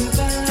hung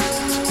about.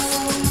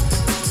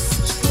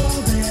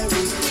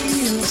 Strawberry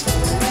fields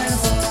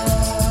forever.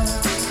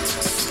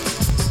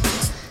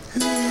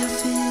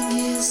 Living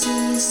is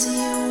easy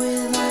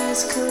with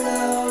eyes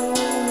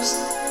closed.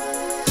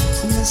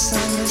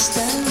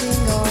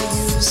 Misunderstanding all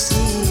you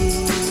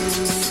see.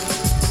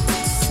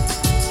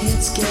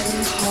 It's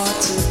getting hard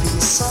to be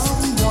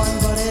someone,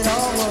 but it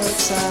all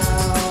works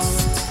out.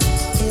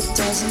 It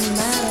doesn't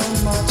matter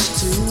much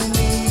to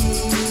me.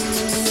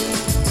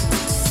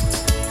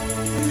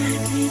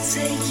 Let me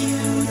take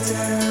you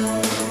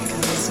down,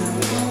 'cause I'm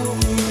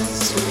going to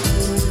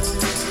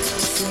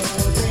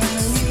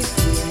strawberry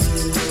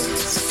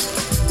fields.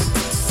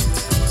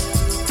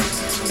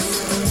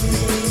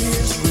 Nothing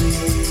is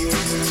real,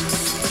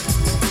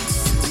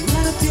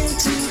 nothing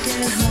to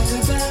get hung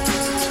about.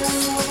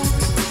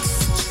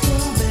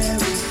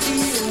 Strawberry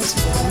fields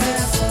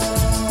forever.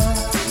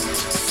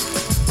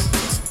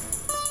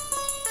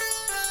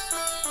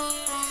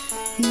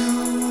 No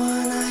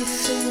one I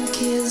think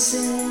is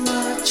in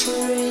my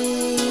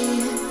tree.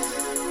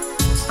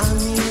 I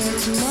mean,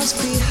 it must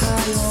be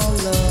high or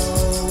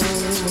low.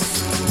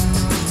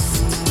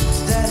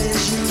 That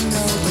is, you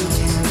know you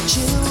can't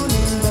tune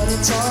in, but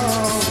it's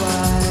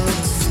alright.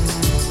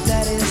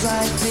 That is, I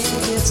think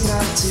it's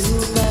not too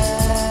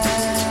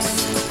bad.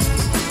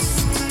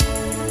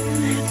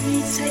 Let me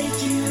take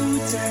you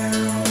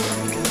down,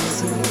 'cause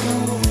I'm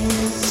going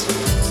to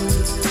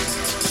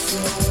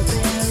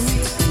strawberry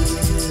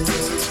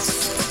fields.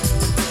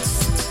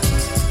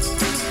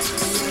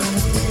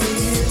 Nothing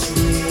is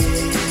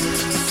real,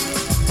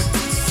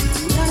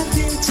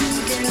 nothing to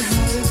get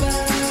hung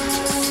about.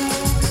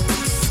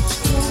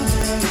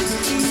 Strawberry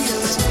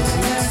fields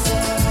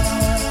forever.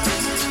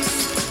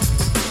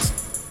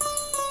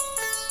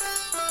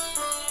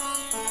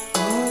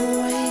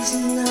 Always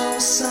know,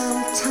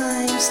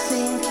 sometimes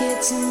think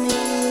it's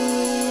me,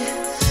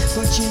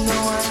 but you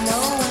know I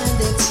know and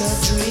it's a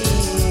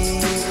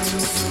dream.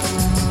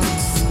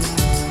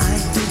 I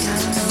think I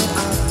know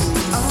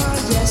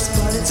yes,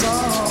 but it's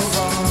all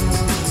wrong.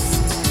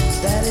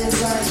 That is,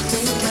 I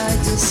think I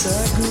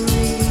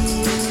disagree.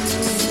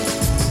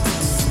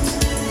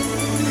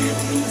 Let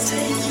me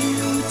take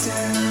you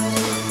down,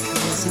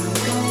 'cause I'm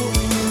going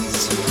to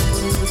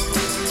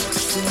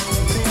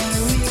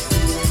strawberry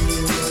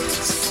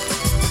fields.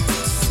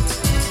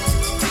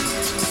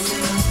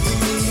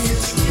 Nothing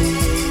is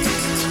real,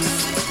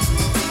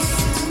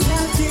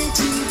 nothing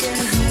to get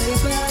hung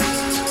about.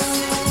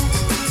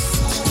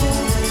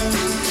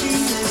 Strawberry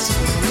fields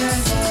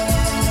forever.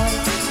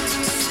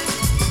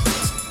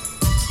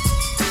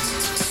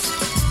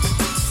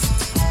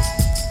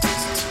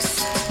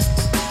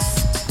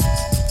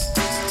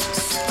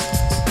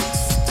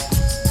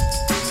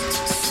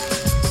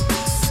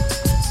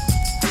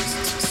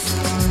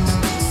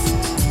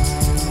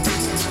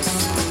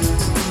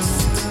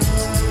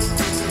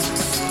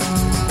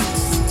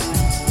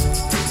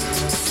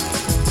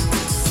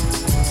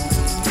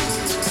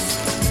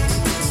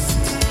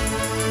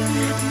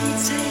 Let me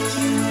take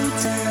you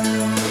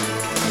down,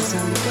 'cause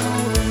I'm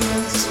going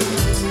to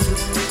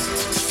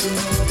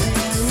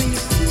strawberry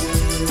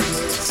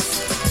fields.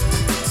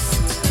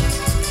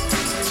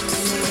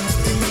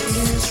 Nothing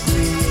is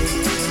real,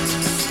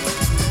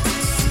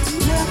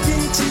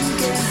 nothing to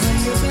get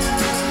hung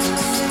about.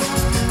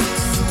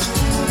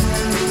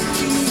 Strawberry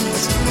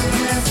fields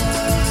forever.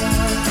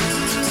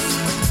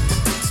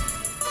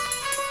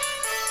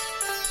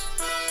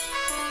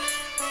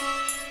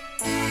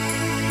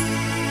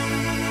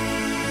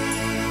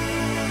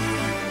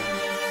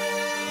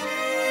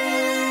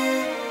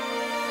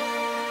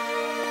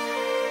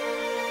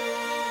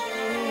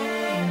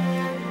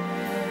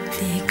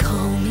 They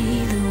call me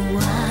the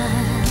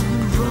wild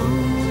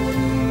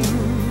rose,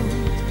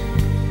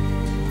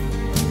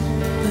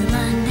 but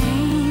my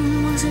name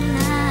was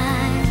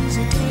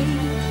Eliza Day.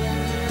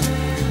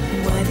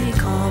 Why they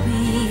call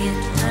me it,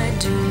 I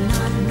do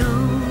not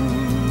know.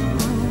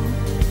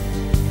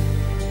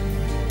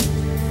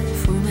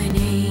 For my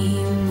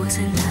name was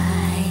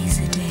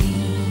Eliza Day.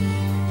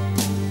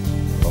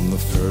 On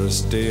the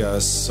first day I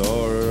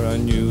saw her, I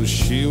knew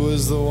she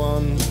was the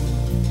one.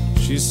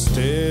 She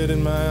stared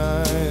in my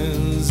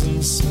eyes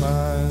and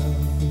smiled.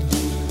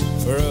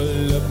 for her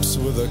lips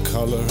were the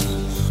color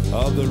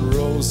of the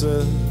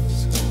roses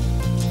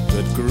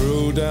that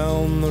grew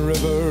down the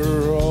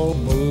river, all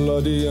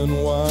bloody and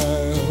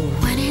wild.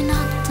 When he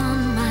knocked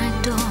on my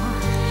door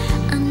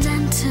and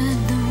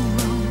entered the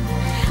room,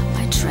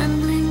 my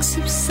trembling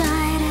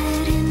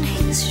subsided in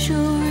his sure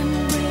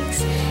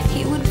embrace.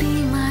 He would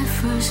be my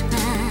first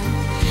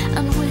man,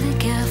 and with a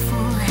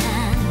careful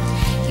hand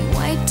he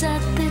wiped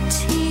out the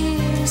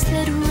tears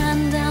that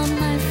ran down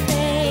my face.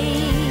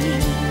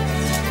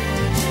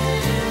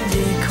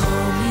 They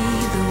call me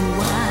the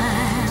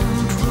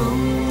wild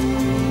rose,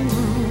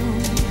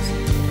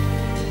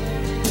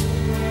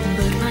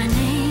 but my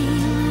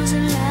name was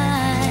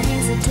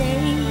Eliza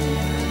Day.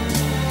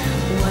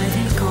 Why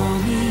they call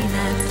me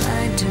that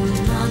I do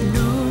not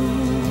know,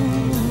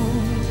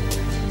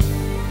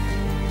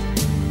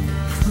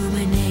 for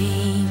my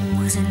name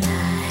was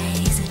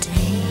Eliza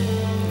Day.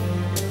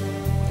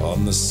 On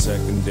the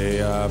second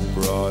day I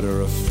brought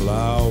her a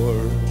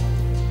flower.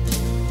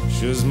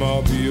 She was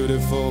more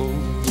beautiful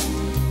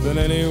than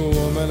any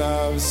woman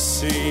I've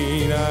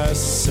seen. I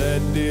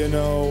said, do you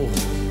know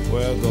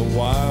where the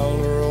wild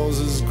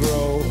roses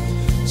grow,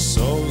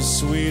 so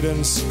sweet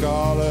and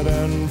scarlet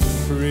and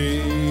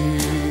free?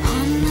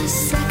 On the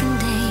second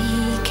day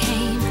he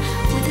came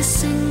with a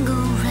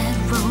single red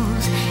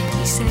rose.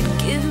 He said,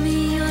 give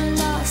me your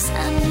loss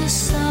and your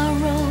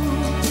sorrow.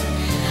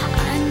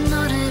 I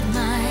nodded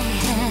my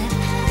head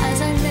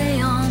as I lay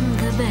on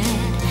the bed.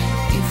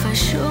 If I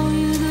show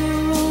you the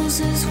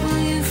roses, will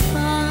you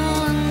follow?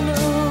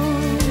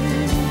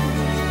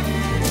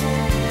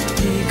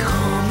 They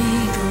call me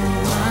the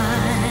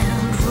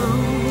wild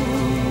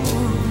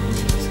rose,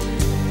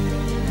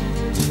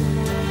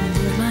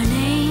 but my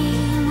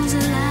name was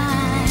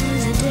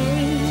Eliza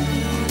Day.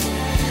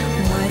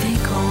 Why they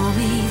call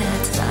me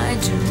that I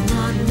do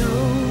not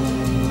know,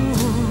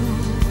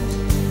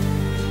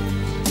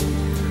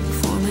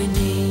 for my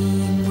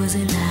name was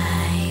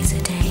Eliza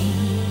Day.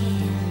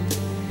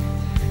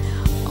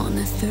 On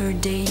the third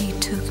day he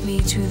took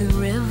me to the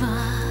river.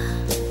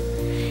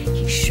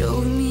 He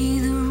showed me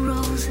the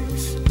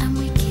roses and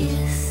we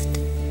kissed.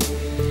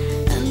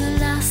 And the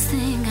last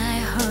thing I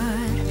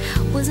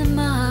heard was a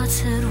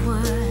muttered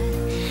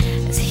word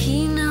as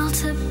he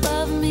knelt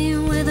above me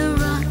with a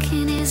rock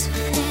in his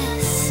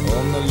fist.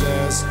 On the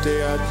last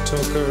day I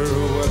took her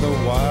where the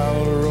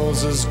wild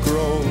roses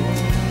grow.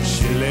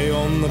 She lay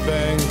on the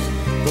bank,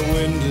 the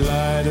wind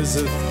lied as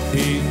a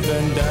thief,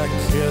 and I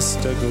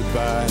kissed her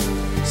goodbye,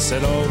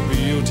 said all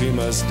beauty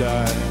must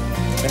die.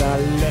 And I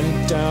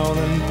leant down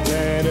and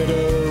planted a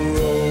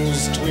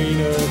rose between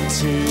her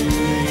teeth.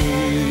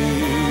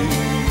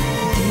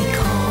 They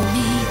call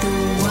me the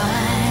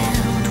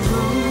wild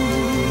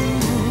rose,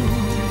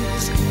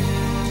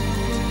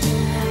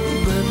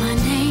 but my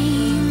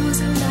name was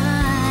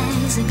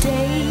Eliza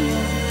Day.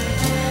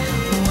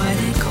 Why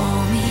they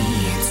call me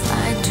it I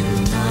do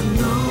not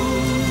know,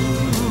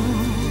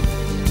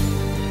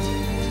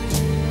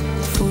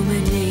 for my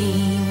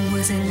name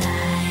was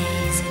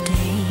Eliza Day.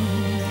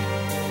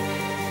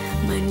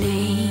 My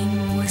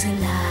name was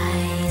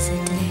Eliza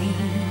Day,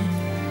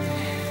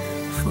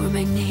 for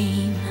my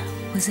name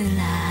was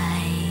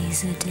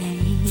Eliza Day.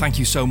 Thank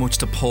you so much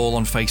to Paul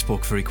on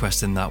Facebook for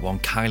requesting that one.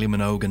 Kylie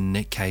Minogue and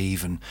Nick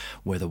Cave and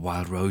Where the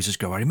Wild Roses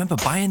Grow. I remember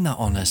buying that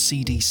on a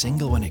CD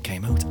single when it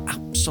came out.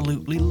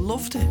 Absolutely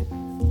loved it.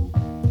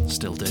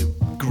 Still do.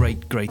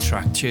 Great, great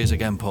track. Cheers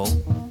again, Paul.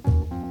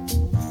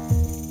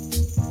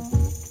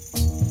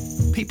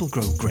 People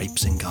grow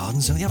grapes in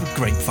gardens, and they have a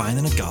grapevine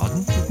in a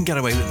garden. We can get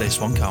away with this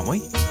one, can't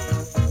we?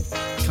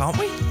 Can't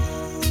we?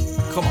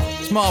 Come on,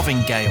 it's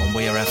Marvin Gaye on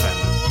Weir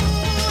FM.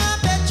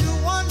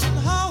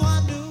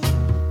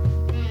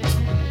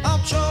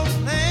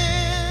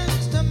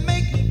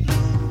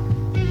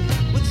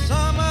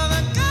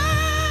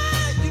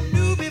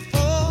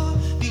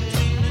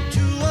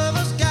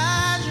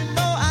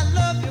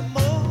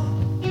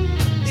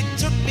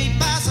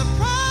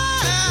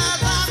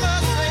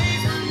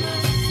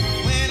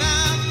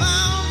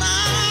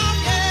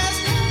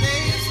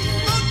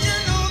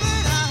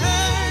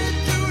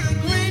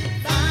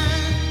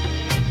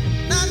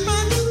 Not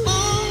much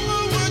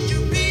longer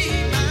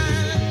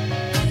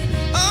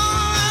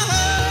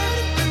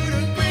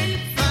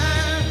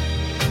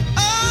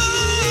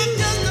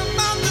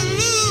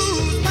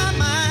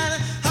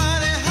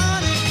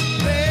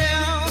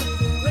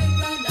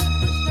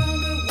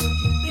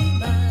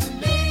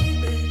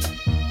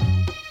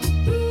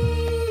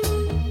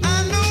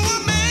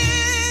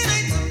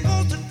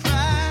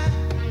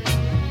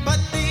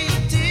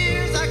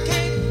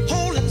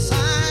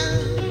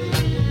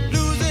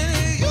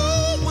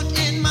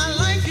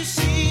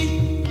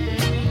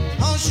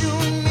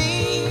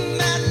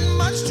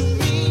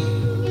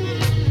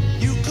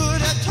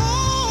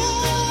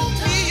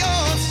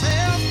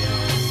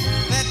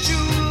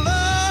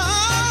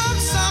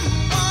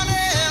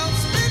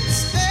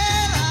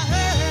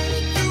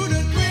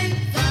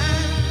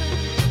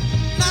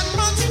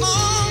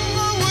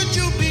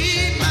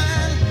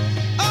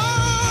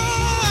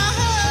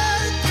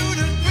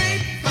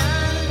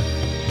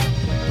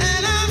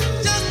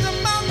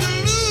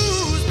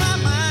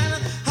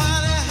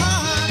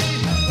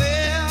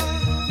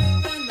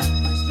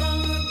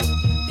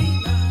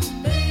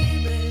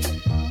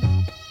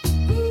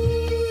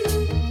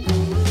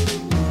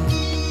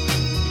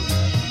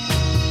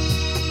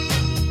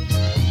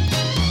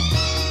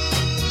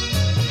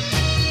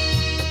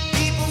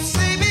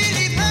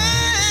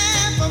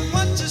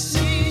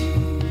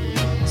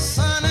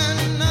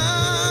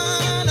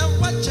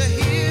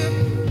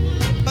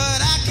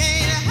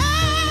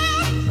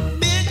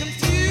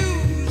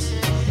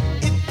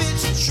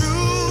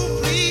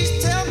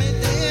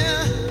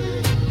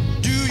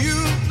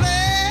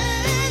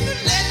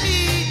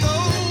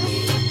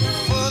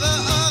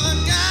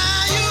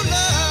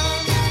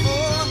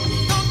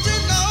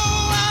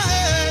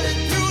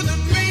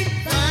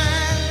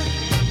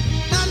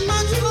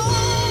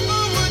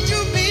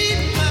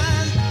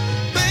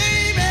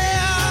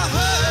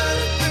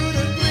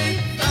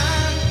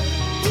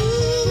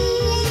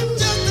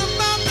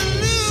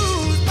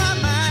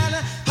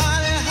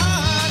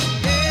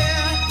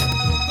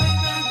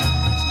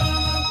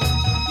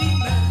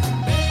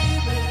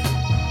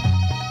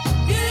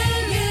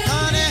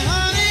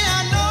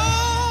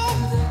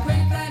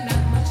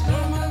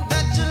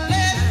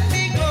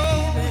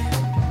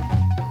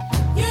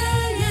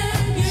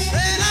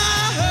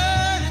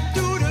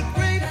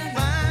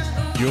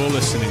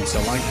listening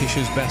to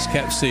Lancashire's Best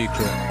Kept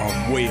Secret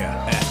on Weir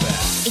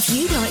FM. If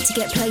you'd like to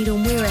get played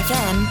on Weir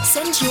FM,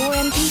 send your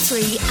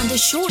MP3 and a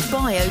short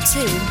bio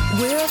to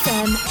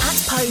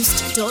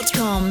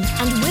weirfm@post.com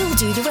and we'll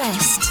do the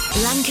rest.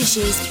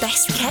 Lancashire's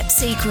Best Kept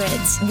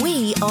Secrets.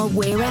 We are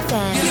Weir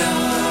FM.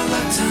 You're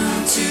locked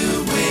on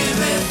to Weir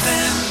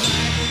FM.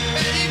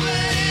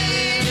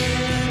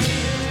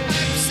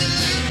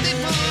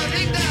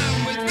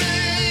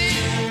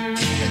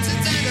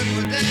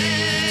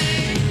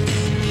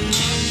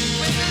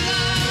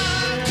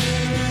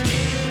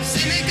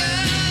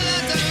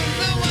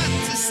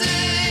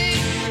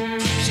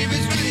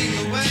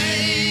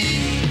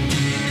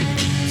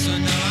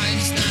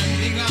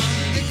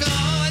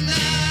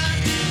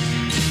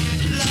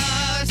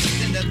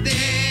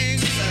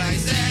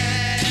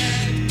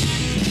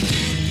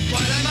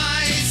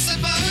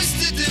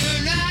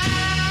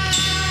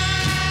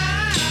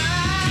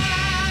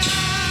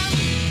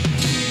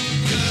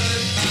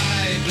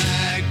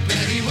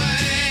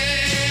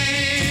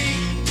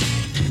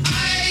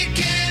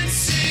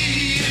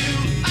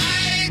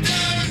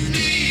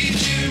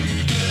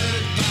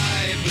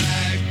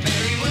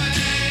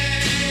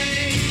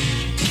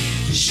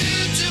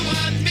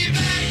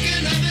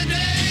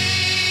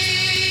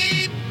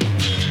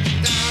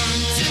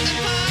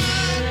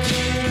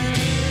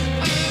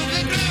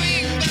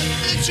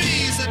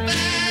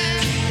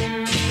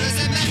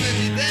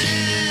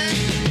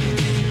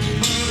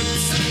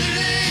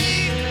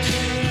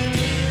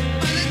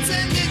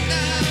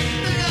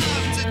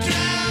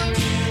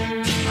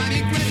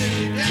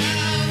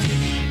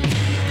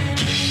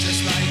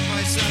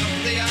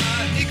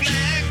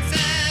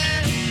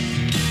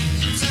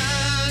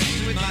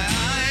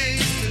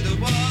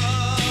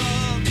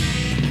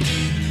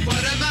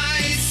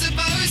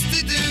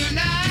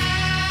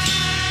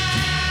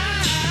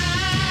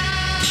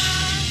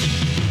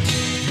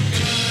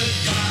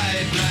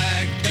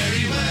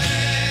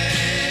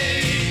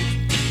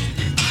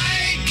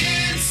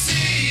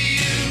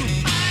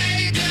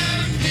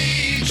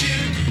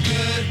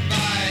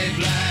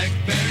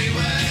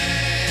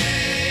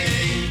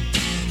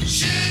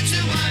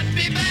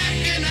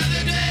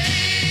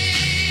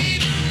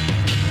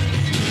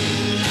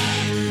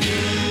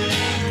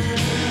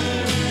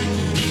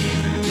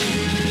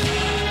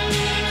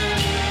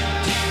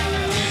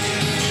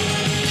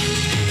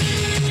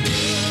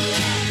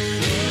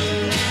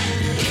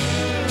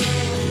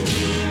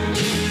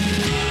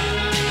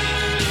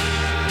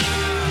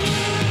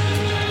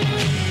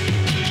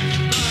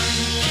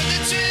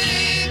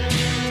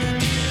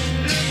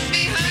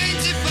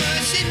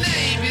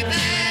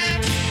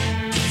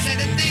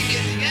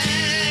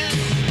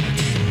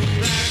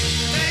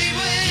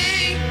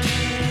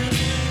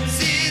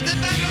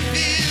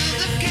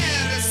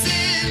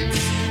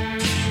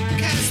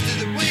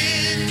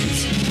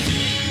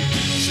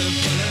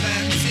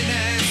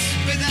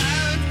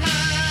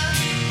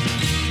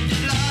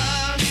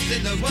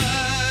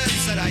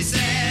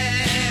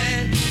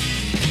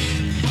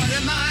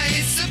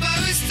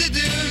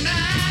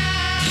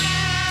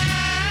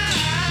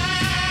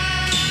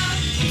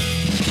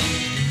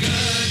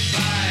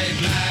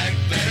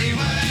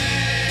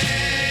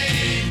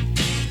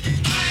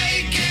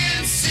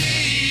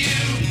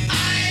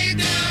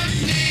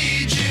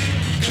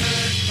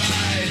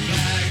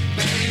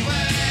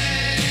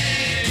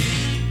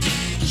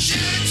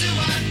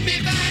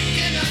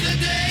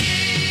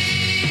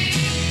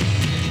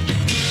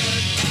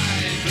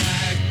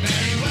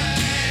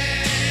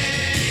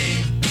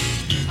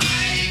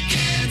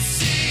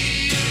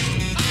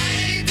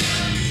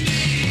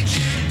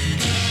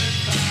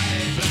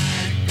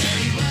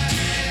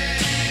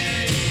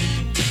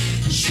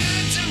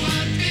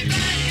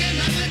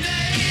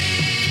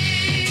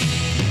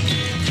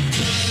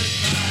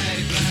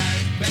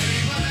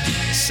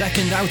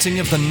 Second outing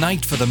of the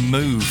night for The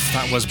Move.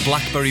 That was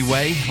Blackberry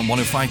Way on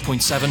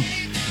 105.7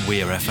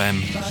 Weir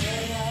FM.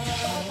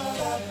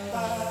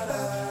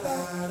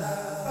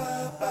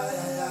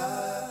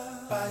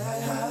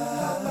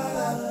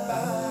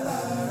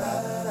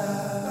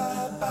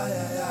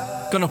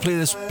 Gonna play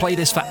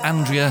this for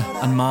Andrea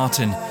and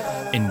Martin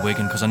in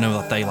Wigan because I know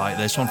that they like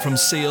this one from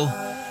Seal.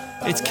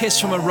 It's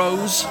Kiss from a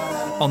Rose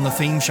on the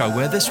theme show,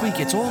 where this week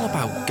it's all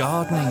about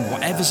gardening,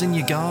 whatever's in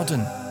your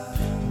garden.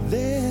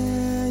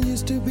 There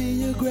used to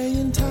be a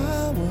graying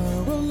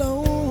tower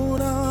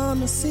alone on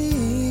the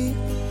sea.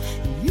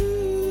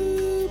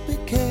 You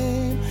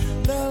became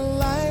the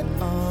light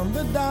on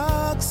the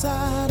dark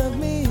side of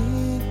me.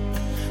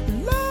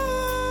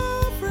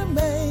 Love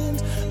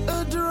remains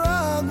a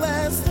drug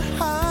that's the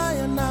high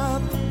and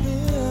not the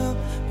pill.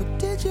 But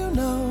did you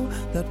know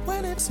that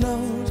when it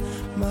snows,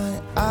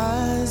 my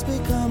eyes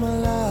become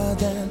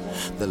alive and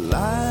the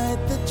light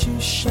that you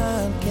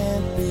shine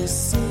can't be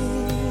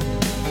seen?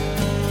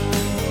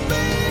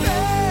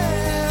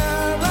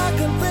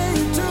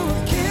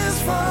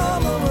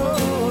 From a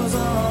rose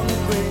on the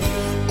grave.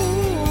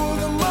 Ooh,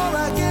 the more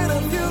I get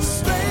of you,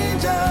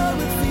 stranger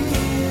it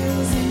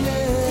feels,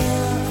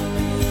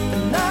 yeah.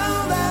 And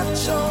now that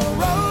your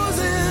rose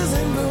is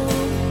in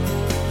bloom,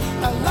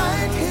 a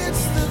light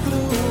hits the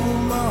glue.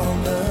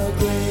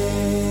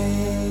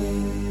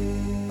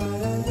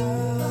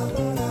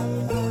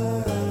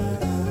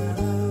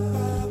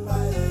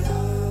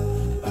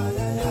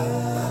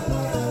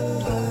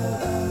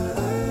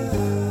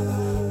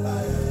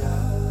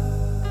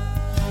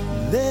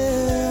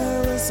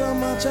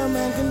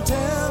 man can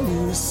tell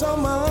me so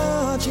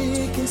much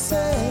he can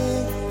say.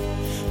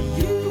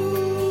 You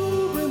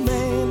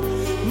remain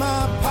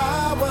my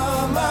power,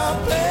 my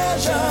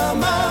pleasure,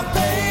 my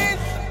pain,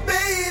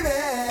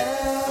 baby.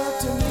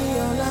 To me,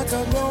 you're like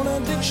a grown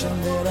addiction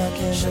that I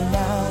can't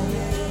deny.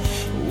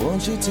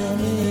 Won't you tell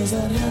me, is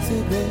that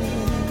healthy, baby?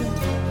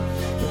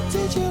 But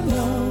did you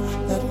know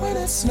that when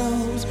it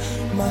snows,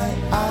 my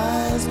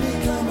eyes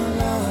become a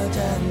large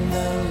and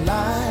the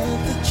light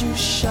that you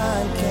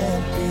shine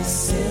can't be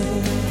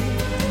seen?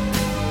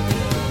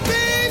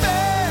 Baby,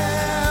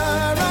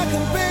 I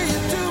can pay you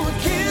to a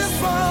kiss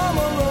from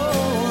a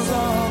rose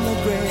on the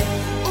grave.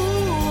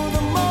 Ooh,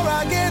 the more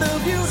I get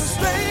of you, the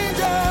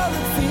stranger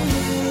it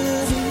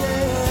feels,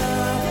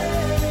 yeah.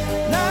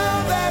 Now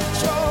that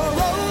your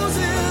rose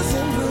is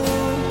in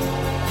bloom,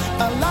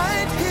 a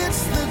light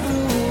hits the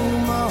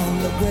gloom on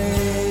the grave.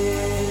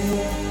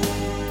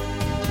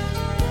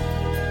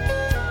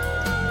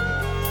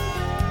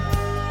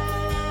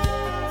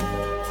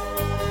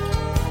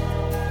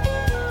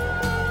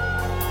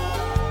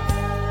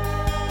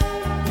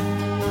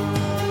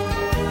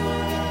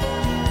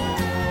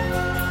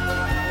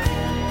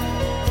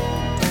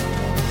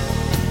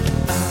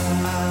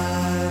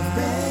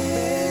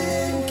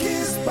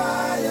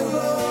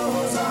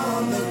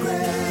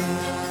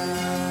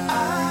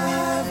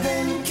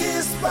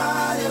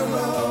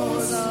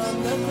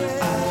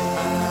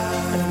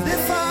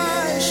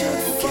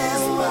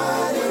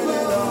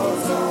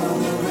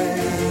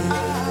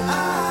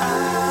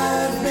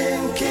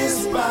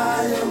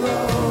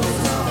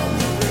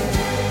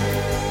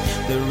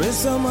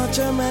 So much a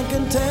man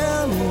can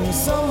tell me,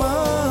 so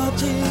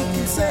much he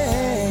can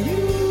say. You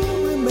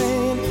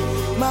remain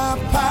my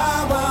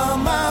power,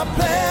 my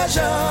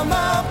pleasure,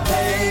 my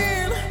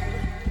pain.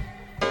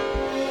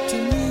 To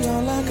me,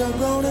 you're like a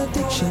grown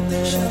addiction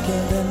that I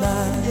can't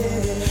deny.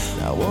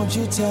 Now won't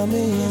you tell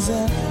me, is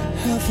that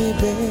healthy,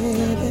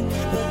 baby?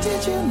 But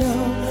did you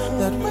know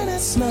that when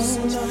it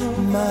snows,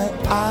 my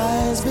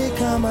eyes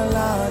become a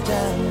large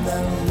and the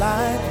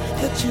light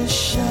that you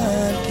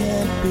shine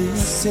can't be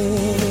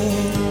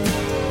seen?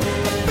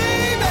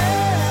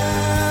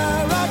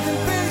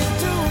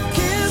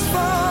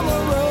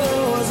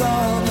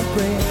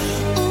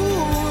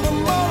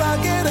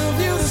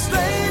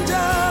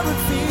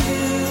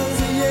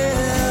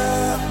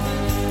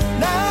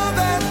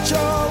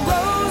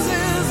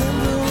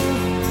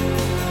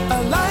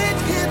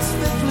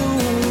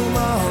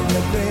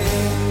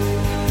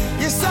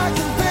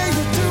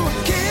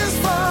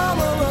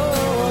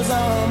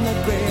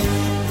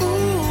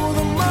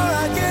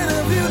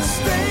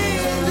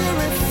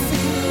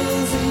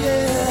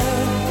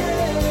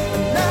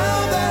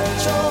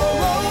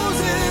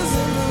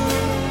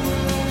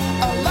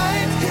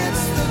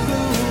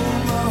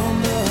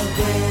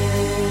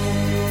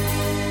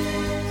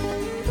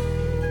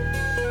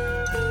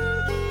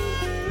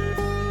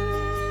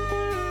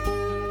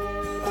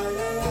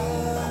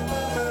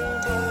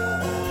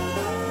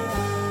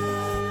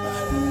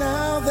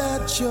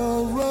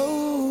 Your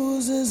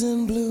rose is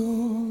in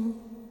bloom,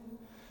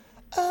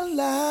 a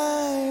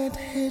light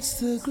hits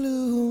the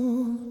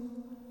gloom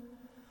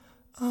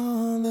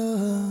on the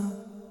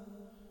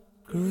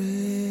grave.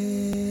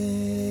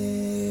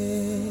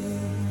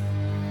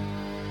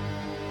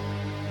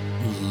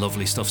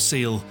 Lovely stuff,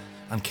 Seal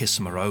and Kiss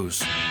from a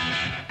Rose.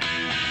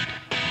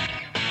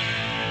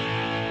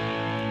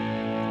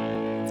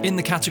 In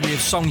the category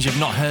of songs you've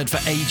not heard for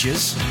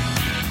ages,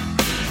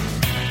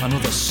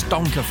 another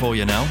stonker for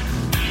you now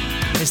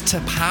is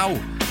Tapao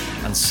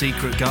and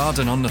Secret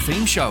Garden on the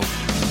theme show.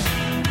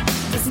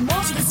 There's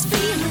more to this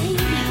feeling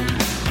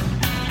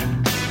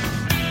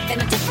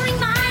than a differing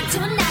mind to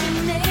an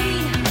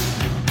enemy.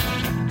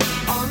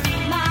 On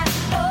my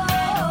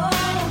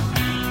own,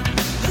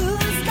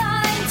 who's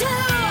going to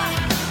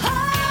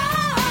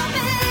hold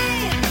me?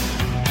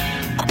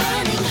 A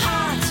burning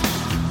heart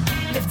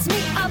lifts me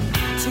up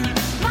to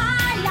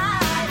my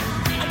life.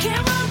 I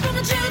can't run from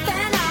the truth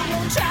and I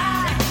won't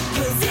try,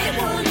 'cause it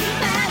wouldn't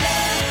matter.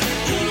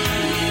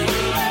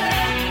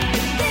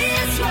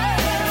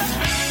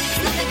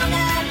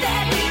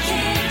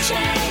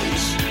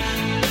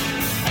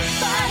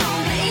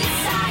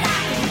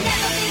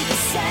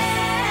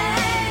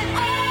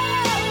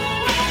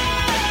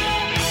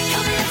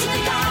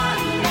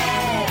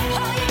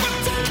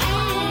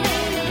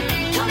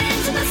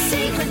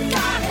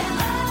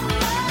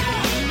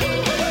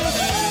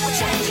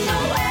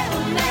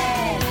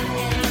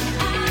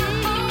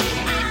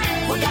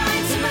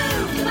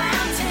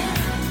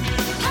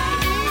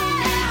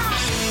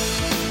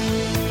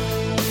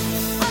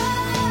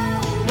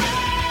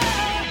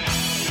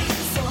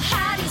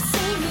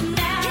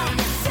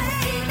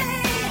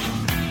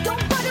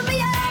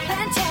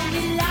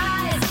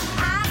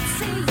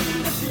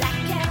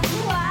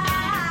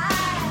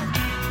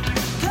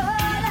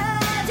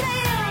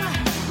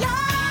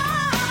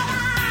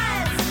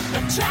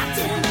 Trapped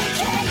in a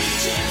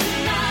cage in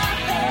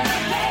another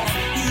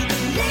place. You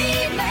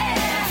believe me?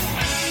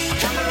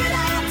 Cover it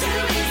up to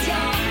ease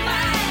your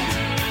mind.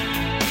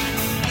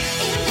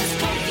 In this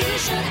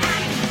confusion, I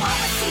can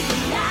always see the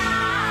light.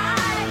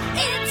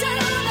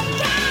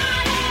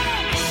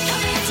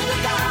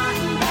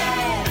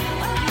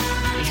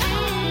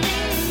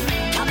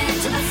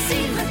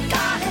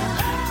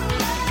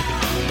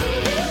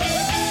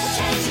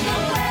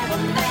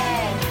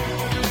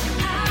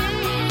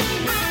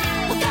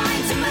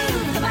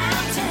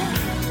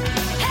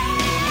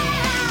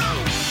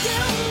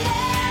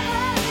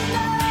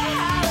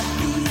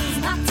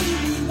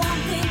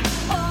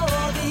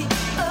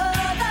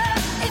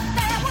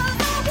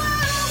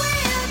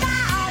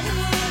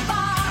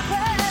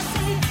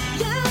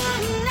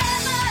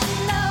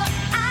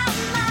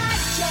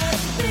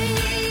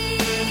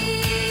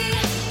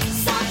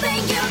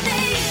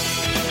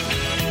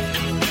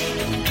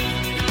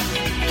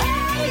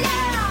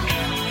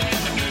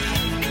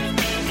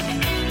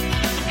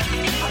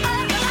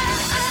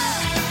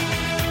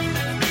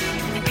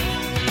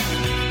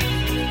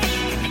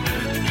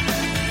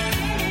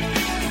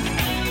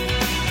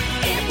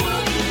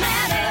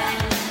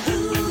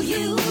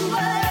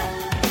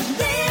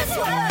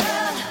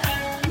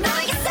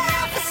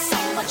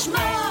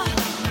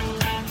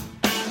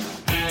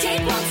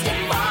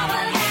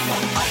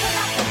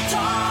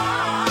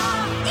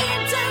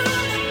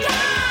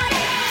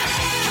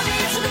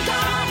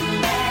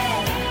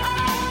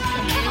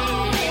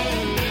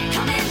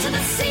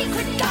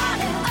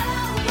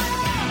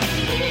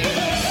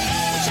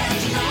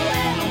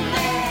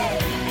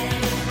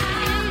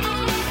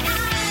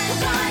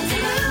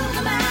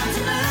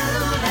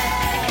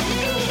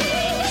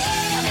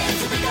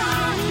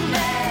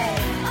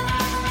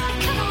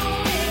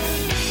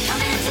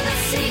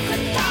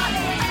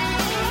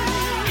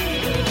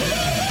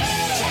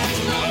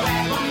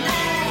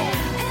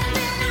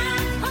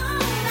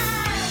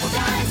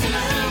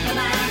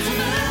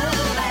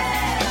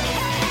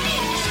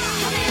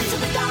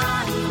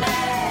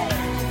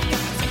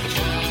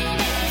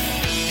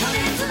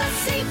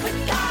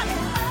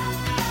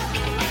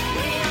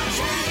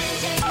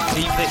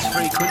 this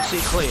frequency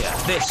clear.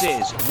 This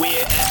is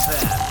Weir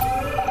FM.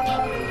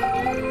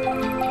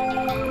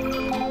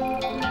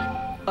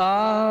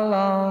 A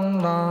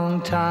long,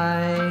 long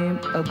time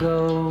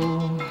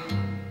ago,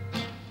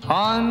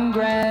 on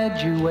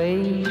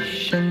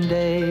graduation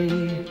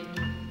day,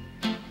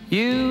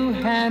 you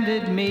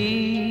handed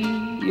me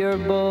your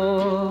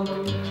book.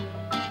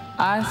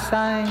 I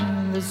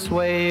sang this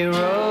way: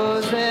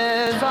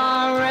 roses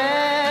are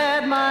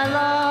red, my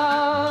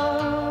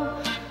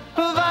love,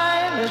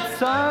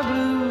 violets are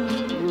blue,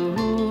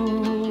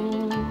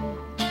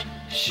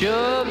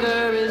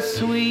 sugar is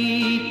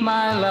sweet,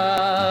 my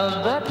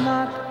love, but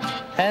not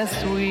as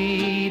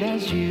sweet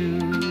as you.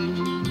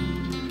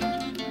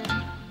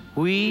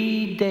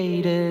 We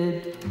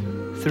dated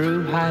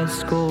through high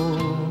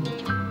school,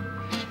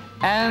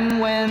 and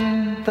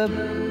when the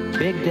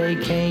big day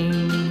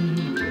came,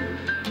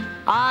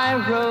 I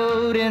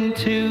wrote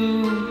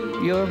into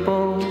your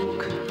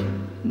book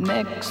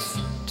next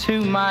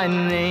to my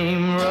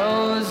name,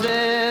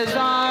 roses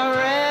are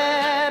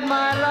red,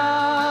 my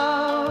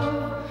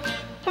love,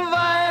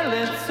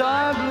 violets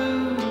are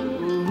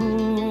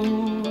blue,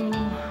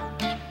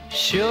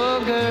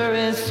 sugar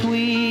is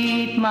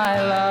sweet, my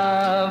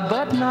love,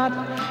 but not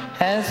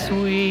as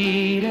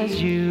sweet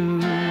as you.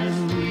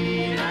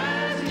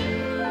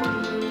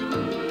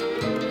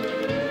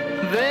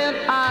 Then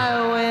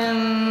I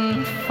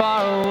went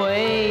far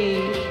away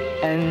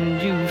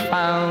and you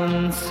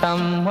found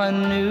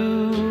someone new.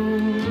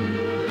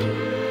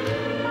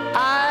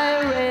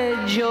 I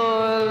read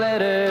your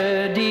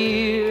letter,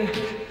 dear,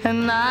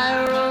 and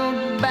I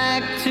wrote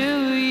back to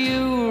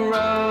you,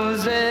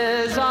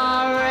 roses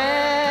are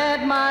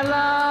red, my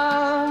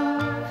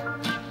love,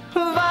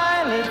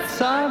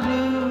 violets are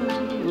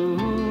blue,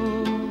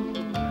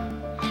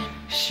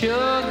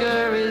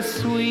 sugar is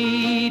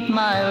sweet,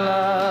 my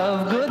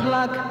love, good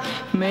luck,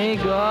 may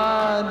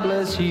God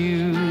bless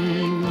you.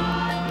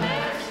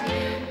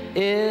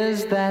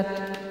 Is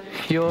that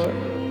your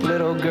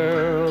little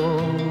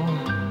girl?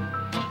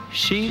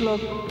 She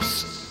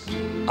looks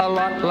a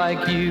lot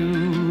like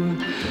you.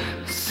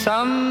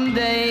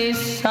 Someday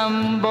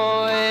some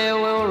boy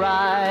will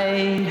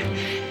write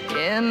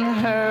in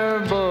her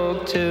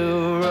book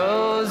too,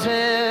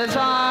 roses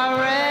are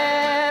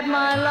red,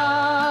 my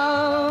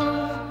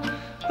love,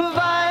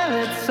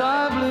 violets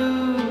are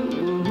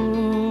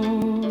blue,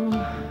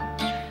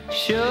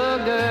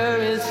 sugar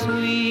is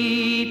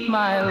sweet,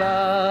 my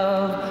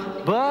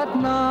love, but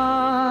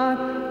not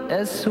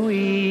as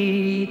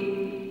sweet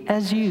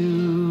as you.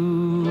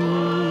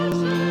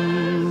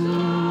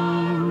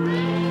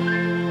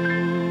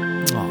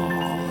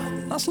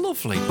 That's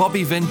lovely.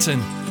 Bobby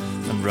Vinton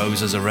and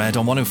Roses Are Red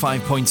on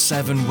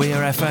 105.7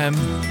 Weir FM.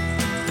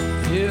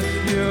 If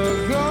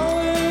you're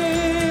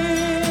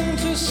going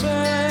to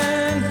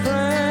San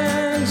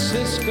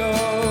Francisco,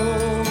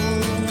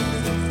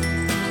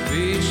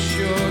 be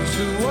sure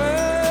to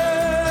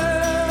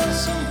wear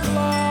some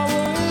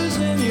flowers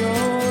in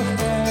your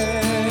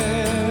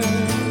hair.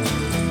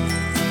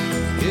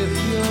 If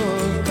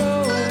you're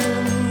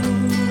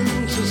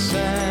going to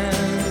San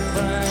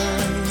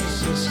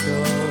Francisco,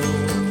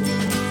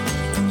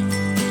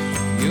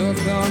 you're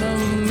gonna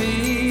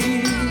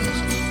meet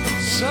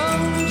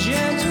some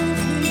gentle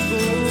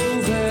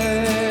people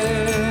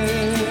there.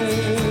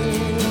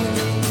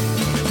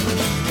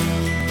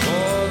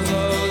 For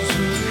those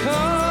who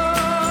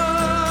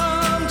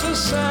come to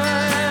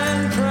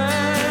San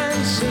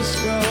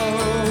Francisco,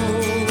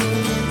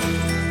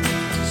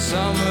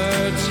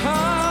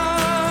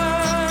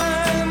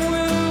 summertime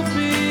will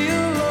be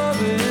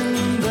a-loving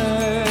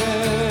there.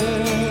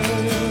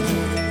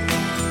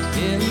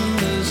 In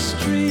the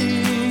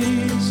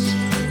streets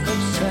of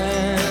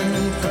San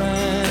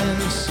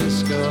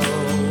Francisco,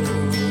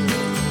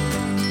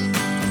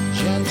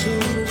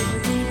 gentle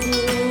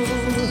people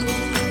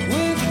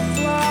with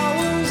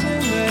flowers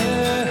in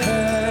their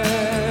hair.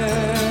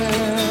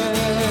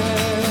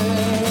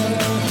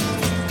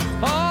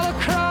 All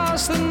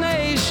across the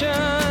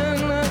nation,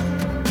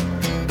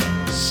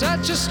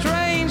 such a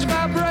strange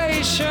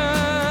vibration,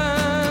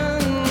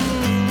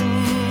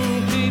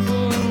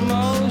 people in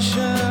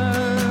motion.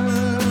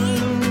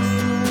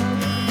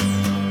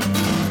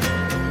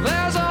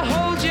 There's a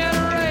whole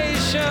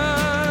generation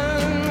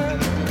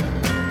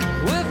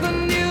with a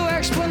new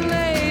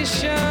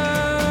explanation.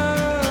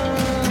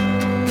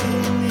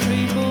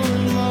 People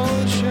in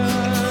motion.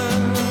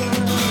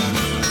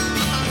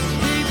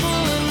 People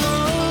in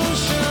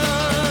motion.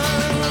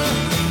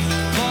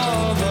 For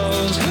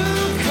those who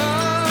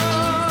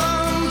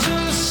come to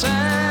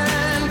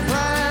San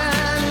Francisco.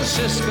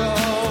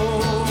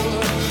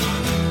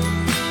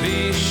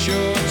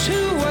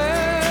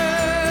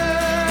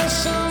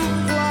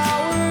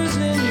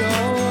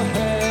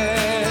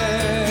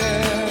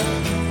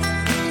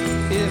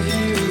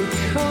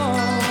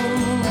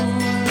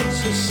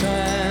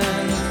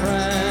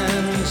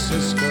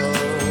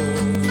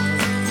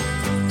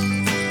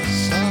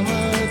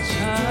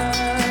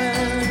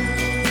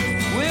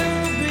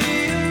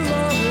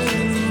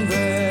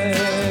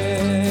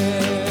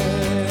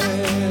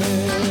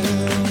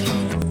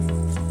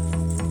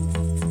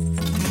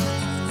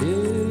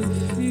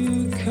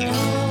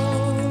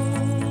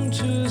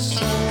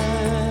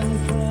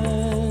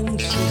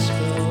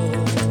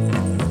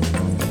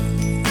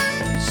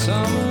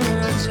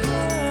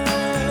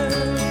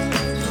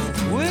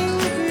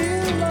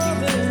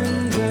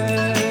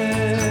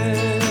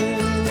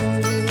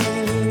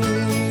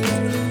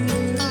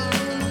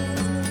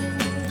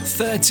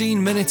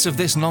 minutes of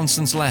this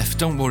nonsense left.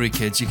 Don't worry,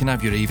 kids, you can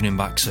have your evening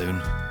back soon.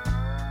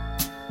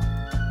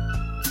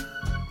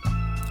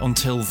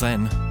 Until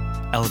then,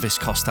 Elvis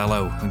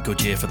Costello and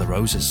Good Year for the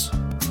Roses.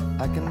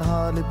 I can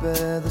hardly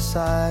bear the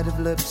sight of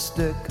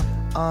lipstick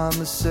on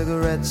the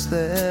cigarettes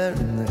there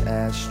in the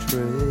ashtray,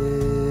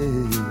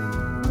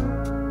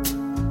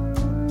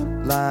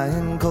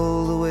 lying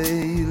cold the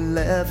way you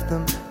left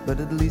them, but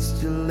at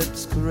least your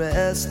lips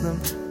caressed them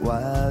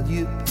while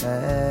you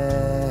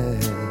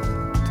passed.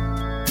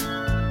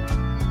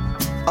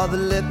 Or the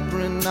lip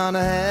print on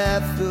a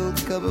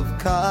half-filled cup of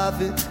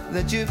coffee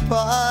that you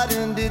poured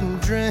and didn't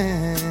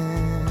drink,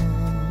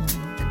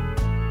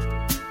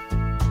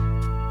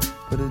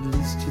 but at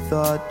least you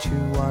thought you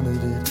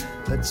wanted it.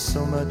 That's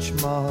so much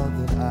more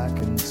that I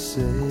can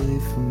say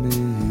for me.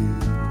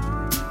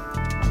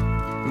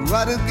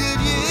 What a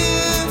good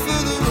year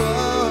for the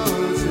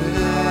roses.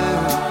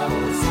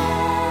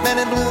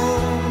 Many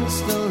blooms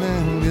still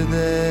linger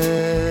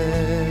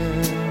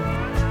there,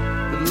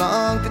 but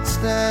long could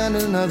stand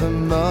another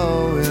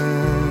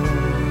mowing.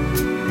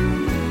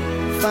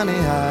 Funny,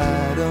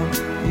 I don't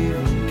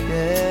even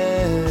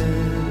care.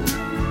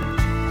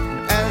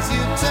 As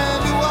you turn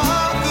to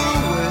walk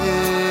away,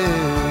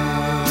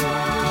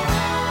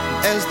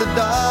 as the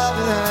door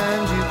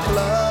behind you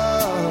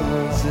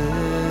closes,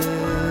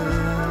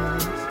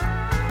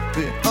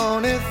 the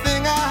only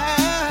thing I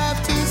have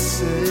to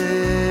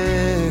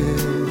say,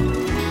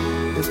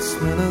 it's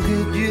been a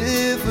good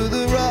year for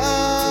the roses.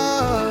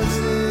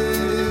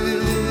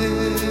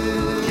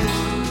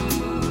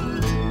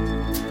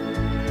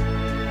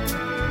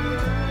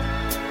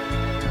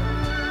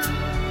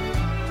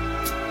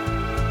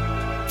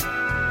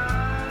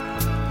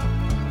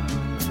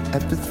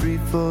 After 3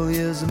 full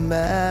years of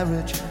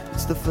marriage,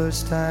 it's the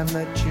first time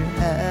that you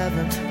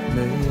haven't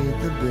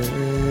made the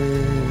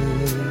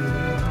bed.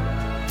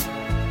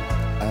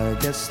 I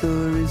guess the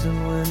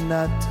reason we're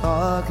not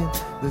talking,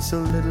 there's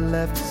so little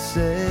left to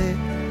say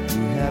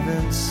we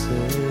haven't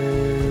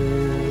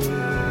said.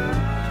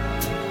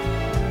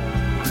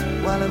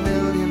 While a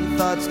million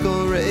thoughts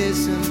go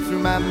racing through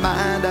my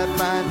mind, I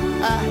find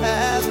I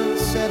haven't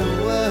said a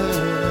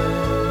word.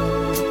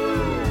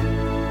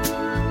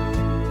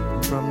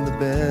 From the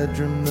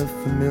bedroom, the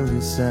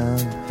familiar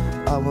sound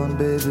of one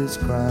baby's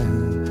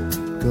crying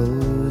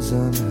goes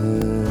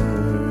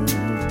unheard.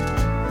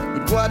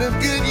 But what a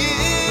good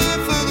year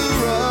for the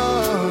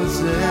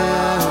roses.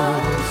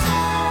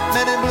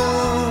 Many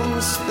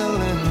blooms still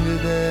linger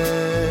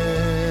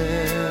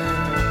there.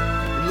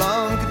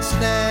 Long could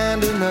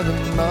stand another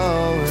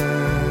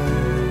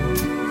mowing.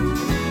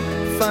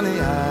 Funny,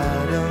 I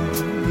don't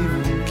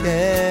even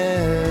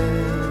care.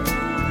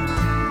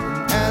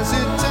 As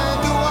you turn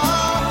to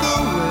walk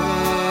away,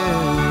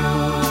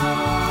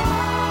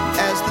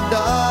 as the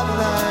door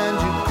behind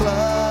you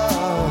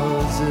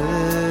closes,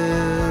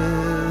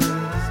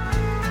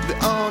 the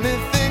only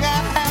thing I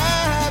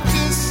have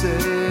to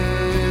say,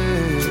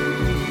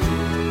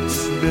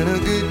 it's been a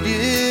good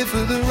year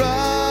for the roses.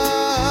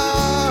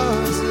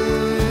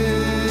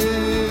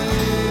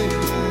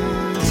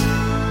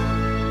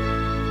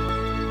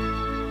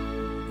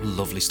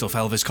 Lovely stuff,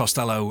 Elvis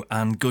Costello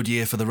and Good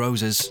Year for the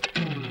Roses.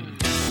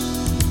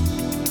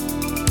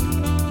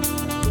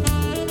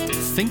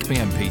 I think my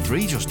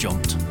MP3 just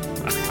jumped.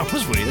 That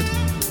was weird.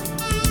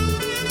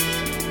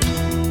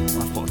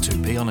 I've put a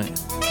 2p on it.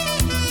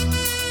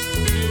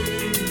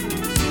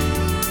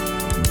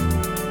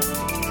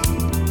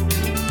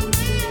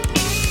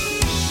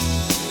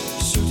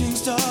 Shooting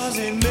stars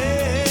in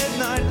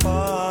midnight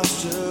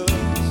postures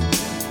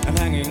and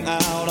hanging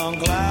out on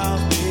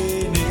clouds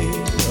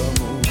beneath the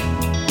moon,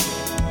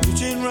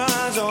 reaching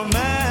rise on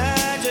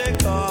magic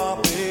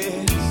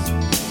carpets.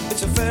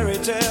 It's a fairy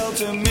tale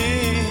to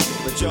me,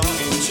 but you're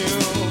in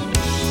tune.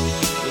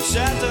 You're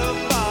shattered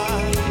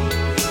by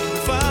the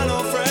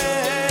final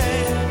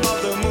frame of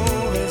the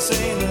movie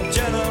scene that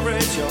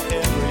generates your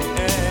every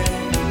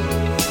aim.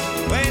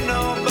 You ain't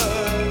no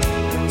bird,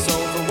 and so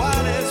for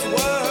what it's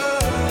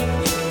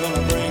worth,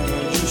 gonna bring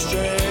you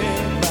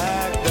straight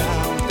back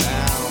down,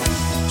 down,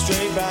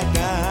 straight back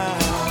down.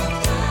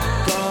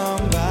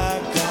 Come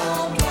back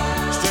down,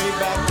 straight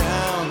back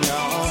down,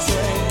 y'all,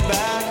 straight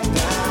back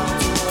down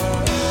to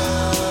earth.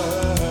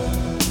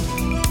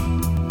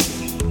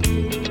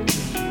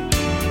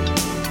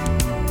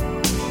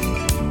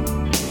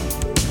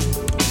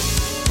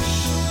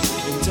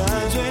 In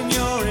times when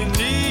you're in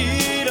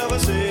need of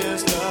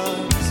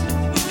assistance,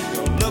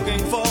 you're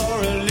looking for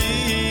a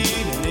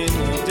lead and in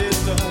the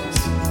distance,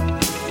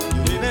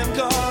 you hear them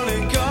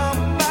calling,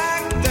 come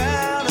back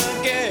down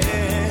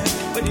again,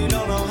 but you know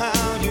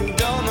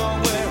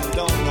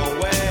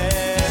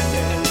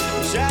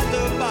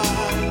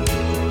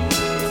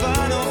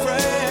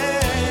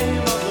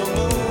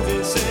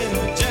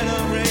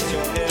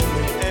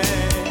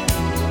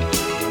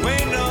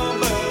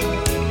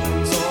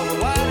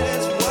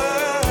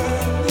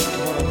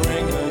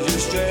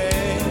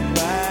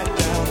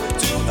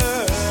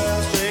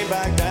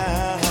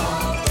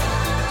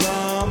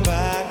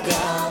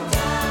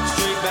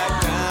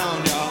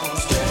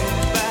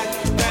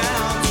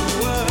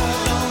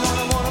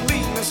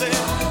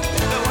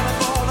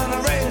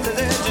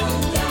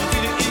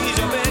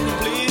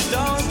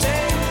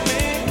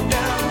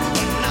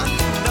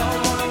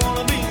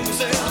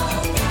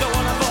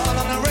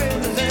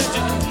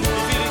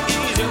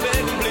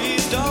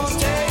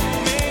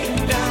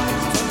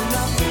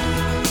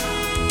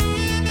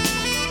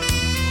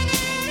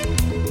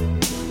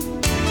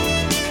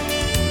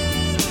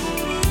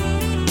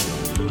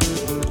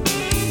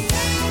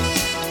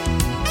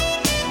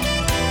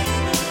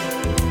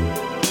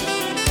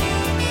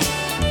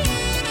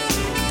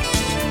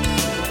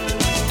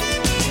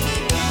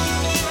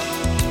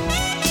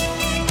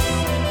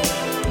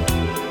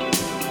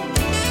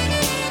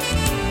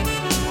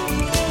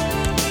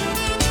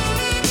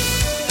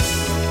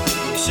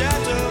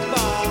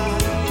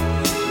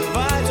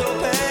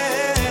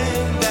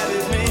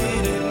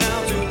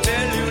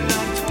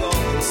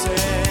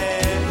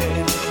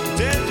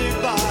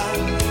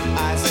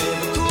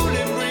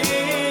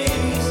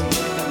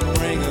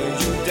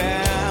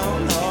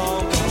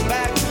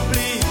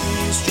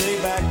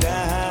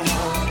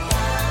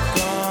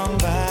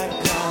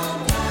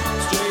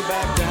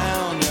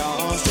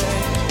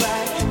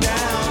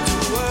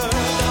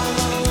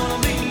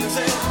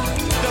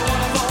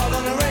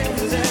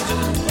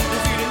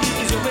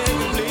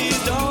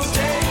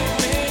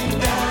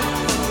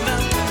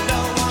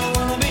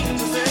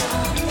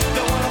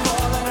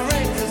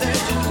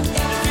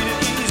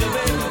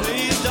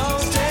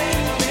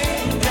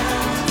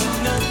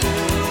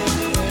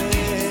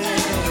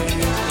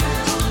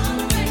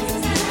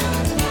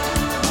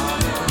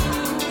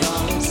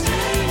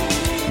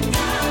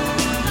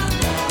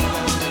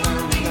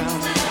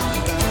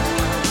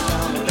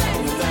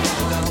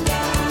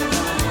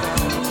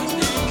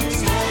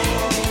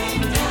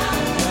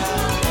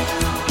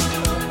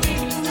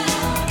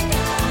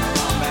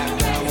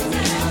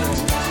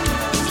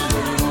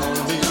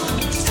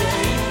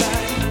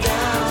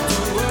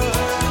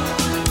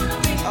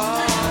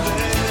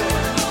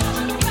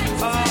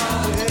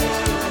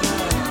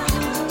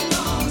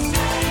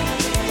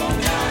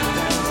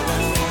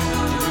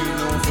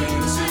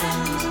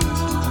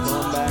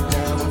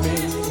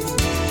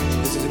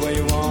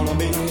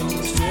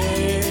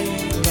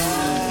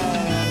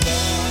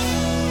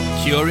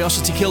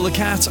Curiosity Kill the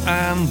Cat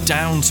and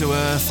Down to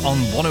Earth on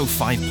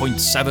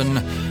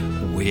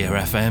 105.7 Weir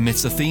FM.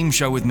 It's the theme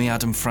show with me,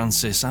 Adam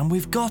Francis, and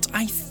we've got,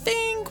 I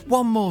think,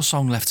 one more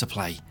song left to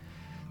play.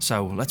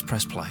 So let's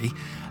press play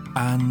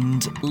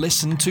and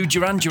listen to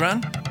Duran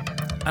Duran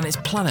and it's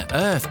Planet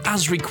Earth,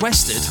 as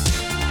requested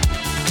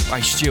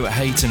by Stuart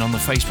Hayton on the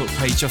Facebook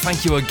page. So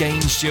thank you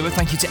again, Stuart.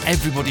 Thank you to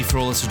everybody for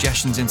all the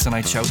suggestions in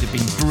tonight's show. They've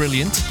been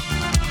brilliant.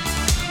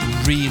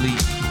 Really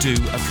do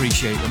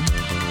appreciate them.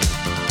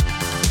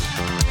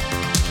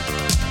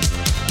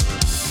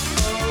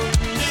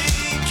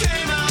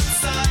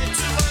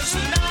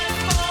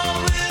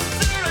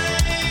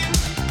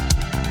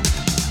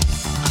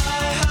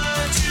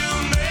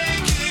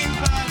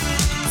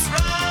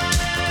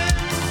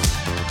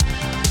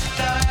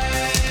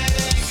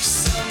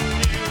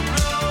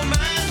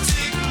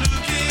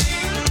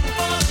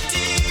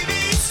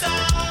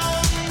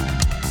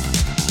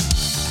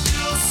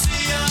 You'll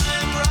see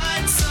I'm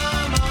right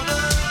some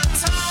other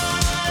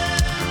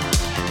time.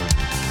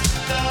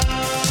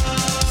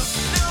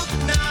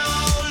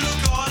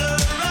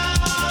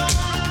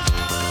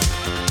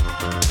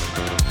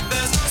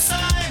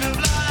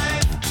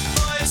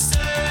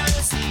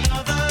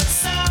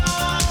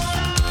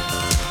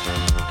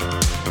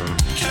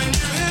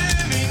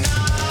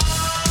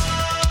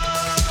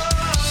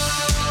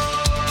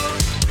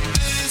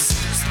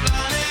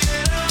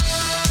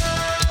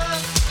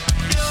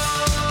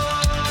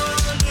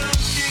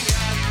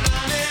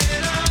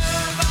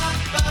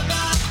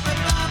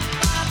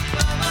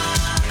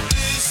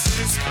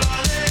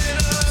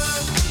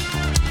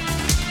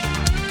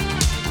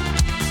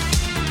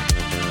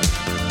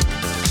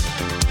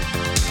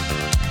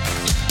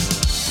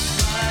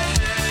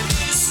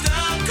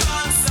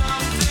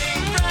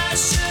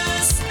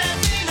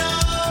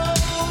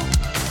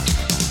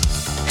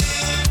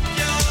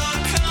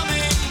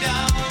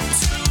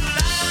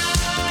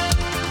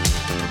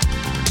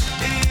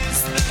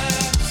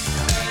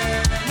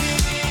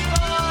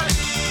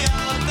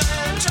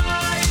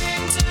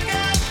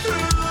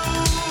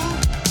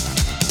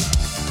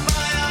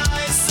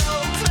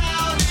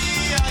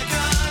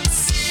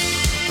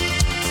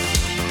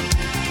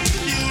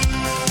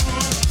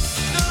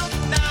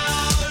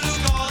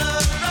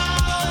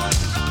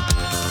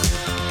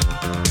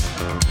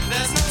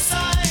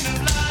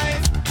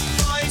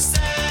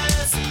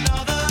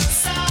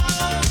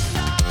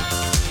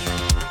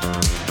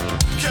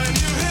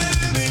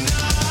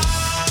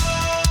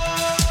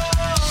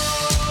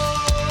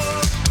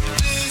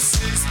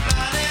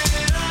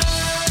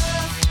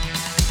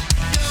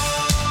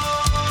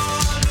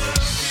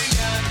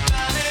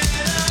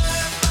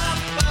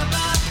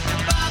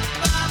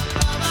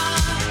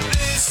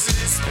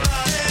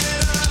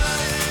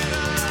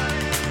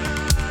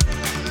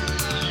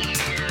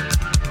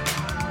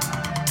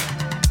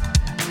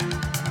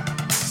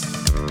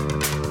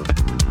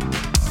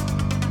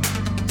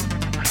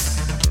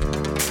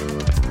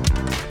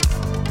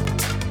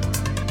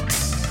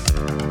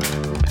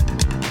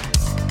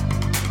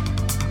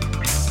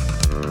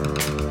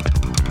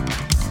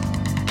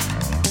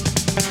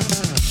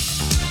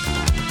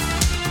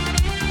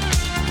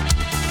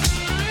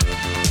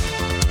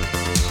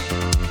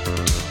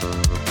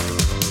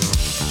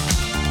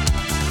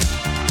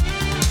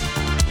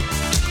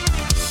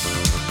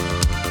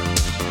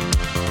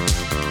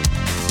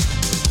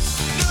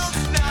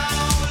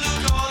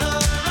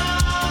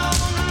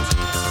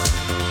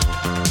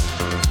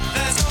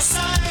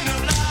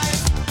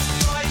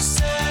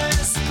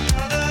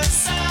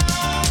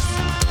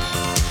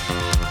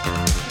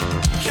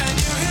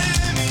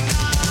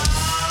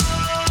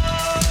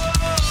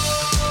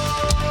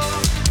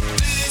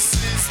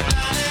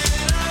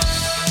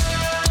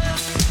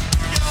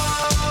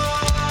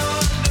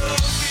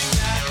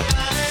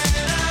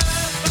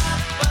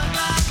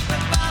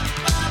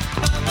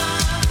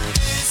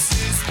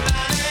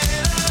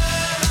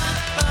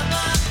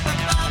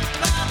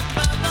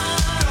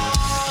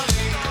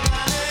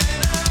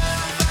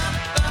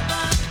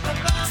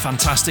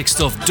 Fantastic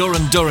stuff.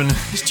 Duran Duran.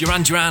 It's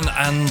Duran Duran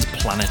and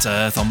Planet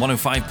Earth on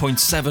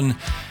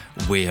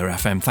 105.7 Weir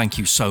FM. Thank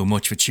you so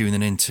much for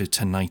tuning in to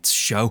tonight's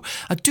show.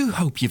 I do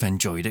hope you've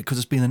enjoyed it, because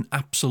it's been an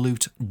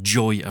absolute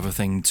joy of a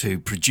thing to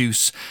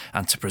produce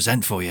and to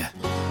present for you.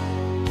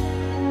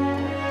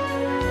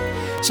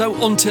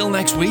 So until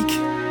next week,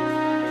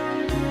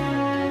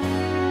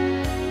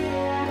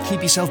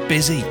 keep yourself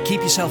busy, keep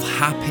yourself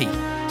happy.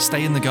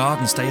 Stay in the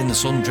garden, stay in the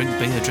sun, drink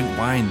beer, drink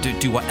wine,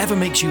 do whatever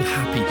makes you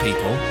happy,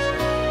 people.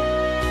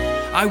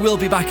 I will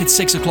be back at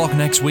 6 o'clock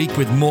next week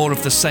with more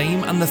of the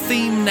same, and the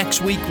theme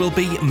next week will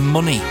be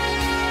money.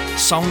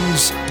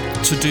 Songs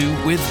to do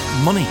with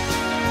money.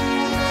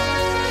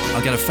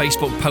 I'll get a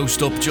Facebook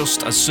post up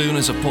just as soon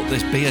as I put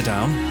this beer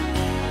down.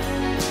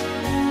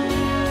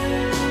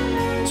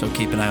 So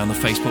keep an eye on the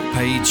Facebook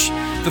page.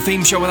 The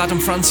theme show with Adam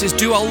Francis.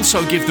 Do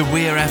also give the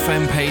Weir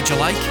FM page a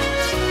like.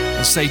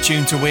 And stay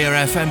tuned to Weir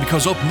FM,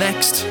 because up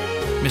next,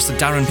 Mr.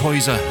 Darren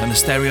Poyser and the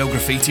Stereo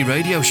Graffiti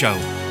Radio Show.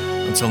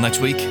 Until next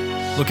week,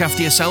 look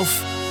after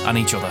yourself and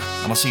each other.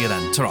 And I'll see you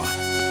then.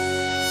 Ta-ra.